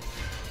 damn it.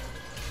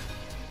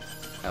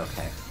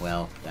 Okay,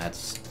 well,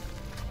 that's...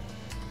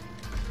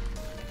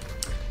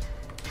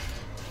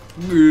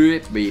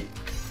 Beep, beep,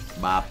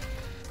 bop.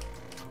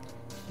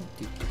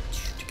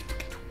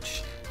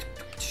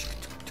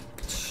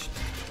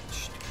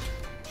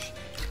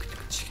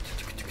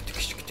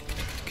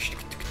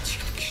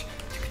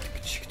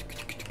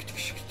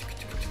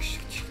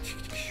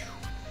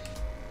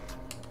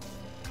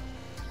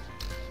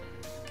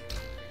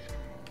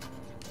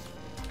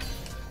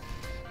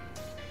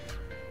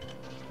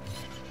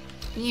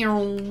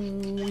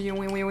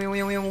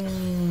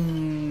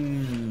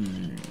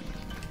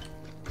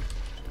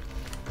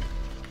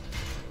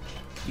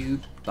 You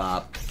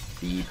bop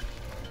beep.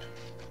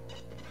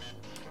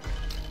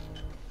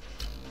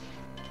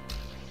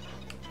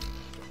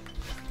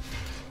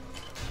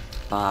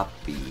 Bop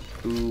beep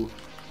boo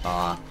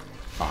ba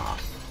ba.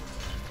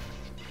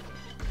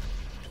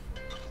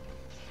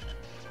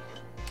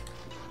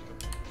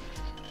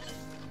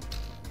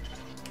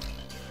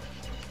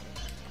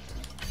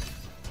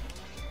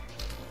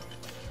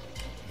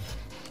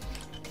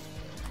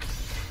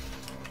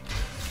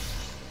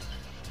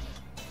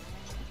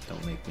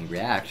 Don't make me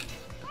react.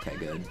 Okay,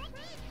 good.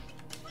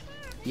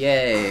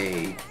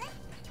 Yay!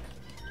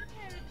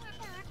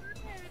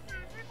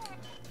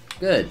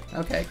 Good.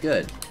 Okay,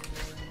 good.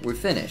 We're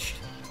finished.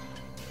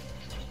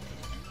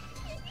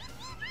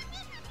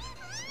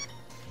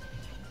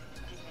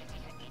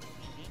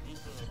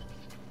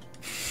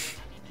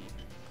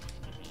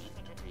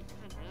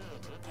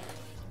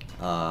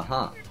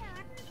 Uh-huh.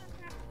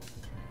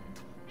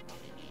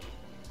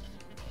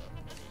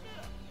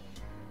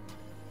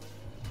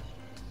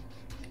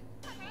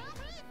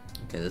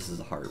 Okay, this is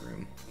the heart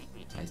room.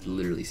 I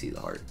literally see the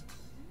heart.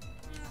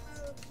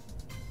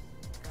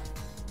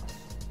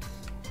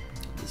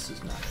 This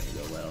is not gonna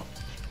go well.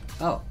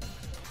 Oh.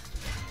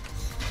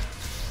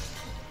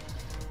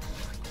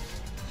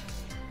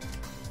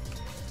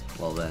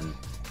 Well then,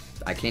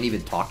 I can't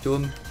even talk to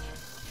him?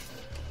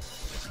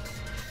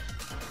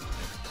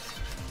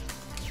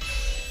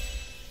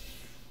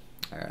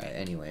 Alright,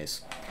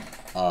 anyways.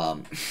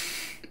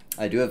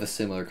 I do have a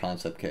similar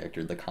concept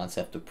character, the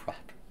concept of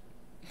prop.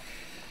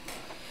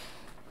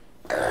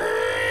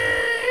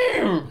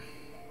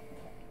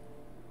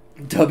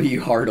 W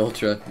Hard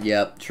Ultra.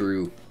 Yep,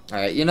 true.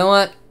 Alright, you know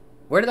what?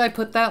 Where did I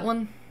put that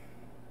one?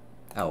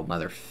 Oh,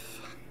 mother...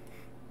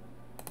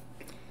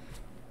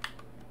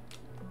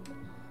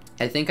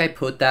 I think I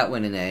put that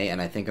one in A,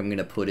 and I think I'm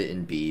gonna put it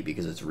in B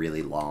because it's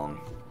really long.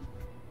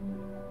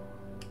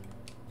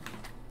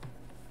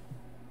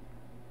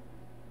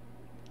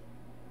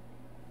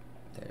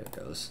 There it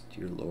goes.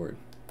 Dear Lord.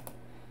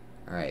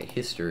 Alright,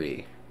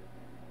 history.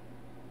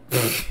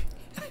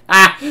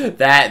 Ah!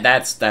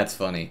 That's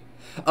funny.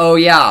 Oh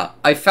yeah,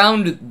 I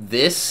found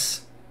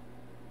this.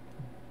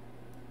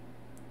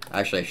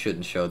 Actually, I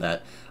shouldn't show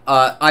that.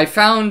 I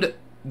found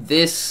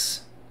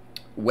this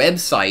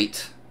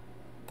website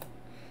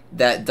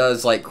that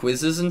does like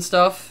quizzes and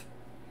stuff.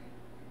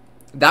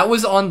 That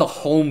was on the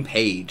home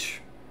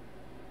page.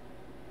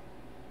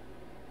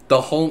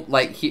 The home,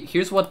 like,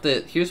 here's what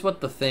the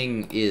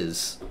thing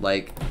is.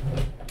 Like,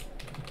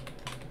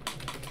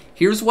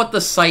 here's what the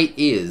site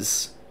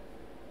is.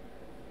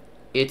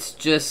 It's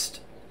just,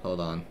 hold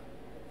on.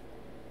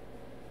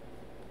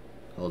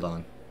 Hold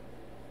on.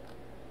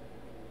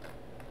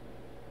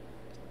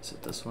 Is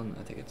it this one?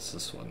 I think it's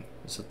this one.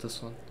 Is it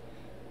this one?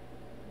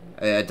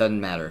 It doesn't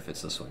matter if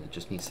it's this one. It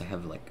just needs to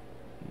have, like...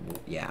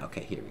 Yeah,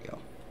 okay, here we go.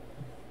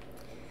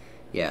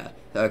 Yeah,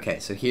 okay,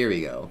 so here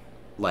we go.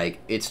 Like,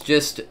 it's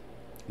just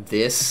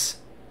this.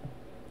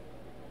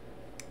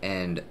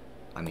 And,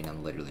 I mean,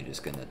 I'm literally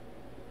just gonna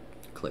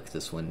click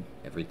this one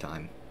every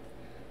time.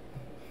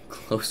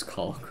 Close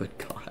call, good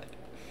God.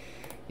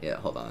 Yeah,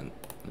 hold on.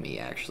 Let me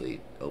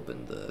actually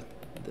open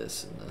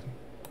this in the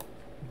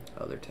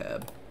other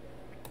tab.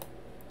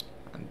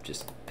 I'm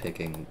just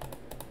picking...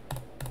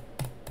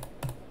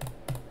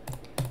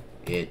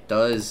 It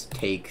does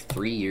take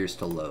 3 years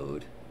to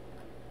load.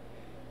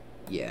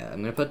 Yeah,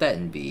 I'm gonna put that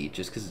in B,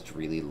 just because it's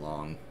really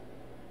long.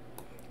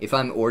 If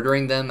I'm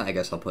ordering them, I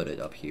guess I'll put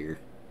it up here.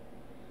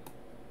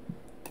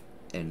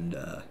 And,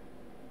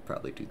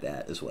 probably do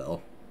that as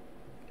well.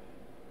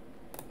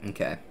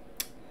 Okay.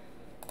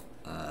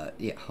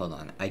 Yeah, hold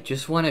on. I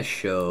just want to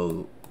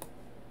show...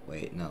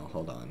 Wait, no,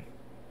 hold on.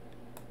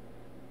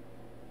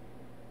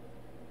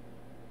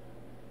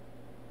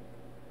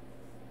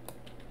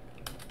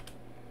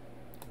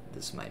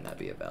 This might not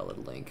be a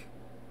valid link.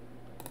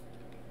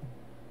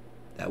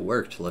 That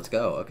worked. Let's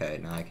go. Okay,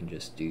 now I can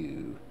just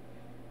do...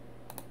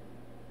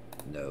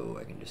 No,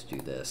 I can just do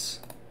this.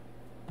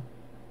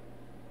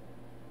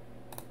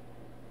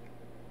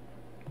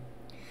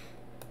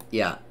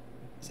 Yeah.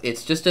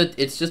 It's just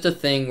a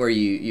thing where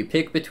you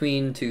pick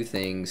between two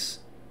things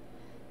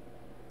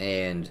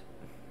and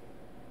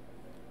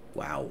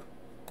wow.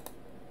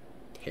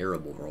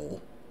 Terrible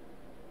roll.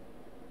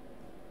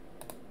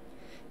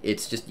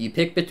 It's just you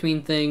pick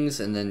between things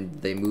and then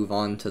they move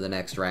on to the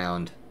next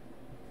round.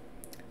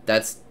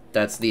 That's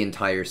the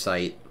entire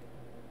site.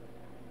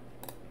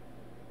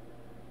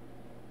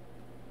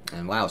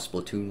 And wow,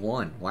 Splatoon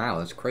 1. Wow,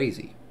 that's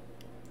crazy.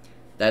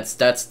 That's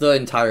the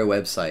entire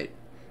website.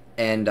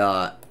 And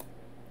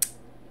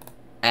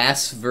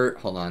ass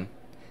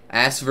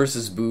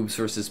versus boobs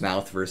versus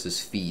mouth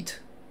versus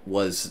feet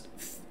was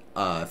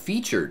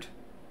featured.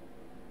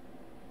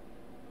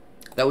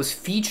 That was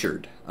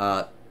featured.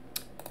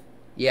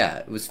 Yeah,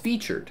 it was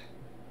featured.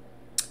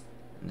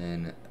 And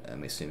then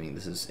I'm assuming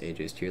this is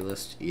AJ's tier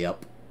list.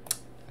 Yep.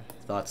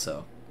 Thought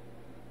so.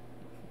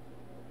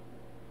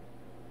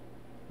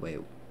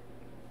 Wait,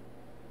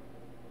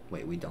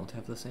 we don't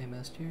have the same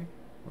S tier?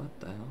 What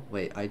the hell?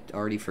 Wait, I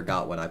already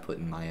forgot what I put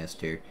in my S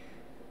tier.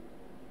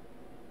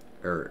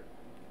 Oh,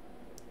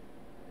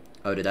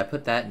 did I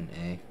put that in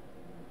A?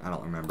 I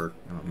don't remember.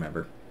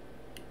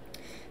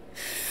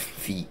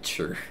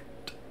 Featured.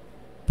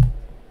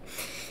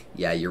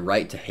 Yeah, you're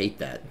right to hate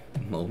that.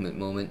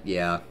 Moment,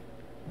 yeah.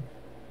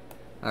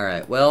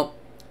 Alright, well,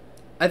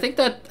 I think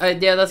that,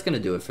 yeah, that's gonna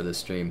do it for this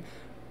stream.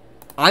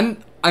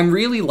 I'm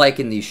really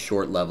liking these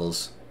short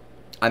levels.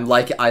 I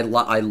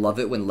love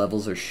it when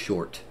levels are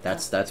short.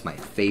 That's my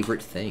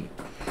favorite thing.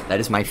 That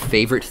is my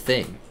favorite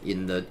thing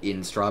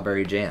in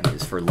Strawberry Jam,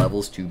 is for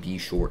levels to be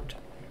short.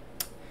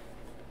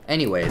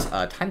 Anyways,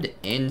 time to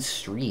end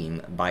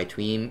stream by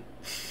Tweem.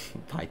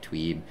 By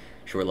Tweem.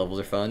 Short levels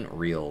are fun.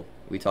 Real.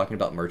 We talking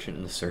about Merchant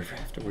in the server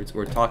afterwards.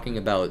 We're talking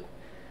about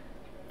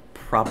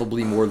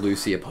probably more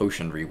Lucia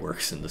potion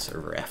reworks in the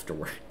server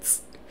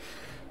afterwards.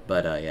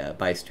 But yeah,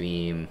 by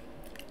stream.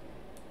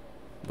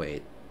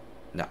 Wait.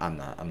 No, I'm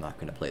not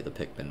gonna play the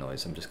Pikmin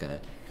noise. I'm just gonna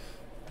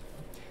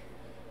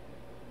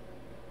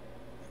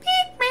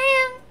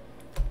Pikmin.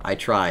 I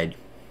tried.